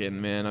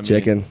chicken, man. I mean,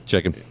 Chicken.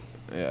 Chicken.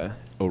 Yeah.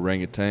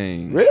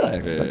 Orangutan. Really?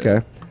 Yeah. Okay.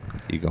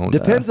 You going?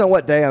 Depends on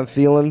what day I'm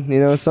feeling. You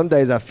know, some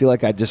days I feel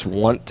like I just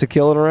want to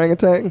kill an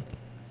orangutan.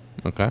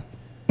 Okay.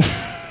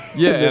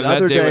 Yeah, then and that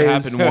other day would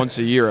days- happen once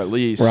a year at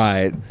least.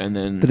 Right. And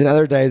then, But then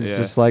other days Yeah. it's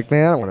just like,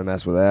 man, I don't want to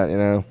mess with that, you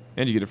know?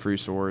 and you get a free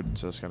sword,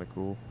 so that's kind of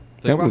cool.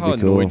 That Think would about how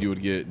be cool. annoyed you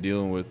would get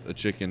dealing with a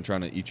chicken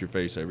trying to eat your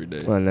face every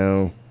day. I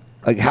know.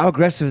 Like, how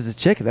aggressive is the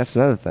chicken? That's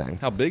another thing.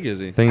 How big is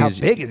he? Thing How is,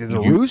 big is it? Is it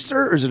a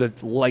rooster or is it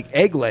a like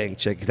egg laying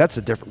chicken? 'Cause that's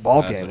a different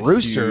ball That's game. a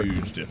Rooster,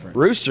 huge difference.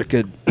 rooster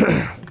could,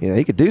 you know,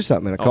 he could do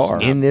something in a Oh, car.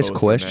 snap. in this Both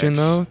question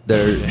necks.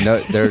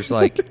 though, there's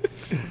like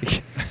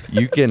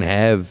you can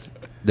have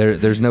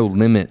there's no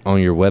limit on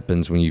your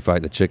weapons when you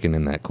fight the chicken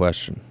in that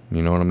question.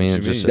 You know what I mean? What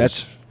It you just mean?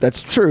 says-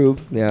 That's true.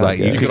 Yeah. like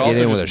I you guess. could could get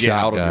also in with a just get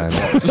out of your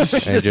shotgun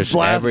car. and just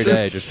blast every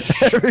day us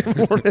just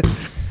every morning.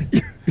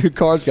 Your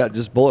car's got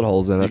just bullet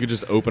holes in You it. could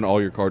just open all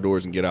your car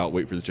doors and get out,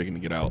 wait for the chicken to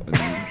get out, and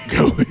then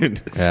go in.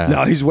 yeah.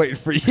 No, he's waiting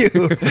for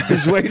you.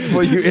 He's waiting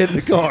for you in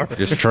the car.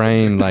 Just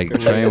train with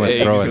Eggs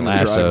throwing in the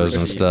lassos driver's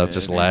and seat, stuff. man.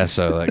 Just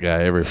lasso that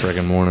guy every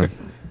freaking morning.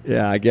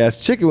 Yeah, I guess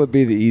chicken would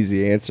be the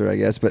easy answer, I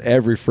guess. But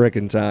every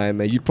frickin' time,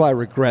 man, you'd probably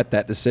regret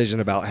that decision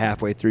about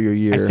halfway through your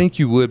year. I think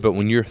you would, but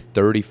when you're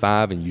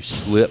 35 and you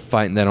slip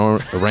fighting that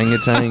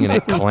orangutan and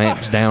it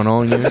clamps down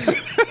on you,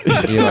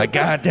 you're like,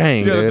 God dang,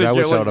 You gotta dude, think I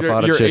wish I you're would have like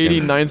fought a your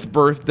chicken. 89th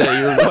birthday.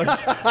 You're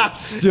like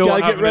still Gotta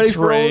get having ready to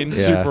for train old-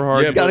 Yeah. super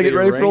hard. Yeah, Gotta but get the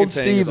ready for old orangutan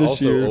Steve is this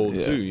also year. old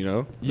Yeah. too, you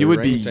know. You The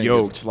would be orangutan is-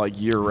 yoked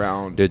like year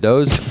round. Dude,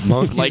 those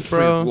monkeys, like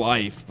bro, for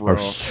life, bro. are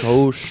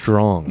so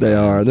strong. They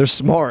are. They're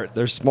smart.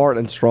 They're smart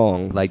and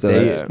strong. Like so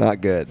they- that's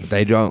not good.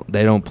 They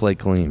don't play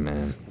clean,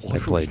 man. They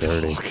play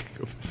dirty.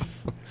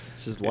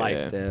 This is Yeah.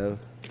 life, though.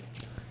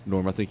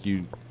 Norm, I think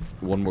you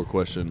one more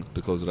question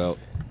to close it out.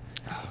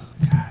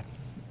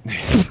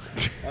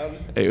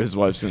 Hey, his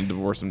wife's gonna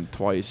divorce him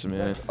twice,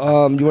 man. You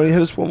want to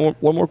hit us one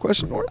more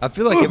question, Nora? I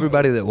feel like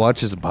everybody that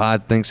watches the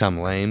pod thinks I'm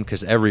lame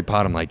because every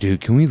pod I'm like,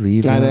 dude, can we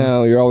leave? I now?"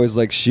 know you're always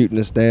like shooting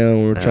us down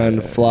when we're trying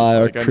to fly It's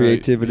our like, I know,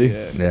 creativity.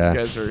 Yeah. You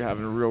guys are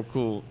having a real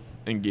cool,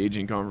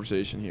 engaging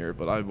conversation here,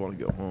 but I want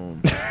to go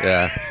home.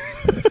 Yeah.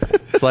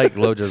 It's like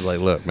Lojo's like,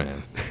 look,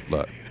 man,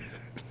 look,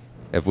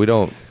 if we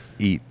don't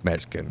eat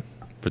Mexican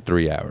for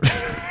 3 hours,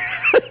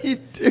 You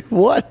do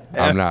what?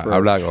 I'm not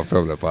gonna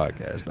film the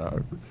podcast,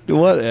 dog.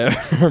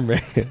 Whatever,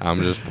 man.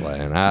 I'm just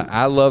playing.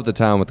 I love the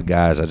time with the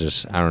guys. I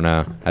don't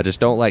know. I just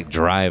don't like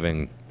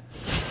driving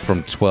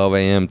from 12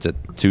 a.m. to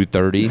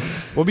 2:30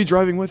 We'll be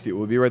driving with you.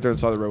 We'll be right there on the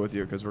side of the road with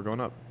you because we're going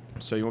up.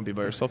 So you won't be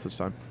by yourself this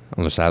time.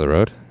 on the side of the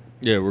road.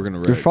 Yeah, we're gonna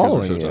wreck. You're 'cause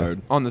following We're so you.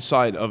 tired. On the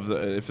side of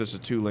the, if there's a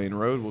 2-lane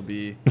road, we'll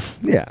be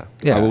Yeah.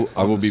 Yeah. I will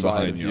on be the side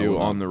behind of you. I you will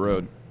on not- the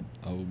road.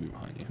 I will be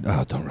behind you.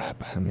 Oh, don't rap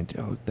behind me,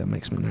 Joe. That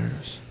makes me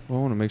nervous. Well,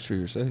 I want to make sure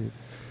you're safe.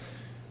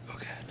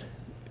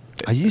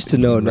 I used to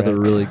know another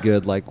really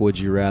good like would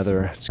you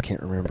rather. I just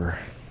can't remember.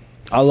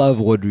 I love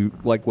would you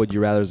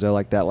rather's though,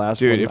 like that last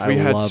one. Dude, if we I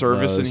had love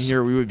service those. in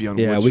here, we would be on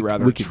Yeah, Would we- You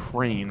Rather we could-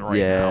 train right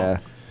yeah. now.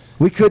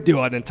 We could do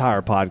an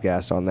entire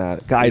podcast on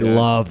that. I Yeah.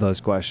 love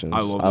those questions. I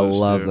love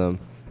those, too. them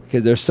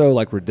because they're so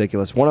like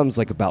ridiculous. One of them's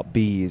like about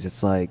bees.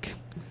 It's like,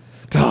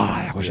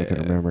 God, I wish I could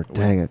Yeah. remember.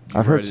 Dang it, You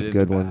I've heard read some it in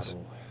good the ones.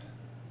 battle.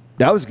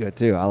 That was good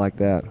too. I like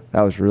that.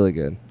 That was really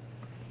good.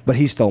 But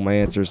he stole my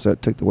answer, so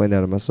it took the wind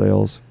out of my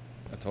sails.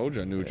 I told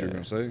you I knew what you were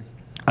gonna say.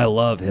 I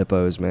love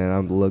hippos, man.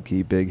 I'm a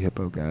low-key big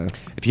hippo guy.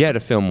 If you had to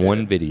film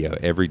one video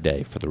every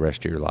day for the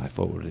rest of your life,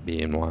 what would it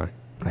be and why?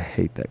 I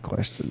hate that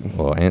question.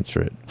 Well,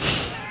 answer it.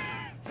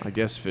 I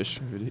guess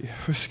fishing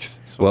videos.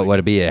 So What like- would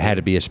it be? It had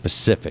to be a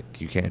specific.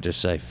 You can't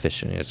just say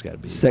fishing. It's got to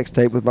be. Sex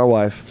tape with my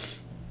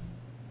wife.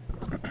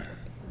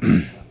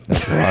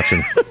 Thanks for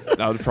watching.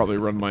 I would probably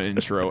run my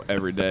intro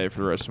every day for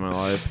the rest of my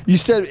life. You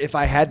said if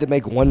I had to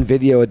make one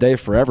video a day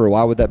forever,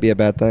 why would that be a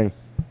bad thing?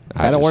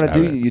 I don't want to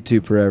do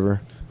YouTube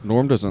forever.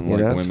 Norm doesn't You like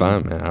know? women. It's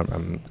fine,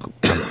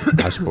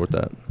 man. I support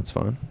that. It's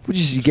fine.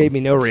 You gave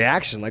me no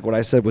reaction. Like what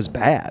I said was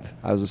bad.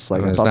 I was just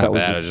like, I It's thought not that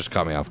was. bad. It just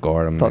caught me off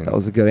guard. I thought that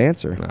was a good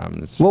answer. Nah,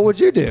 I'm just- What would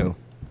you do?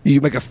 You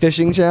make a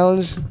fishing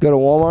challenge? Go to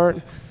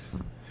Walmart?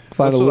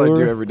 Find That's a what lure? I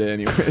do every day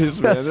anyways,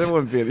 man. That's- There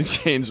wouldn't be any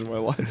change in my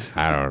life.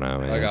 I don't know,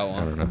 man. I got one.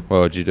 I don't know. What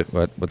would you do?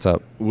 What's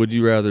up? Would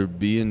you rather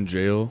be in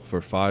jail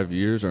for 5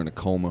 years or in a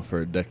coma for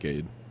a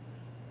decade?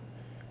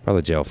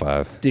 Probably jail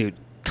 5. Dude,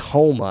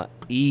 coma,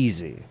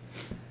 easy.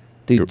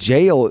 Dude,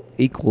 jail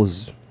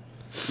equals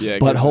Yeah,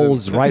 'cause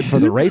buttholes then- right for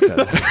the rapist.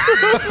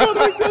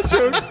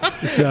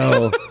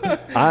 So,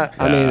 I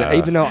mean,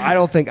 even though I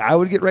don't think I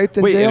would get raped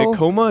in Wait, jail. in a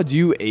coma, do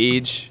you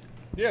age?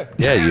 Yeah.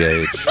 Yeah, you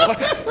age.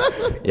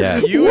 Yeah.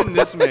 You and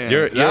this man.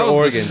 Your that was the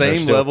organs are same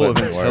still level of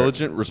putting in work.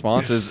 intelligent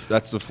responses.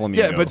 That's the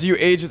flamingo. Yeah, but do you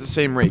age at the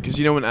same rate? Because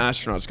you know when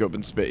astronauts go up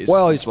in space.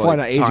 Well, it's it's probably like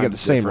not aging at the times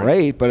same different.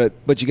 rate,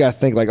 but you got to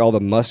think like all the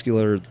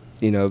muscular,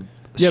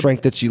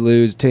 strength that you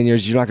lose 10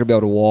 years, you're not going to be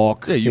able to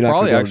walk. Yeah, you You're not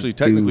probably gonna be able actually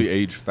to technically do-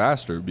 age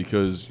faster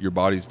because your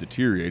body's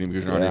deteriorating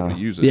because you're not able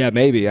to use it. Yeah,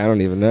 maybe. I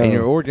don't even know. And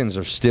your organs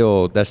are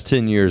still, that's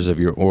 10 years of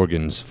your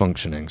organs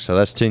functioning. So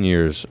that's 10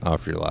 years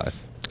off your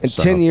life. and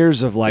So- 10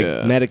 years of like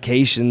Yeah.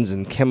 medications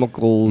and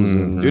chemicals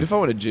and Dude, if I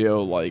went to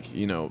jail,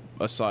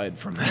 aside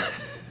from that,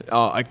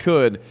 I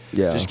could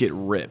Yeah. just get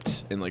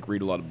ripped and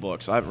read a lot of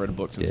books. I haven't read a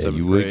book since Yeah, 7th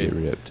you would grade. get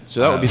ripped.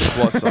 So that would be the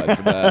plus side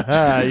for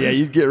that. yeah,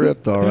 you'd get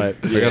ripped, all right.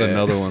 I got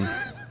another one.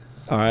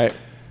 All right.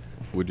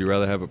 Would you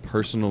rather have a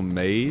personal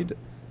maid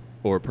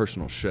or a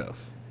personal chef?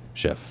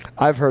 Chef.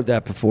 I've heard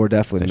that before,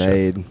 definitely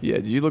Hey, Chef. made. Yeah,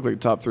 did you look like the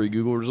top 3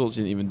 Google results?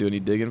 You didn't even do any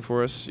digging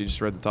for us? You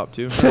just read the top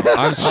 2?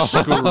 I'm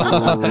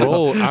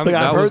scrolled. Look,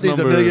 I've heard these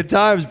a million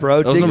times, bro.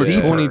 That was Dig number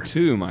deeper.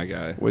 22, my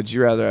guy. Would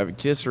you rather have a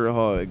kiss or a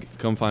hug?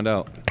 Come find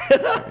out.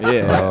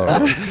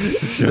 Yeah.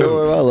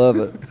 Sure, I love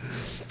it.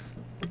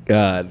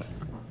 God.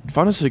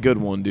 Find us a good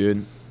one,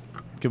 dude.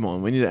 Come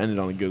on, we need to end it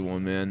on a good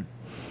one, man.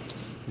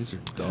 These are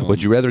dumb.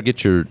 Would you rather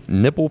get your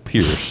nipple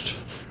pierced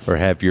or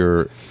have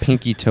your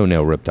pinky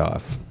toenail ripped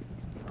off?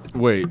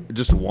 Wait,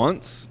 just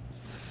once?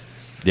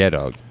 Yeah,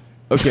 dog.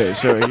 Okay,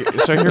 so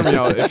hear me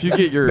out. If you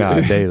get your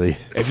daily.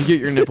 if you get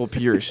your nipple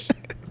pierced,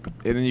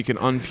 and then you can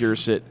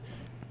unpierce it,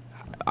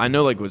 I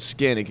know with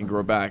skin it can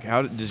grow back.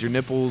 How does your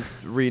nipple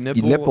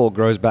re-nipple? Your nipple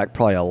grows back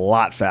probably a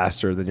lot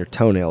faster than your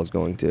toenail is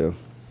going to.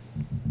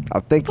 I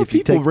think But if you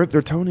people take rip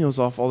their toenails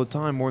off all the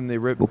time more than they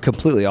rip. well,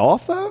 completely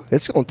off though,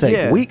 it's going to take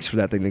Yeah. weeks for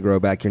that thing to grow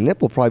back. Your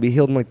nipple will probably be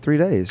healed in like 3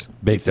 days.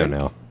 Big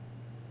toenail.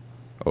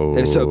 Oh.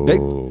 And so big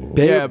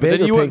Yeah, but big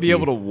then or you wouldn't be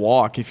pinky? able to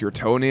walk if your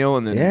toenail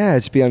and then Yeah,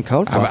 it's be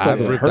uncomfortable. I I've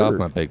feel like ripped it off hurt.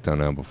 my big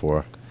toenail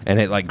before. And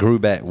it grew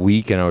back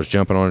weak and I was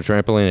jumping on a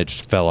trampoline. It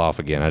just fell off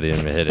again. I didn't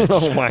even hit it.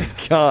 Oh my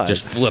god!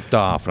 Just flipped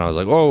off. And I was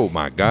like, oh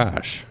my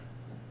gosh.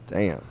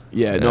 Damn.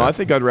 yeah. No, Yeah. I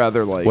think I'd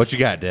rather What you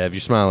got, Dev? You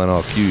smiling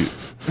all cute.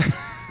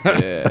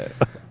 yeah.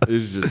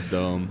 It's just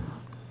dumb.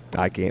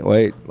 I can't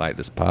wait. Like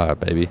this pod,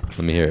 baby. Let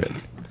me hear it.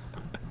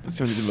 It's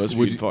gonna be the most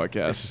Would viewed you-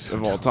 podcast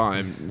of all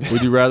time.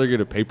 Would you rather get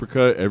a paper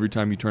cut every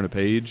time you turn a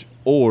page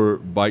or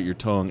bite your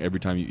tongue every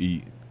time you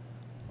eat?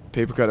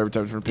 Paper cut every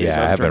time from page.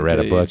 Yeah, I haven't read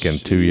a book in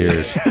 2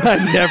 years.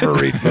 I never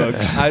read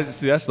books. I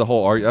see. That's the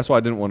whole argument. That's why I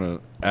didn't want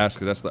to ask,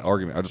 because that's the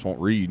argument. I just won't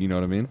read. You know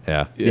what I mean?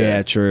 Yeah.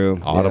 Yeah, true.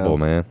 Audible, Yeah.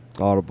 man.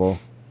 Audible.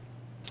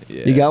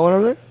 Yeah. You got one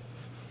over there?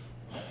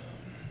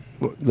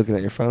 Looking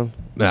at your phone?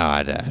 No, I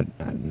had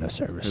no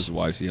service. His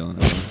wife's yelling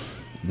at him.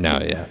 No,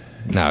 yeah.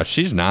 No,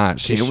 she's not.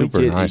 She's Can we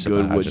super get nice a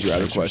good about it. would Just you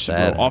rather makes her question,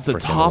 sad. bro? Off the Freaking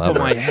top love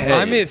of my her. head.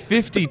 I'm at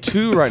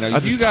 52 right now. I You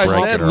just guys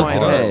broke said it in my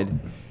heart. head.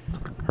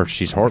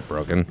 She's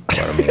heartbroken, but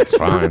I mean, it's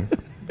fine.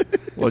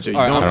 Well, Jay, you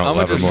All right, don't, I don't I'm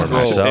love her just more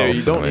than scroll. myself. Hey,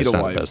 you don't I mean, need it's a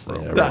not wife, the best thing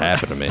bro. that ever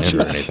happened to me or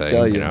Tell anything,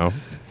 you. you know?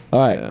 All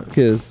right, Yeah.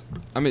 kids.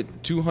 I'm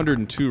at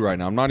 202 right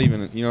now. I'm not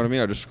even, you know what I mean?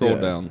 I just scrolled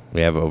Yeah. down.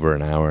 We have over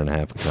an hour and a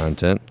half of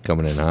content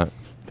coming in hot.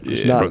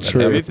 It's Yeah. not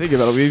true. If you think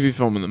about it, we'd be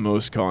filming the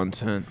most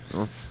content.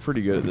 We're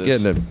pretty good at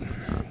this. Getting it.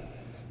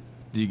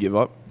 Do you give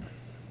up?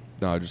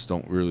 No, I just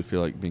don't really feel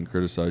like being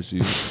criticized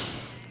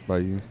by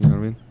you. You know what I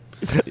mean?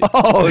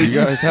 Oh, You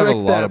guys have a fricked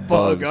lot that of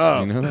bugs. bug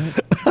up. You know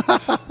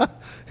that?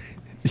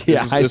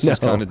 Yeah, This I know. is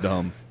kind of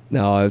dumb.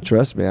 No,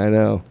 trust me, I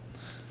know.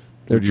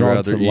 They're Would you drawn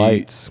rather for eat-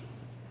 lights.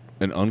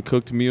 An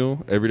uncooked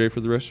meal every day for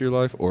the rest of your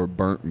life, or a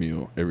burnt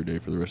meal every day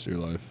for the rest of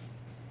your life?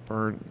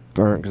 Burnt.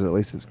 Burnt, because at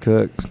least it's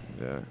cooked.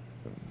 Yeah.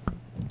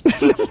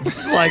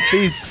 It's like,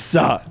 these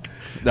suck.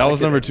 That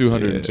was number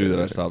 202 that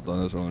I stopped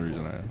on. That's the only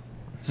reason I asked.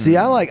 See,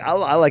 I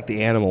like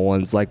the animal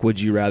ones. Like, would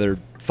you rather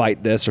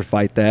fight this or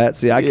fight that?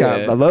 See, I kind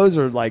Yeah. of those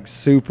are like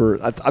super.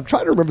 I'm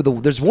trying to remember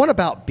there's one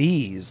about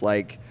bees.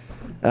 Like,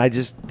 and I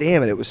just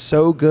damn it, it was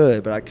so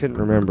good, but I couldn't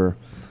remember.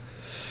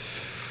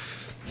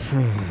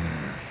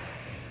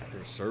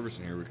 There's service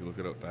in here. We could look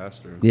it up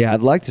faster. Yeah,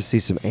 I'd like to see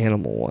some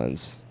animal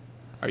ones.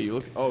 Are you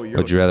looking? Oh, you're.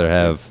 Would you rather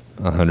have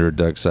 100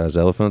 duck-sized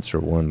elephants or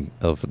one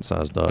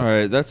elephant-sized dog? All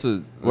right, that's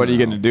a. What are you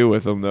gonna do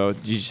with them though?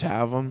 Do you just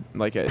have them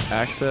like at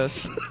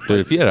access? Dude,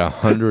 if you had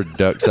 100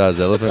 duck-sized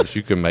elephants,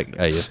 you could make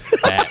a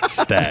fat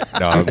stack,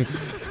 dog.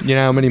 You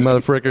know how many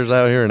motherfrickers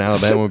out here in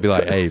Alabama would be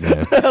like, "Hey, man,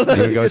 you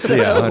can go see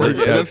 100 It's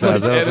like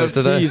duck-sized elephants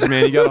today?" NFTs,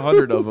 man. You got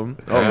 100 of them.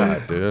 Oh,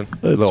 God, dude.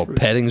 A little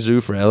petting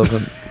zoo for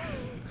elephant,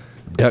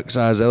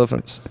 duck-sized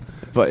elephants.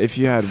 But if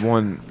you had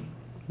one,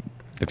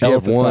 If you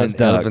have one Elephant-sized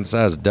duck.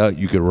 elephant-sized duck,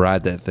 you could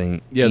ride that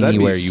thing Yeah,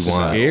 anywhere that'd be you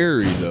want.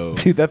 scary though.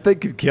 Dude, that thing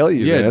could kill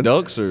you, Yeah, man.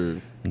 ducks are.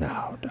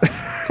 No,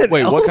 dog.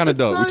 Wait, what kind of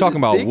duck? We talking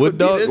about wood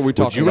duck? Or we Would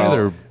talking you about?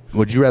 rather?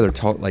 Would you rather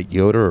talk like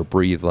Yoda or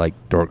breathe like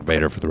Darth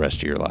Vader for the rest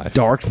of your life?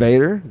 Dark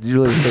Vader? Did you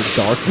really think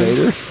Dark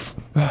Vader?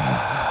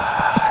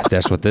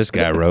 That's what this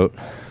guy wrote.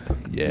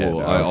 Yeah, Well,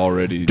 dog. I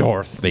already.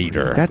 Darth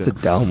Vader. That's a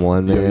dumb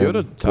one, man.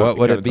 Yoda What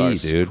would it be,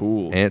 talks dude?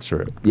 Cool.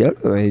 Answer it.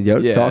 Yoda, I mean,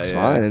 Yoda Yeah, talks yeah.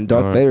 fine, and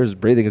Darth Alright. Vader's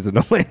breathing is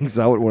annoying,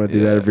 so I wouldn't want to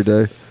do that Yeah. every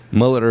day.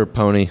 Mullet or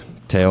pony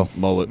tail?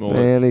 Mullet.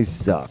 Man, these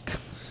suck.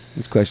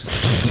 These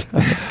questions.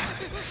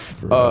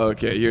 Oh,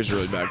 okay. Here's a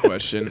really bad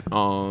question.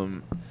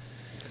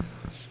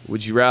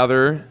 Would you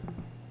rather?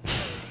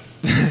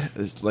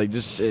 It's like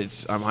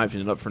it's. I'm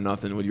hyping it up for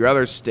nothing. Would you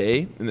rather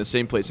stay in the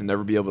same place and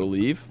never be able to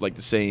leave, like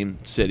the same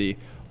city,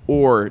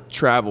 or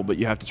travel, but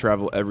you have to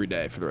travel every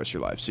day for the rest of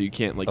your life, so you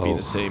can't like be in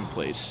the same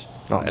place?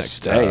 Oh, That's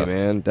stay, tough.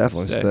 man.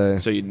 Definitely stay.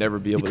 So you'd never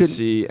be able to couldn't-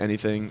 see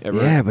anything ever.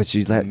 Yeah, but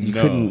you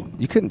No.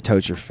 couldn't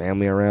tote your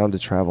family around to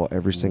travel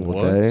every single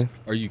What? day.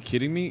 Are you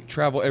kidding me?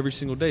 Travel every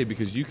single day,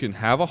 because you can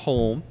have a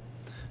home,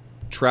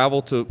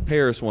 travel to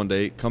Paris one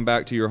day, come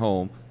back to your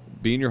home,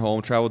 be in your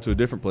home, travel to a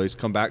different place,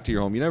 come back to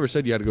your home. You never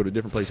said you had to go to a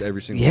different place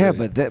every single Yeah,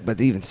 day. but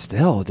even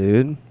still,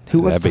 dude, who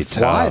wants That'd to be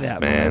fly tough,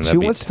 that man. much? That'd Who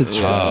be wants to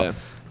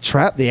tough.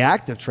 trap? The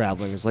act of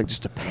traveling is like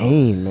just a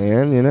pain,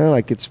 man. You know,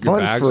 like it's your fun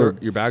bags for. are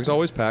your bags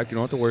always packed. You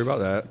don't have to worry about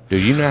that. Do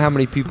you know how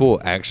many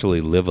people actually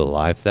live a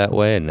life that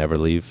way and never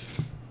leave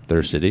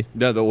their city?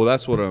 Yeah, well,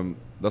 that's what I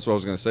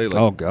was gonna say. Like,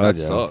 Oh, God,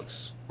 that yeah.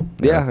 sucks.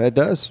 Yeah, it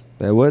does.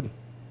 It would.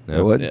 Yeah.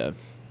 It would. Yeah.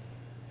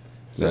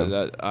 So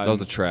that That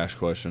was a trash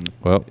question.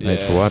 Well,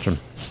 thanks for Yeah. watching.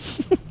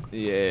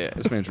 yeah.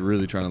 This man's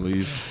really trying to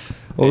leave.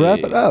 Well, wrap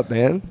Hey. it up,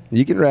 man.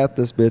 You can wrap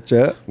this bitch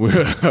up.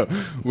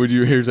 Would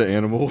you? Here's an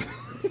animal.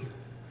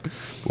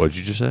 What did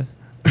you just say?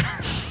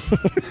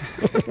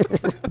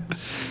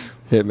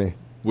 Hit me.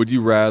 Would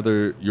you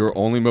rather your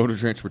only mode of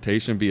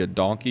transportation be a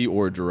donkey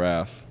or a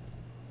giraffe?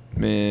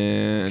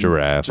 Man.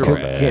 Giraffe. Can't,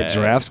 Giraffe. can't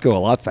giraffes go a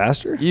lot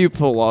faster? You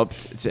pull up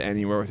to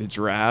anywhere with a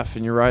giraffe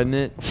and you're riding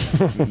it.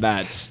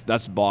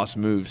 that's boss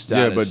move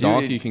status. Yeah, but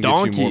donkey can get you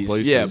more donkeys,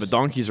 places. Yeah, but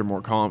donkeys are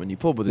more common. You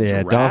pull up with a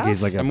Yeah, giraffe.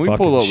 donkey's like a And we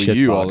fucking pull up with shit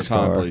you all the box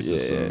time car.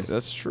 places. Yeah, so.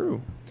 that's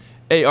true.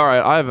 Hey, all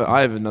right.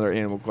 I have another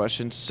animal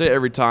question. Say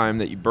every time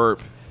that you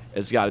burp,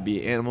 it's got to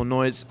be animal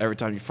noise. Every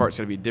time you fart, it's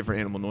got to be a different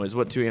animal noise.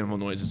 What two animal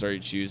noises are you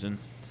choosing?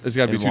 It's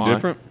got to be And two why?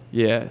 different.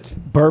 Yeah.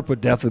 Burp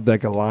would definitely be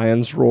like a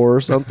lion's roar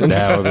or something.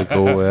 That would be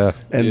cool, yeah.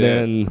 And Yeah.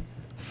 then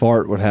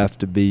fart would have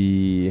to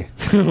be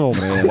oh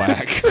man,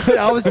 quack.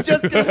 I was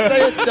just gonna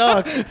say a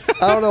duck.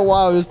 I don't know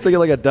why I was just thinking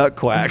like a duck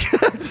quack.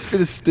 Just be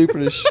the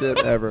stupidest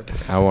shit ever.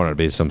 I want it to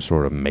be some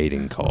sort of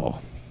mating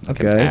call.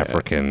 Like an Okay.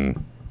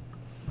 African,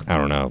 I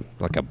don't know,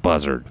 like a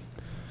buzzard.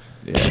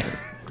 Yeah.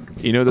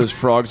 You know those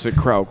frogs that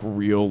croak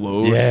real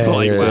low? Yeah,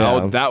 Like yeah,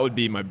 loud? yeah. That would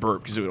be my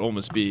burp because it would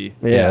almost be.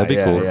 Yeah, that'd be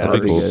cool. That'd be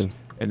that'd cool. good.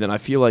 And then I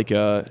feel like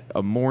a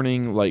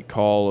morning like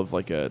call of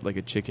like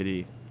a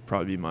chickadee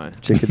probably be my.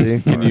 Chickadee.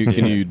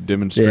 Can you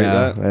demonstrate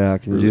Yeah, that? yeah,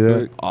 can you really do that?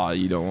 quick? Oh,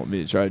 you don't want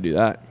me to try to do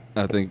that?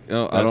 I think.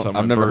 Oh, That's on my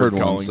I've never heard bird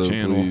one. calling So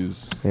channel.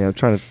 please. Yeah, I'm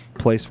trying to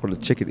place what a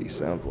chickadee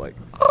sounds like.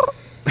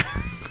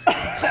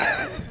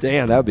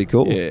 Damn, that would be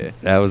cool. Yeah.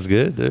 That was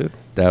good, dude.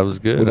 That was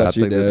good. What about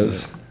you,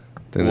 this Dez?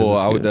 think Well, this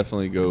is I would good.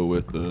 definitely go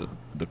with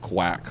the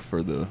quack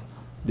for the.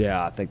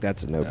 Yeah, I think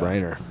that's a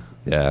no-brainer.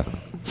 Yeah.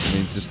 I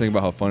mean, just think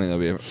about how funny that'd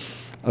be.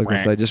 I was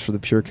gonna say just for the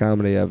pure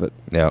comedy of it.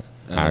 Yep.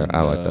 And,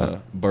 I like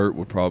that. Bert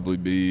would probably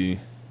be.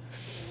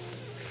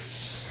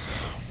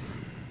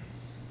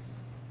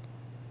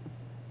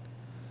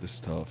 This is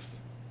tough.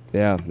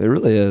 Yeah, it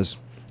really is.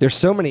 There's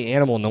so many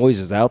animal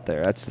noises out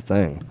there. That's the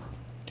thing.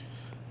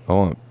 I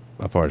want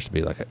my farts to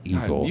be like an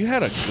eagle. God, you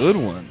had a good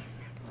one.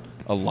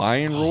 A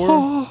lion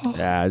roar.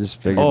 Yeah, I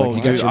just figured. Oh, like,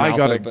 you dude, your I mouth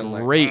got a open,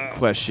 like, great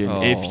question.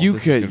 Oh, If you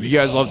this is could, gonna be you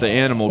guys love the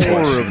animal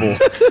question.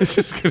 this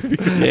is gonna be.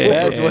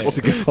 Yeah. Dez wants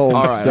to go home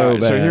All right, so all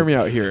right. So bad. hear me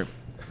out here.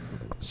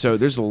 So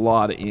there's a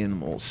lot of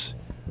animals.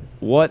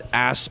 What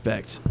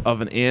aspect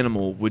of an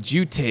animal would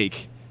you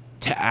take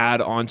to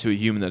add onto a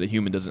human that a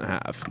human doesn't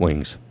have?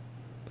 Wings.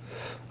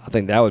 I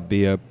think that would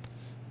be a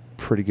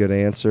pretty good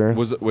answer.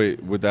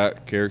 Wait, would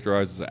that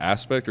characterize as an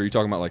aspect, or are you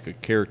talking about like a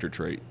character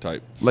trait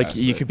type? Like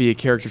you aspect? could be a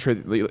character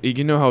trait. Like,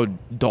 you know how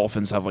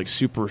dolphins have like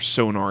super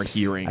sonar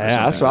hearing. Or Yeah,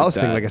 that's something what I was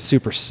that. thinking, like a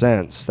super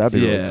sense. That'd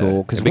be Yeah. really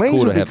cool. Because It'd be wings cool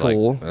would to be have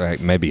cool. like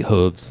maybe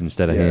hooves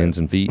instead of Yeah. hands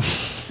and feet.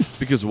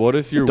 Because what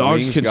if your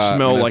Dogs wings can got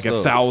smell messed like up?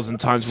 1,000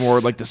 times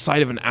more. Like the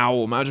sight of an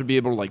owl. Imagine being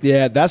able to like.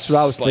 Yeah, that's what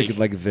I was like, thinking.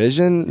 Like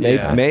vision,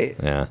 Yeah.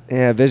 Yeah.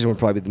 yeah, vision would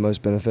probably be the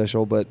most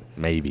beneficial. But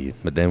Maybe.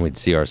 But then we'd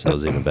see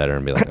ourselves even better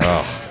and be like,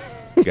 oh,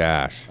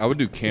 gosh. I would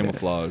do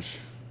camouflage.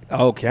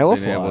 camouflage,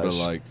 Being able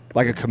to,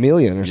 like a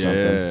chameleon or Yeah.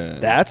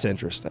 something. That's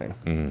interesting.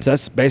 Mhm. So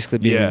that's basically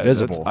being Yeah,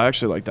 invisible. I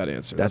actually like that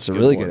answer. That's a good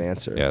really one. good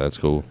answer. Yeah, that's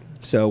cool.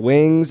 So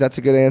wings, that's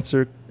a good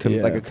answer.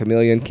 Yeah. Like a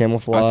chameleon,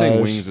 camouflage. I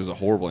think wings is a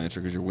horrible answer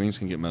because your wings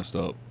can get messed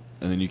up,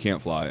 and then you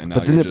can't fly. And now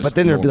But then, you're just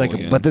there'd be normal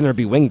again. but then there'd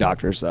be wing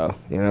doctors though.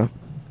 You know.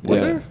 Would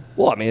Yeah. there?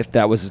 Well, I mean, if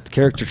that was a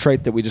character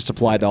trait that we just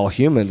applied to all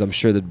humans, I'm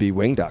sure there'd be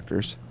wing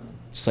doctors.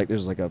 Just like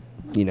there's like a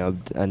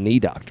knee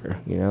doctor.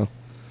 You know.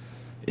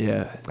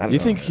 Yeah. I don't You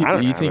know. think I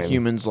don't you know, think I mean-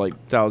 humans like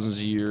thousands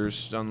of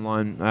years down the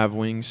line have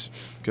wings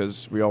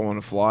because we all want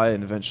to fly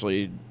and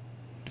eventually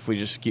if we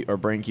just keep our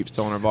brain keeps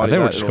telling our I body think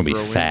we're that, just it'll going to be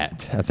grow wings.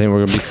 fat. I think we're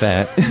going to be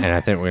fat. And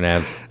I think we're going to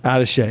have,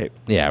 Out of shape.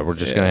 yeah, we're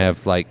just Yeah. going to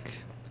have like,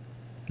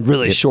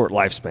 Really Yeah. short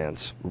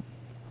lifespans.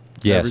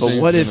 yes. Everything- But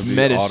Things what are if gonna be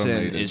medicine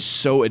automated. is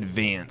so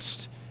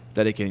advanced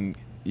that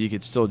you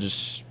could still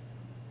just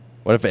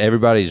What if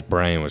everybody's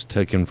brain was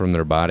taken from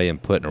their body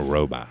and put in a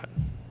robot?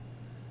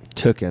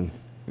 Tooken.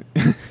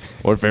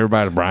 What if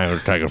everybody's brain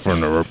was taken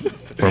from their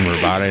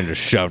body and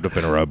just shoved up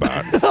in a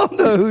robot? I don't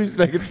know who's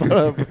making fun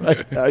of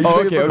right now. You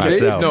Oh, making okay, fun of okay.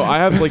 me? Myself. No, I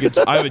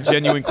have a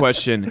genuine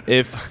question.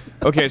 If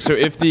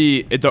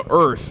the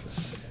Earth,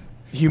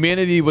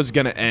 humanity was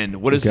gonna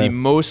end, what is Okay. the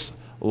most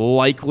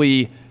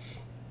likely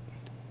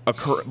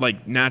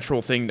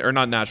natural thing, or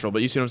not natural,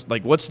 but you see what I'm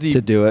like? What's the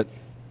To do it.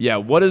 yeah?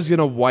 What is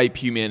gonna wipe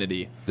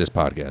humanity? This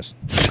podcast.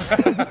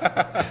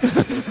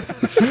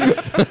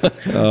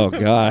 Oh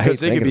God, I hate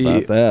Because it could thinking be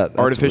about that. That's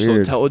artificial weird.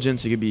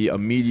 intelligence. It could be a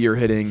meteor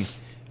hitting.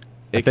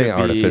 I It think could be-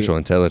 artificial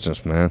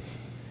intelligence, man.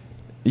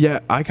 Yeah,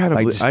 I kind of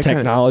Like just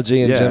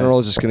technology in general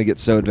is just going to get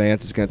so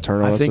advanced, it's going to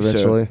turn on I us think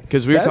eventually. so.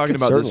 Because we were That talking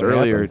could about this certainly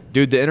earlier. happen.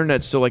 Dude, the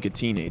internet's still like a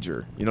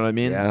teenager. You know what I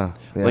mean? Yeah,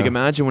 Like yeah.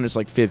 imagine when it's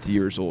like 50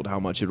 years old, how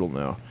much it'll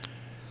know.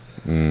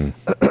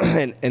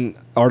 and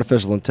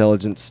artificial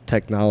intelligence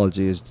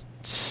technology is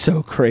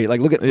so great. Like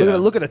look Yeah.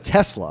 at a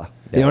Tesla.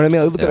 You Yeah. know what I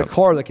mean? Like, look at Yeah. a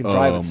car that can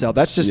drive itself.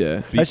 That's just yeah.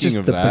 that's Speaking just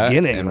of the that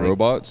beginning. and like,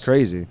 robots,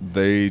 crazy.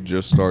 They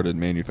just started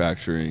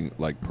manufacturing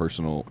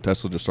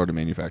Tesla just started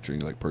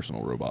manufacturing like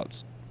personal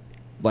robots,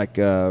 Like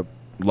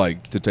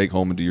like to take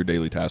home and do your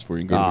daily tasks for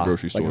you and go to the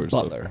grocery store like a and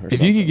butler. stuff. or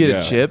If you could get Yeah.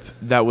 a chip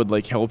that would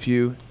like help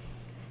you,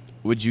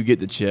 would you get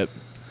the chip?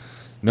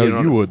 No, You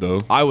know- you would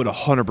though. I would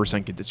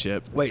 100% get the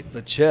chip. Wait,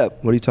 the chip.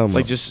 What are you talking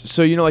Like about? just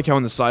so you know, like how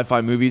in the sci-fi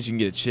movies you can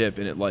get a chip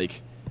and it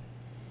like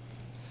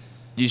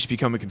you just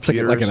become a like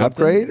computer. like or an something.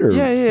 upgrade, or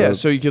Yeah.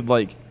 So you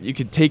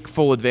could take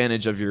full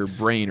advantage of your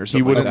brain or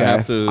something. wouldn't like that.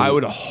 have to- I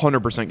would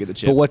 100% get the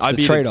chip. But what's I'd the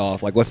be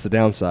trade-off? Like, what's the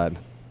downside?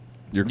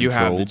 You're You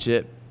have the controlled.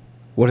 chip,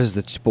 What is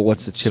the? But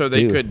what's the chip so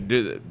they do? could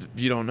do.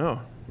 You don't know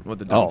what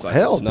the Oh downside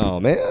hell is. no,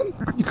 man!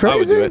 You I crazy?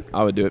 would do it.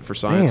 I would do it for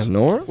science. Damn,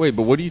 Nora. Wait,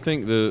 but what do you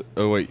think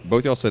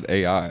both y'all said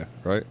AI,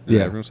 right? Did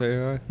Yeah. everyone say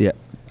AI? Yeah,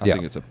 I Yeah.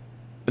 think it's a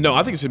No,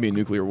 I think it's gonna be a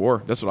nuclear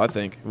war. That's what I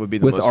think would be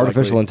the with most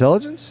artificial likely.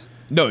 intelligence.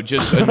 No,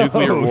 just a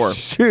nuclear Oh, war.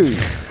 Shoot,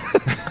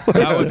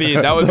 That would be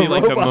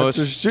like the robots most.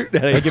 are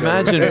shooting at Like each other,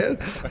 imagine man.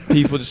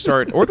 people just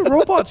start, or the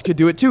robots could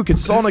do it too. Could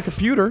install on a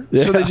computer,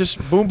 so they Yeah. just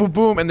boom, boom,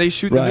 boom, and they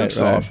shoot the Right, nukes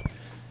right. off.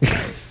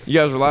 You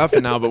guys are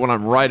laughing now, but when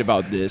I'm right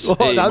about this, Well,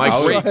 hey, that's my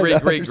right, I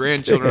great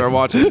grandchildren are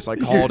watching this. I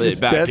You're called it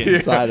just back dead in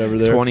inside over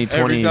there.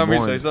 2021. Every time we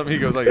say something, he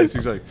goes like this.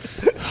 He's like,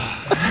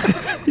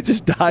 He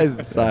just dies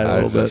inside a I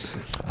little bit. just-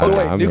 So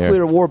wait, I'm nuclear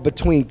here. war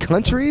between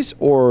countries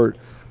or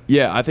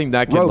Yeah, I think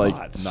that could like.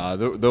 Robots. Nah,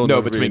 there'll No,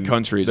 never be between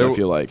countries, there I will-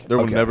 feel like. there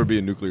will Okay. never be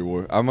a nuclear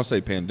war. I'm gonna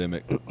say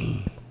pandemic.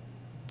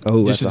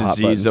 Oh, Just that's a hot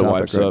disease button that topic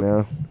wipes right up-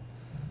 now.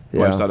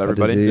 wipes out a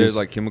everybody? disease. There's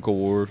like chemical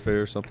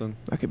warfare or something.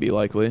 That could be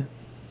likely.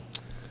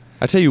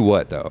 I tell you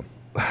what, though,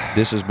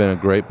 this has been a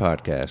great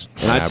podcast,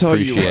 and I I tell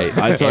you appreciate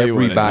what, I tell you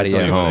what, everybody I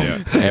tell at you what,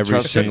 home, yeah. every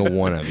Trust me. single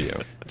one of you,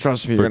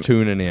 Trust me, for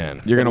tuning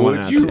in. you're gonna Would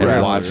want to you have to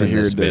rather- watch and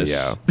hear this this.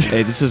 video.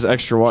 Hey, this is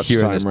extra watch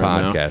Hearing time this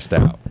right now. podcast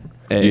out.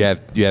 Hey.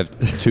 You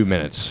have 2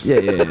 minutes.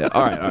 Yeah.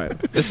 All right.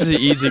 This is an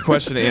easy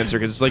question to answer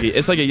because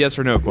it's like a yes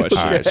or no question.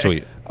 All right,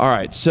 sweet. All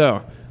right,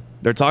 so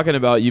they're talking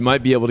about you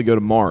might be able to go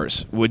to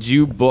Mars. Would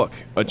you book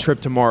a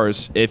trip to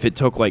Mars if it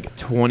took like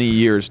 20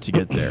 years to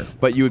get there?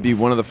 But you would be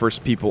one of the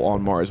first people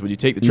on Mars. Would you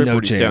take the trip or No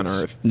would you stay on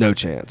chance. Earth? No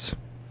chance.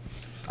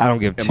 I don't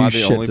give Am two I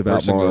the only shits about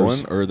person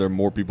Mars. going, or are there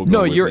more people going?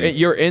 No, with me?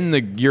 you're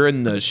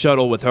in the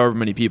shuttle with however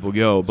many people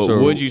go. But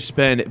So- would you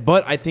spend?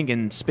 But I think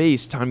in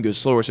space time goes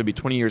slower, so it'd be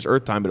 20 years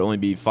Earth time, but only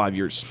be 5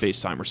 years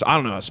space time. Or so I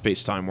don't know how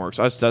space time works.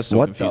 That's still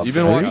What the confusing. You've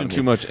been Freak. watching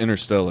too much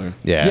Interstellar.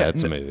 Yeah, Yeah,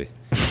 that's a n- movie.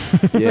 Yeah,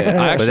 I But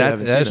actually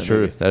haven't seen that's that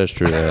true. movie. That is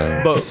true.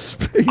 But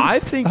Space I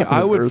think time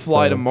I would Earth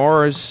fly to time.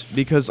 Mars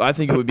because I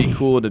think it would be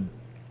cool to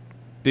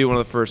be one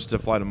of the first to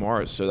fly to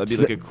Mars. So that'd be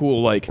So like a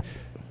cool like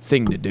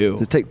thing to do.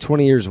 Does it take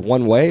 20 years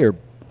one way or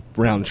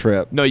round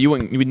trip? No, you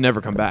wouldn't. You would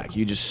never come back.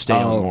 You just stay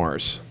Oh. on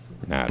Mars.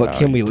 Nah, But no,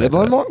 can we you live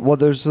can't on do Mars? Well,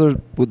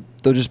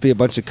 there'll just be a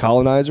bunch of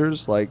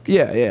colonizers. Like,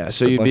 Yeah. So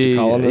Just a you'd bunch of be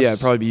colonists?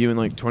 it'd probably be you and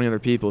like 20 other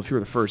people if you were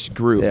the first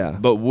group. Yeah.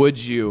 But would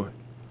you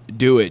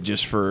do it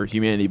just for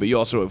humanity? But you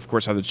also, of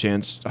course, have the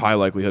chance, high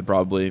likelihood,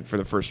 probably for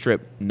the first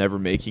trip, never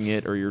making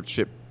it or your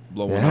ship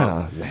blowing yeah,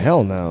 up.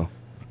 hell no.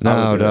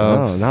 No,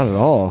 No, not at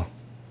all.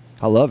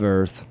 I love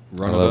Earth.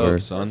 Run I it love up, her.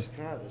 son.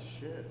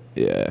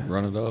 Yeah.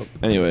 Run it up.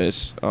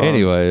 Anyways.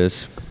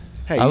 Anyways,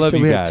 Hey, I you love said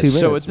you we had guys. 2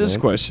 So minutes, with this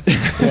man. question.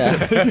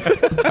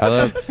 Yeah. I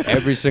love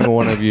every single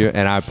one of you,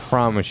 and I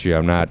promise you,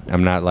 I'm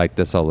not like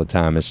this all the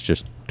time. It's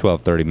just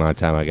 12:30 my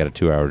time. I got a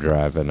 2-hour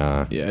drive, and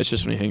Yeah, it's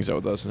just when he hangs out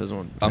with us and doesn't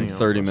want. to I'm hang out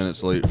 30 with us.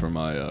 minutes late for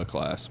my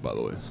class, by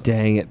the way.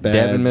 Dang it, Badge.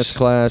 Devin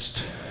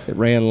misclassed. It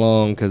ran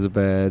long because of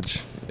Badge.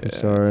 I'm Yeah.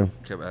 sorry.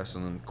 Kept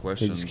asking them He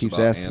questions. just keeps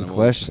about asking animals.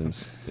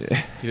 questions.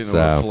 Yeah. He didn't know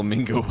So- what a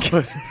flamingo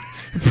was.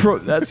 Bro,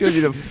 that's gonna be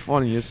the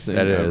funniest thing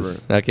That ever.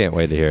 is. I can't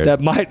wait to hear it. That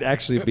might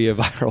actually be a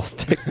viral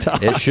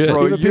TikTok. It should.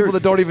 Bro, Even people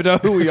that don't even know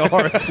who we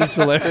are. It's just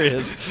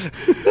hilarious.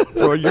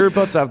 Bro, you're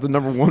about to have the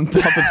 #1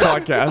 poppin'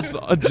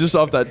 podcast just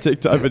off that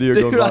TikTok video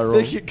going Dude, I viral.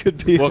 think it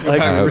could be Welcome like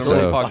back I to hope the so.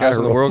 only podcast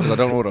in the viral. world because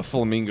I don't know what a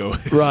flamingo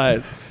is.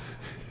 Right.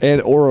 And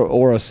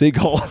or a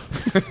seagull,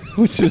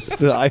 which is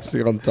the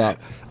icing on top.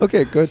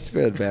 Okay, good,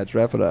 Badge.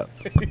 Wrap it up.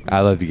 I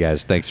love you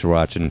guys. Thanks for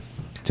watching.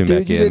 Tune Dude,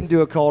 back you in. didn't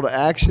do a call to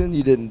action.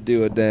 You didn't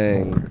do a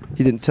dang.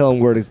 You didn't tell them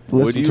where to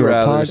Would listen you to our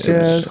rather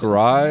podcast.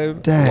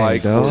 subscribe, Dang,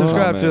 like, dog. or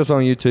Subscribe comment? to us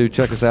on YouTube.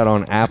 Check us out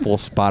on Apple,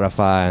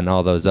 Spotify, and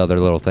all those other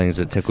little things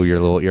that tickle your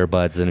little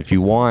earbuds. And if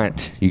you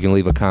want, you can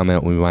leave a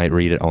comment. We might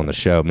read it on the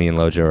show. Me and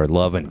Lojo are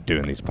loving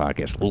doing these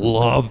podcasts.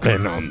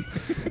 Loving them.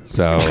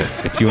 So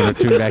if you want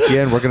to tune back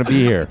in, we're going to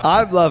be here.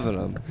 I'm loving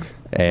them.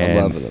 And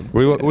loving them.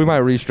 we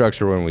might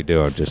restructure when we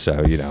do them, just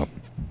so you know.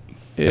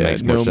 Yeah,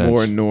 makes more no sense.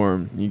 more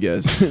Norm. You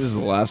guys, this is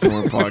the last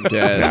Norm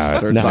podcast.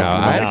 Start No, No, talking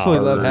I about actually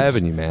love birds.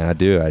 having you, man. I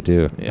do. Yeah, I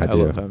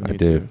do. love having you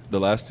do. too. The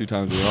last 2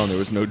 times we were on, there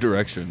was no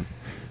direction.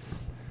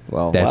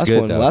 Well, That's last good,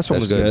 one, though. last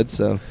one That's was good. good.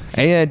 So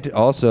And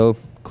also,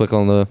 click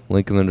on the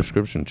link in the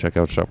description. Check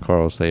out Shop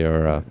Carl's. They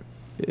are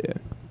Yeah.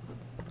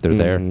 they're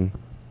there. Mhm.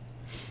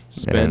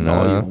 Spend And,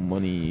 all your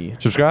money.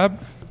 Subscribe.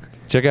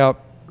 Check out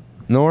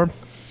Norm,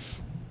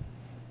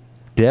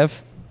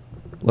 Dev,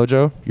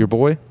 Lojo, your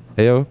boy,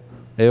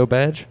 AO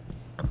Badge.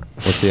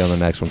 We'll see you on the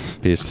next one.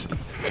 Peace.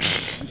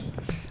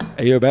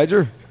 Ayo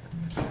Badger.